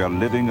Africans, we are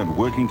living and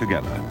working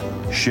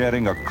together,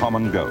 sharing a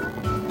common goal,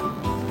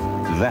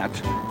 that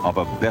of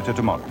a better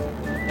tomorrow.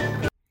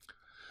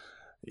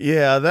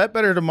 Yeah, that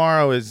better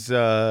tomorrow is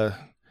going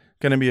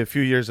to be a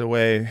few years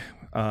away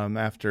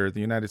after the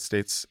United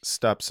States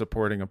stopped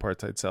supporting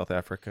apartheid South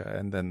Africa,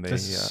 and then they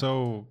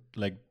so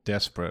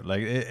desperate.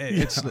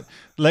 It's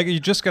like you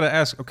just gotta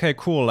ask. Okay,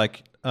 cool.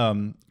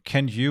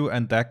 Can you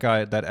and that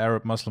guy, that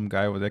Arab Muslim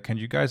guy over there, can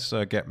you guys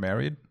get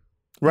married?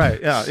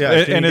 Right. Yeah. Yeah.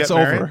 And it's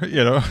over.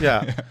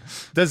 Yeah.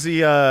 Does he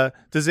have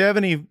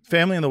any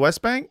family in the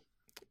West Bank?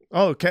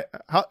 Oh,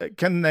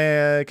 can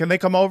they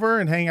come over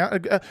and hang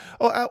out?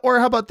 Or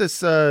how about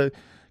this?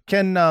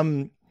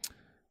 Can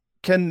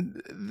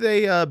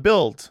they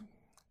build?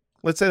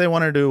 Let's say they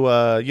wanted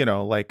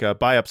to,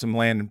 buy up some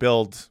land and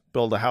build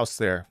a house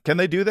there. Can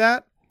they do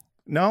that?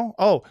 No.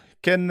 Oh,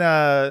 can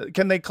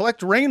they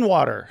collect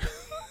rainwater?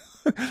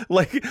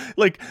 like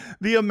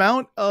the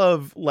amount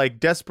of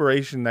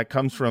desperation that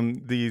comes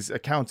from these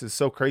accounts is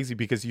so crazy,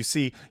 because you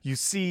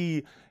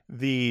see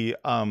the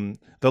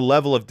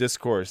level of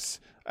discourse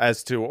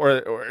as to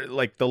or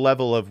the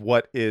level of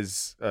what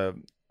is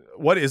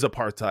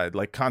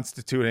apartheid,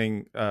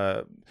 constituting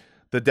the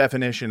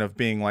definition of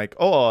being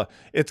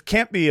it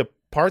can't be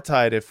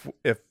apartheid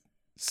if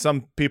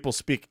some people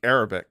speak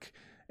Arabic.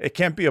 It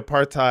can't be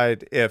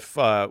apartheid if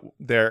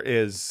there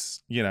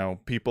is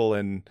people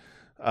in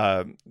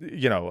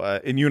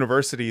in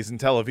universities in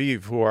Tel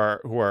Aviv who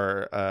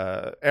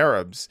are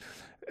Arabs,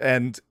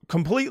 and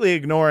completely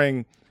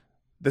ignoring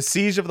the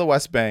siege of the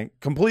West Bank,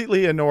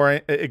 completely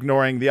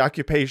ignoring the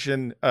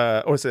occupation,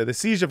 the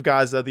siege of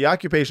Gaza, the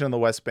occupation of the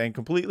West Bank,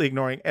 completely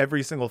ignoring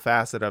every single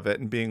facet of it,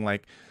 and being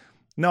like,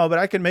 no, but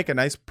I can make a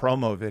nice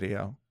promo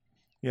video,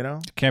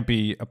 It can't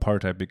be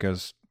apartheid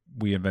because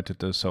we invented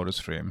the soda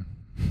stream.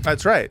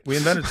 That's right. We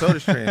invented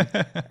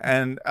SodaStream,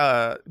 and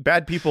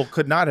bad people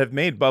could not have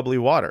made bubbly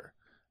water.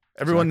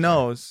 Everyone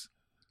knows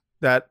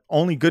that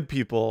only good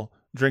people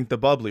drink the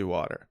bubbly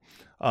water.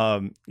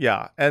 And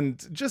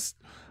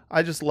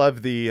I just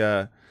love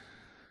the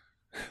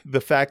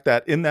fact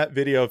that in that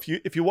video,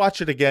 if you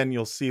watch it again,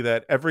 you'll see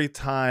that every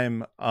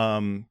time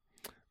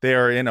they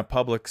are in a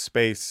public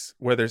space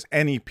where there's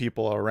any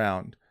people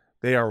around,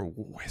 they are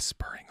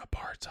whispering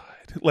apartheid.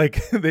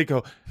 They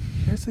go,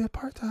 "Here's the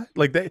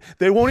apartheid."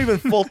 They won't even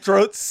full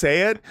throat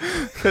say it,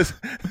 because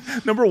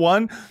number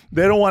one,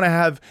 they don't want to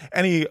have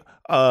any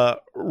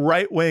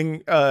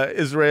right-wing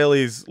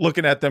Israelis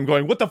looking at them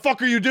going, "What the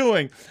fuck are you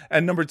doing?"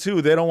 And number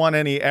two, they don't want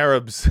any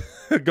Arabs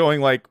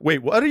going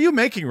 "Wait, what are you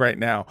making right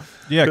now?"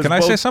 Yeah, can I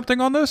say something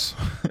on this?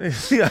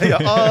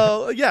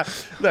 Yeah.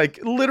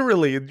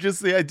 Literally,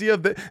 just the idea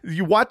of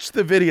you watch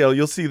the video,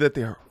 you'll see that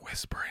they are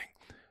whispering.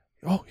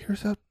 Oh,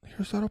 here's that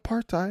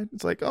apartheid.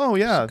 It's oh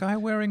yeah, this guy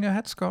wearing a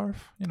headscarf.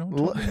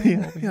 Look at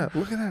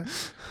that.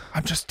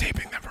 I'm just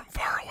taping them from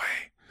far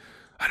away.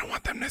 I don't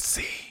want them to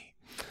see.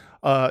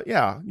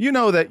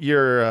 That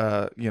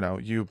you're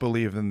you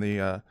believe in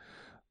the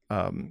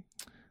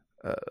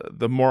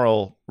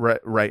moral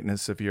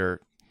rightness of your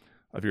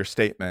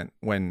statement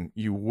when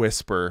you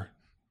whisper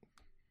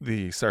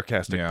the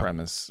sarcastic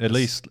premise. At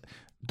least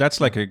that's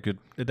a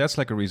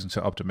reason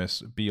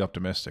to be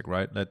optimistic,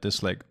 right? That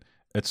this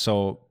it's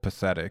so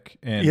pathetic.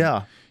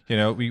 And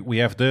we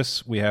have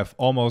this. We have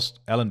almost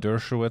Alan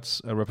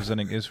Dershowitz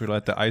representing Israel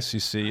at the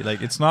ICC.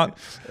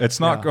 It's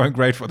not going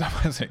great for them,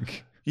 I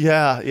think.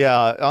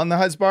 Yeah. On the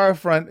Hasbara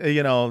front,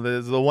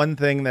 the one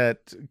thing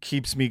that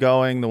keeps me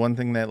going, the one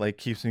thing that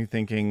keeps me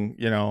thinking,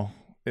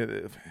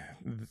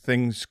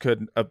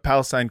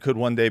 Palestine could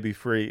one day be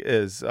free,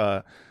 is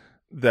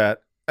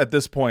that at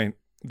this point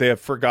they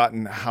have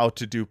forgotten how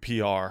to do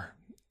PR,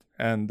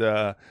 and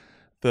the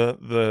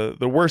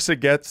worse it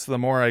gets, the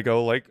more I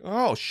go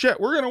oh shit,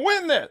 we're gonna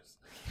win this.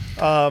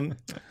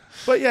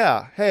 But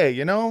yeah, hey,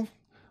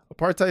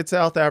 apartheid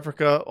South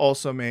Africa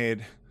also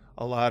made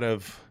a lot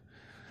of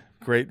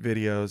great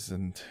videos,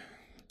 and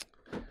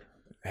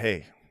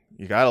hey,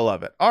 you gotta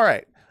love it. All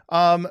right,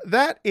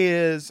 that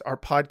is our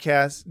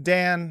podcast.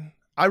 Dan,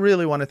 I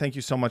really want to thank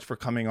you so much for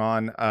coming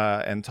on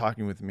and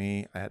talking with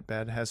me at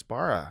Bad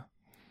Hasbara.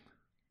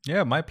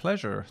 Yeah, my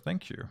pleasure.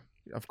 Thank you.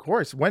 Of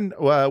course.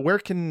 Where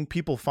can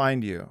people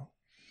find you?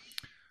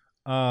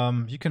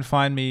 You can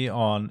find me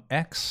on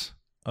X,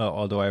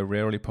 although I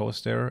rarely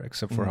post there,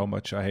 except for how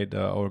much I hate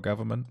our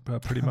government,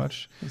 pretty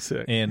much.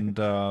 Sick. And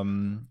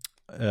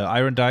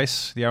Iron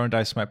Dice, the Iron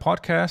Dice is my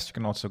podcast. You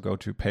can also go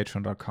to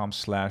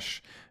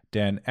patreon.com/BadHasbara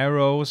Dan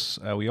Arrows.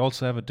 We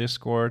also have a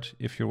Discord.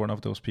 If you're one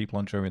of those people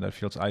in Germany that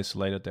feels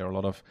isolated, there are a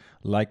lot of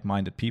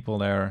like-minded people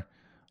there.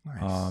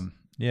 Nice.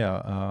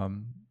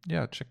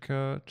 Check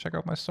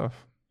out my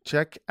stuff.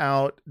 Check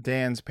out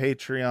Dan's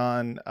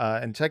Patreon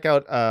and check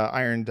out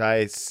Iron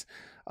Dice.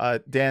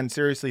 Dan,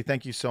 seriously,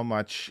 thank you so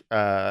much.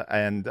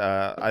 And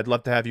I'd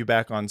love to have you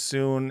back on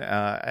soon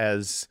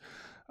as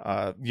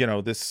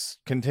this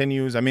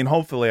continues. I mean,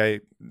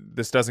 hopefully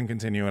this doesn't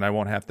continue and I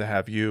won't have to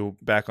have you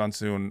back on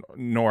soon,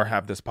 nor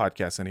have this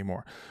podcast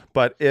anymore.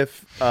 But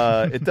if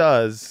it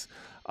does,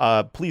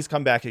 please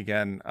come back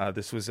again.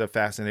 This was a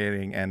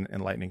fascinating and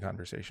enlightening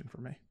conversation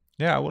for me.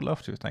 Yeah, I would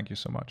love to. Thank you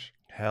so much.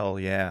 Hell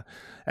yeah.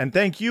 And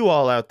thank you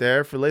all out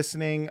there for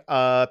listening.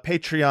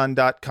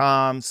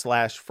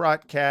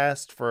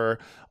 Patreon.com/Fraudcast for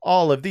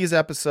all of these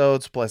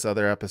episodes plus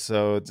other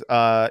episodes.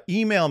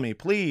 Email me,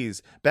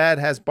 please,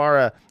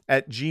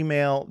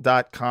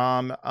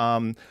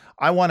 badhasbara@gmail.com.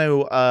 I want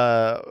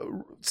to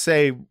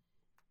say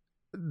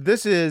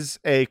this is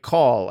a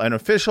call, an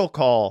official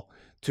call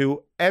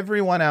to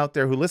everyone out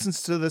there who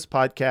listens to this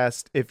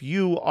podcast. If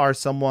you are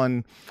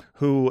someone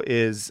who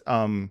is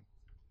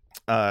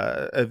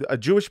a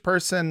Jewish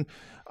person,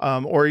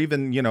 or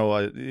even,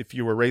 if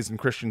you were raised in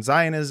Christian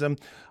Zionism,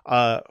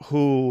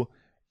 who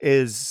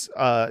is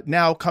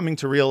now coming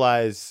to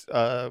realize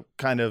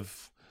kind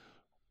of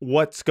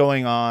what's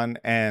going on,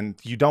 and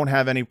you don't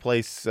have any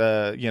place,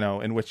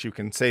 in which you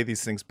can say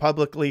these things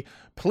publicly,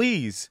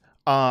 please,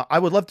 I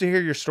would love to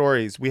hear your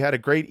stories. We had a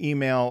great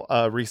email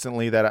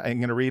recently that I'm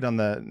going to read on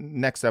the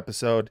next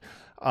episode.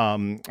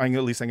 I'm going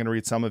to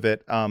read some of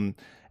it.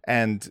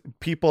 And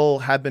people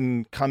have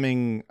been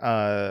coming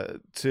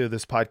to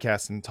this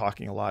podcast and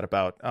talking a lot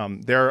about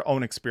their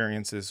own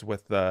experiences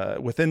with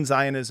within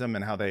Zionism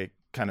and how they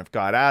kind of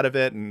got out of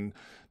it, and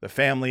the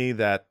family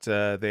that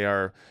they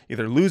are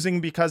either losing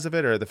because of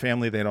it, or the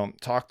family they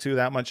don't talk to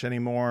that much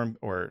anymore,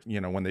 or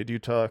when they do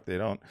talk, they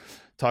don't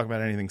talk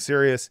about anything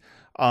serious.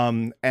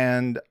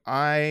 And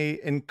I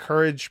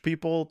encourage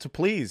people to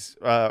please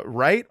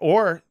write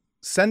or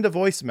send a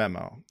voice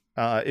memo.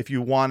 If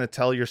you want to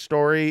tell your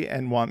story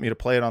and want me to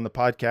play it on the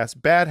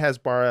podcast,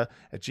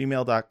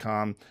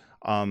 badhasbara@gmail.com.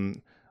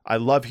 I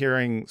love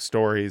hearing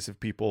stories of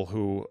people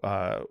who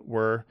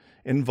were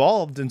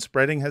involved in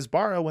spreading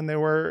Hasbara when they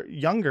were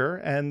younger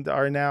and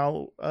are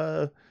now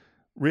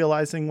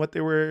realizing what they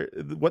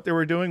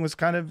were doing was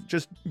kind of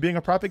just being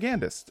a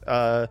propagandist.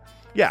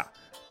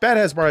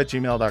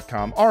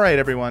 badhasbara@gmail.com. All right,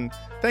 everyone.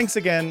 Thanks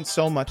again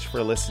so much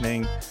for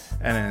listening.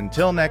 And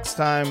until next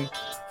time,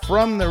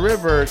 from the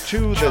river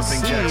to the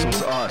sea,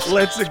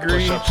 let's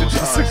agree to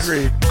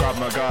disagree. Krav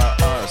Maga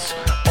us,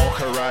 all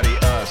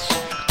karate us,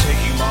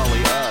 Tiki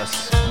Molly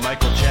us,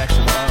 Michael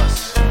Jackson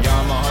us,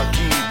 Yamaha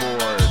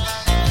keyboards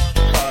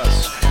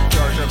us,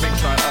 Jar Jar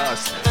Binks not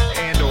us,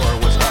 Andor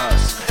was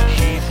us,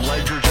 Heath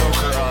Ledger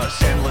Joker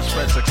us, Endless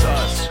Breadsticks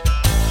us,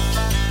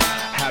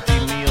 Happy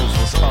Meals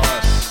was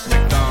us,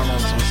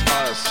 McDonald's was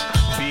us,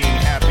 Being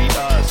Happy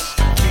us,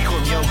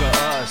 Bikram Yoga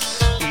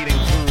us, Eating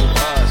food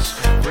us,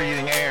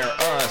 Breathing air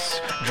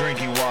us,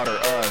 Drinking water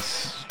us.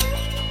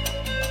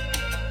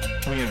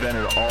 We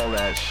invented all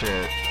that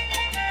shit.